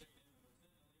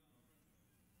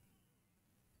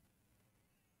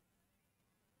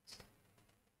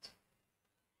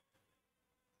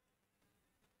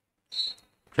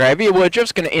 Travia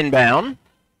Woodruff's going to inbound.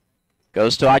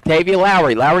 Goes to Octavia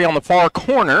Lowry. Lowry on the far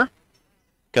corner.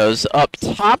 Goes up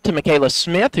top to Michaela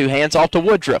Smith, who hands off to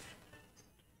Woodruff.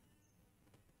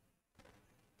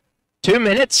 2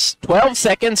 minutes, 12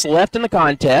 seconds left in the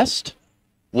contest.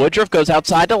 Woodruff goes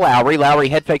outside to Lowry. Lowry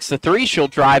head fakes the 3. She'll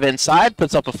drive inside,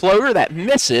 puts up a floater. That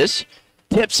misses.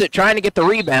 Tips it, trying to get the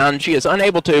rebound. She is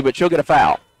unable to, but she'll get a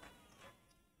foul.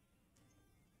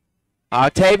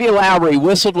 Octavia Lowry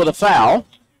whistled with a foul.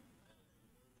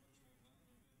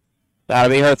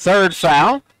 That'll be her 3rd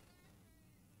foul.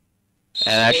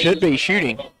 And that should be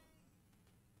shooting.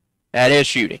 That is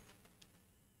shooting.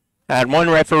 Had one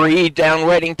referee down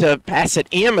waiting to pass it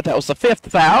in, but that was the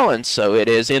 5th foul, and so it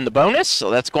is in the bonus. So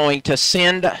that's going to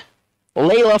send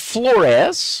Layla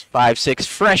Flores, 5'6"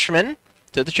 freshman,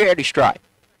 to the charity stripe.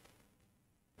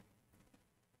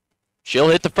 She'll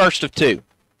hit the first of 2.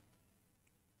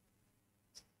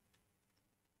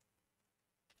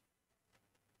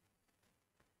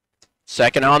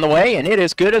 Second on the way, and it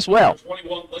is good as well.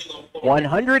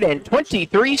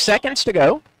 123 seconds to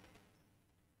go.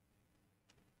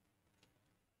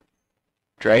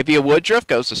 Travia Woodruff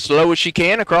goes as slow as she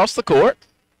can across the court.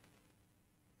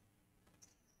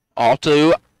 All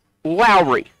to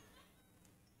Lowry.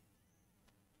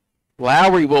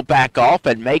 Lowry will back off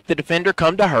and make the defender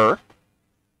come to her.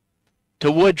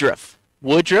 To Woodruff.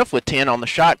 Woodruff with 10 on the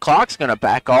shot clock is going to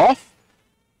back off.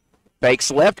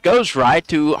 Fakes left, goes right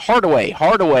to Hardaway.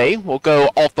 Hardaway will go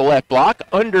off the left block.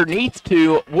 Underneath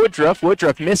to Woodruff.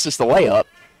 Woodruff misses the layup.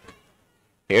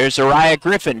 Here's Zariah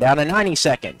Griffin down to 90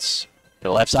 seconds. To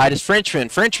the left side is Frenchman.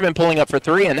 Frenchman pulling up for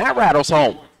 3, and that rattles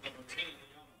home.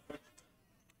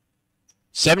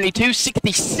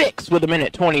 72-66 with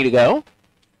 1:20 to go.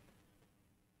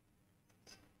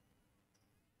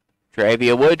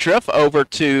 Travia Woodruff over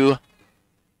to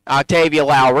Octavia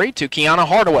Lowry to Kiana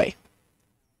Hardaway.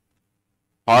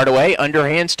 Hardaway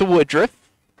underhands to Woodruff.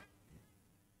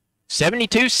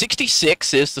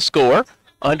 72-66 is the score.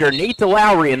 Underneath to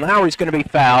Lowry, and Lowry's going to be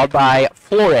fouled by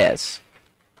Flores.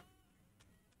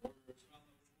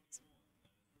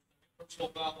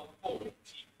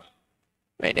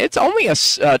 I mean, it's only a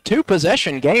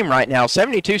 2-possession game right now,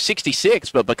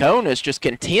 72-66, but Bacone is just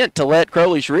content to let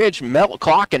Crowley's Ridge melt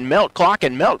clock and melt clock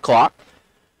and melt clock.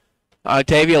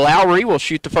 Octavia Lowry will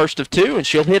shoot the first of 2, and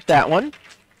she'll hit that one.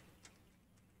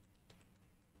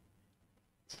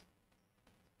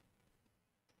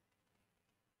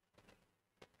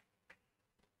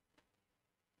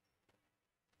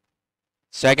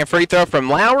 Second free throw from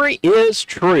Lowry is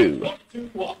true.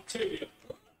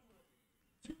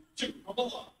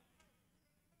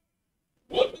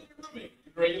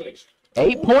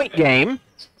 8-point game.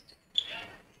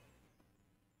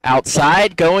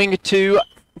 Outside going to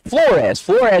Flores.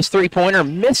 Flores three-pointer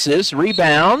misses.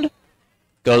 Rebound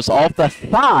goes off the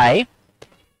thigh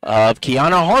of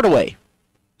Kiana Hardaway.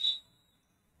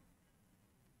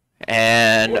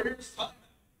 And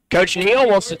Coach Neal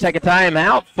wants to take a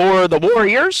timeout for the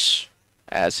Warriors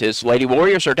as his Lady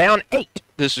Warriors are down 8.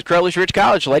 This is Crowley's Ridge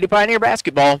College Lady Pioneer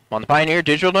Basketball on the Pioneer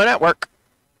Digital Network.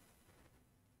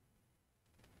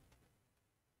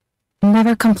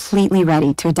 Never completely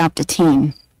ready to adopt a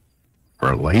teen.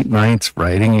 For late nights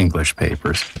writing English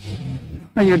papers.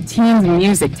 Or your teen's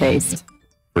music taste.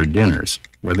 For dinners,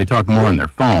 where they talk more on their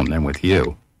phone than with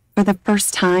you. For the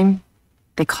first time,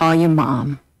 they call you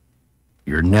mom.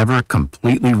 You're never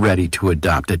completely ready to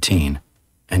adopt a teen,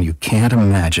 and you can't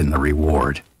imagine the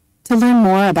reward. To learn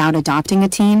more about adopting a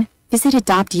teen, visit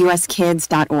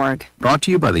adoptuskids.org. Brought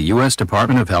to you by the U.S.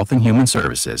 Department of Health and Human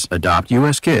Services, Adopt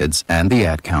U.S. Kids, and the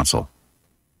Ad Council.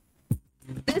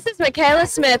 This is Michaela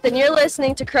Smith, and you're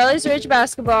listening to Crowley's Ridge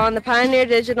Basketball on the Pioneer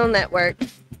Digital Network.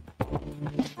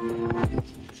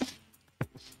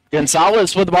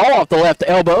 Gonzalez with the ball off the left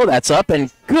elbow. That's up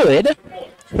and good.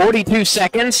 42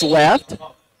 seconds left.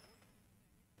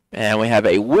 And we have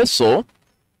a whistle.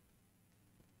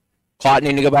 Clock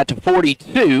needing to go back to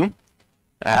 42.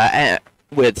 And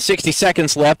with 60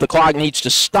 seconds left, the clock needs to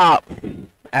stop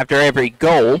after every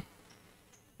goal.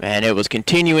 And it was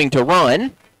continuing to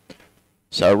run.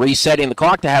 So resetting the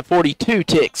clock to have 42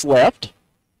 ticks left.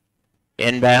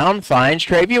 Inbound finds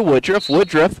Travia Woodruff.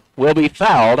 Woodruff will be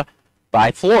fouled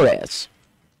by Flores.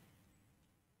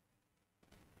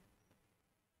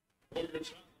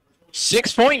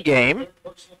 6-point game.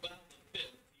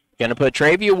 Going to put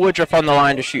Travia Woodruff on the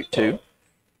line to shoot 2.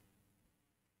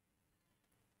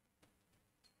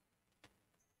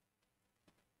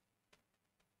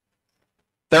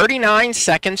 .39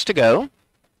 seconds to go.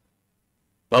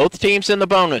 Both teams in the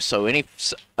bonus, so any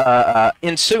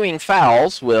ensuing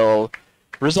fouls will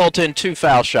result in 2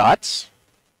 foul shots.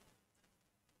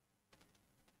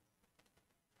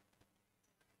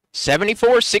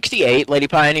 74-68, Lady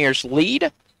Pioneers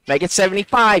lead. Make it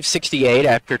 75-68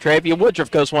 after Travia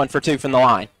Woodruff goes 1 for 2 from the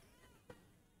line.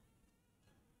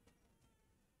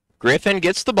 Griffin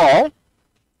gets the ball.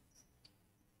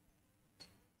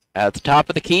 At the top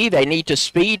of the key, they need to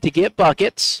speed to get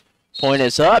buckets. Point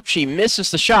is up. She misses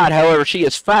the shot. However, she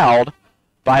is fouled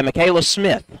by Michaela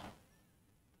Smith.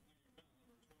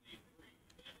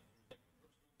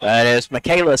 That is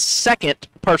Michaela's second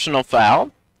personal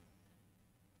foul.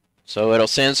 So it'll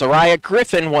send Zariah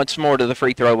Griffin once more to the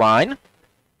free throw line.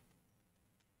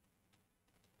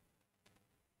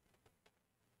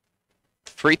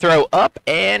 Free throw up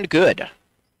and good.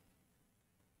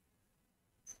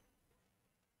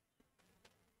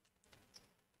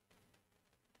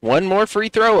 One more free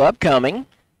throw upcoming.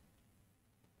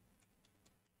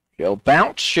 She'll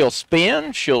bounce, she'll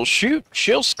spin, she'll shoot,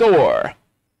 she'll score.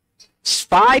 It's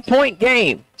 5-point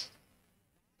game.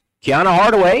 Kiana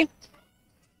Hardaway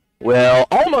will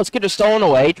almost get it stolen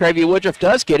away. Travia Woodruff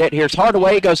does get it. Here's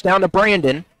Hardaway, goes down to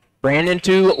Brandon. Brandon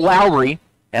to Lowry,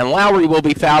 and Lowry will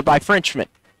be fouled by Frenchman.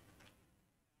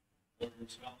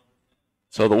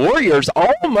 So the Warriors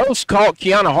almost caught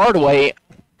Kiana Hardaway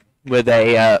with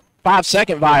a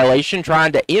 5-second violation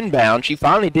trying to inbound. She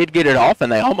finally did get it off,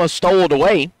 and they almost stole it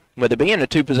away with it being a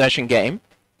 2-possession game.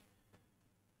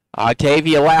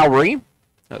 Octavia Lowry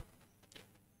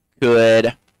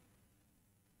could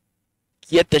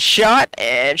get the shot,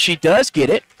 and she does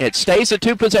get it. It stays a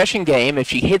 2-possession game. If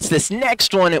she hits this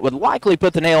next one, it would likely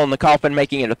put the nail in the coffin,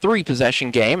 making it a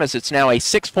 3-possession game, as it's now a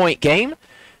 6-point game.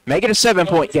 Make it a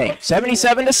 7-point game,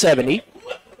 77-70.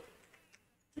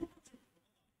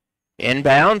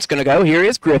 Inbound's going to go. Here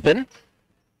is Griffin.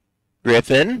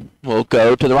 Griffin will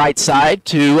go to the right side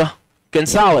to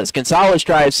Gonzalez. Gonzalez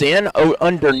drives in.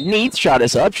 Underneath, shot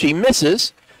is up. She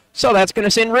misses. So that's going to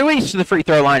send Ruiz to the free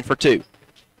throw line for 2.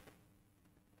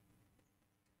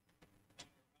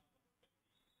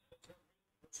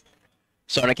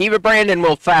 So Nakiva Brandon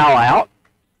will foul out.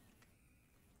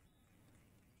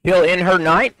 She'll end her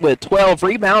night with 12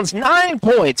 rebounds, 9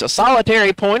 points. A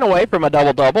solitary point away from a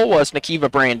double-double was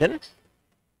Nakiva Brandon.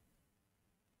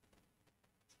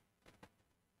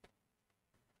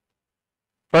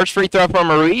 First free throw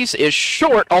from Ruiz is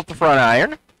short off the front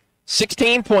iron.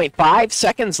 16.5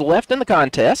 seconds left in the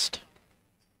contest.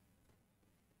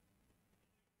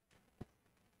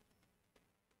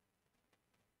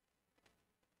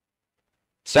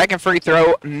 Second free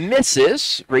throw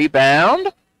misses.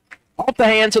 Rebound off the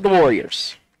hands of the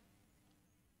Warriors.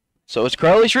 So it's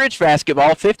Crowley's Ridge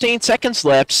basketball. 15 seconds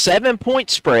left. 7-point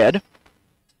spread.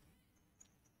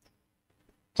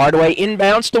 Hardaway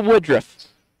inbounds to Woodruff.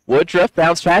 Woodruff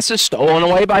bounce passes stolen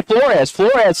away by Flores.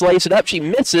 Flores lays it up. She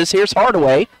misses. Here's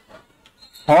Hardaway.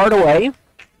 Hardaway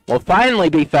will finally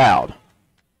be fouled.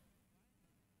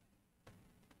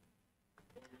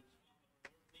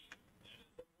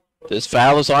 This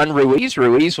foul is on Ruiz.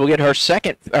 Ruiz will get her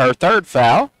third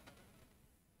foul.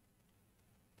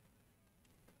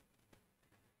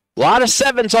 A lot of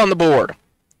sevens on the board.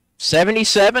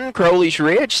 77, Crowley's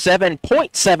Ridge.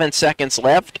 7.7 seconds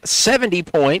left. 70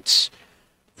 points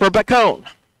for Bacone.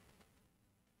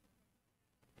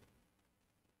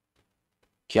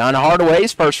 Kiana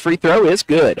Hardaway's first free throw is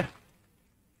good.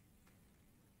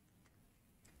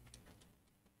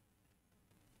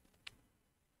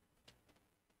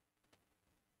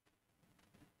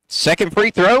 Second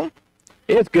free throw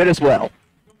is good as well.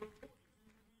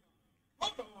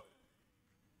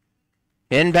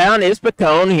 Inbound is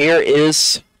Bacone. Here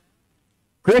is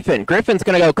Griffin. Griffin's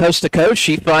going to go coast to coast.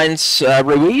 She finds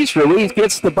Ruiz. Ruiz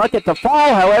gets the bucket to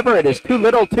fall. However, it is too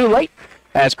little, too late,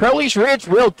 as Crowley's Ridge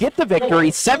will get the victory,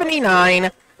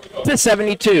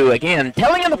 79-72. Again,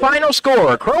 telling you the final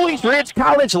score: Crowley's Ridge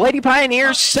College Lady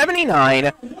Pioneers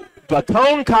 79,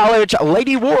 Bacone College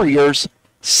Lady Warriors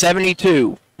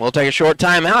 72. We'll take a short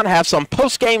timeout, have some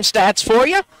post-game stats for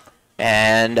you,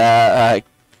 and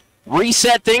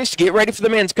reset things to get ready for the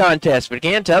men's contest. But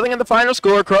again, telling you the final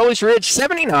score: Crowley's Ridge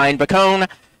 79, Bacone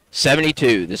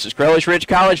 72. This is Crowley's Ridge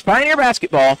College Pioneer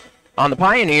Basketball on the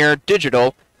Pioneer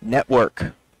Digital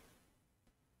Network.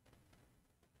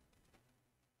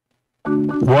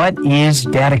 What is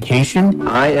dedication?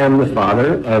 I am the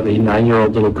father of a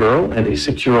 9-year-old little girl and a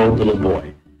 6-year-old little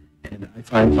boy. And I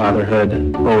find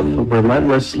fatherhood both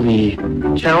relentlessly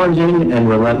challenging and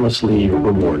relentlessly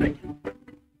rewarding.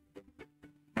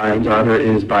 My daughter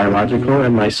is biological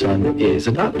and my son is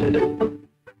adopted.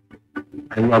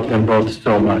 I love them both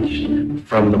so much.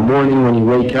 From the morning when you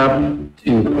wake up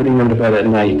to putting them to bed at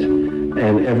night and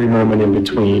every moment in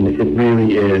between, it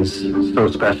really is so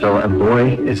special, and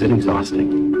boy, is it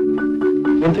exhausting.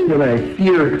 One thing that I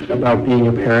fear about being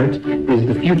a parent is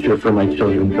the future for my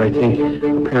children. But I think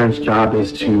a parent's job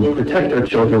is to protect our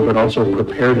children, but also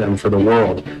prepare them for the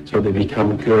world so they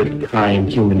become good,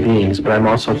 kind human beings. But I'm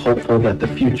also hopeful that the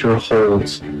future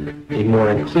holds a more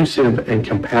inclusive and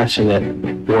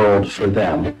compassionate world for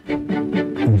them.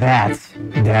 That's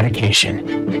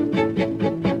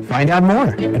dedication. Find out more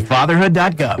at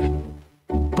fatherhood.gov.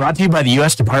 Brought to you by the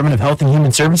U.S. Department of Health and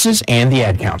Human Services and the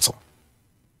Ad Council.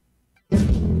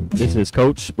 This is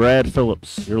Coach Brad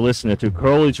Phillips. You're listening to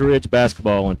Crowley's Ridge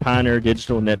Basketball on Pioneer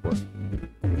Digital Network.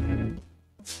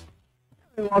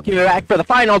 We welcome you back for the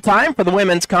final time for the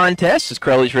women's contest as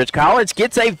Crowley's Ridge College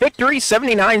gets a victory,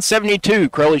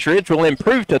 79-72. Crowley's Ridge will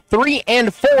improve to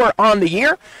 3-4 on the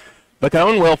year.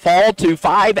 Bacone will fall to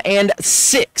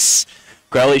 5-6.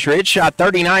 Crowley's Ridge shot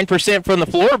 39% from the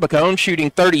floor. Bacone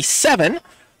shooting 37%.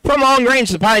 From long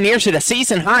range, the Pioneers hit a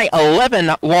season-high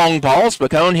 11 long balls.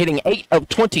 Bacone hitting 8 of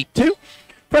 22.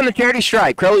 From the charity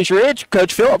stripe, Crowley's Ridge,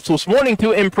 Coach Phillips was wanting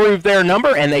to improve their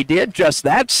number, and they did just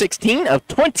that. 16 of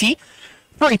 20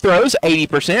 free throws,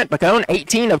 80%. Bacone,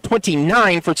 18 of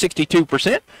 29 for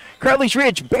 62%. Crowley's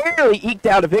Ridge barely eked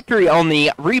out a victory on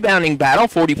the rebounding battle,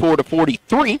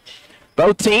 44-43.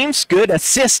 Both teams, good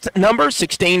assist numbers,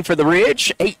 16 for the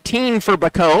Ridge, 18 for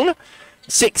Bacone.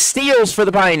 6 steals for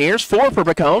the Pioneers, 4 for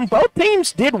Bacone. Both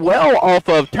teams did well off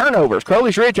of turnovers.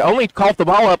 Crowley's Ridge only coughed the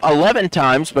ball up 11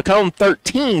 times, Bacone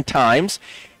 13 times.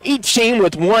 Each team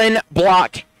with 1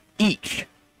 block each.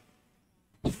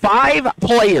 5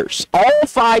 players, all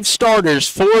 5 starters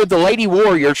for the Lady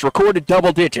Warriors recorded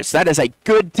double digits. That is a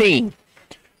good team.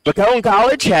 Bacone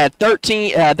College had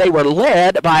 13. They were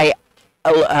led by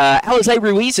Alize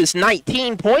Ruiz's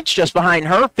 19 points, just behind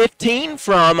her, 15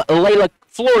 from Layla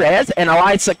Flores and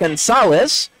Elisa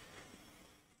Gonzalez,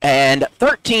 and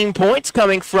 13 points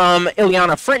coming from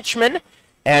Ileana Frenchman,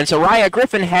 and Soraya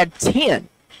Griffin had 10.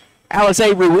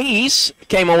 Alize Ruiz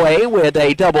came away with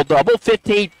a double-double,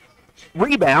 15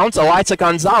 rebounds. Elisa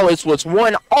Gonzalez was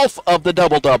 1 off of the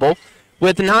double-double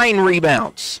with 9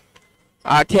 rebounds.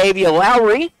 Octavia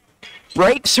Lowry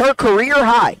breaks her career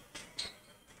high.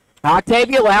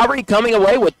 Octavia Lowry coming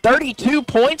away with 32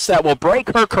 points. That will break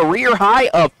her career high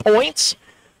of points.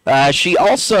 She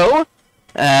also,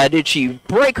 did she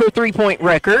break her 3-point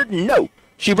record? No.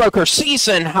 She broke her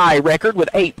season high record with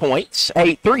 8 points,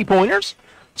 8 3-pointers.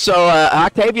 So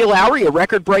Octavia Lowry, a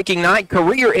record-breaking night,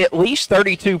 career at least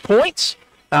 32 points.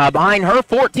 Behind her,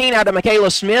 14 out of Michaela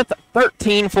Smith,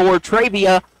 13 for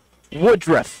Travia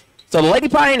Woodruff. So the Lady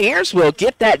Pioneers will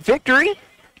get that victory.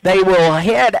 They will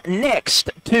head next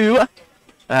to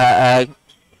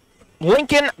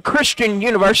Lincoln Christian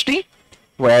University,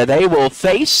 where they will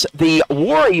face the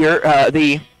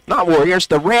the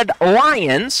Red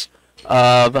Lions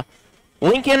of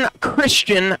Lincoln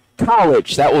Christian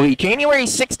College. That will be January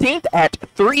 16th at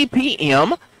 3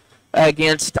 p.m.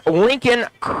 against Lincoln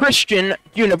Christian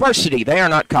University. They are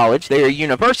not college, they are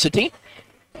university.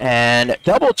 And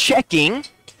double checking,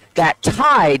 that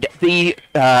tied the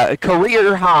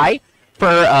career high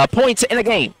for points in a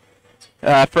game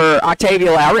for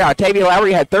Octavia Lowry. Octavia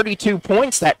Lowry had 32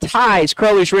 points. That ties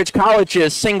Crowley's Ridge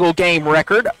College's single game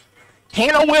record.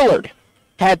 Hannah Willard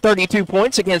had 32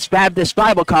 points against Baptist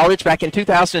Bible College back in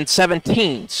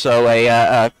 2017.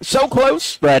 So so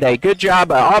close, but a good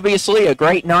job. Obviously, a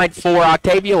great night for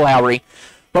Octavia Lowry.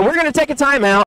 But we're going to take a timeout.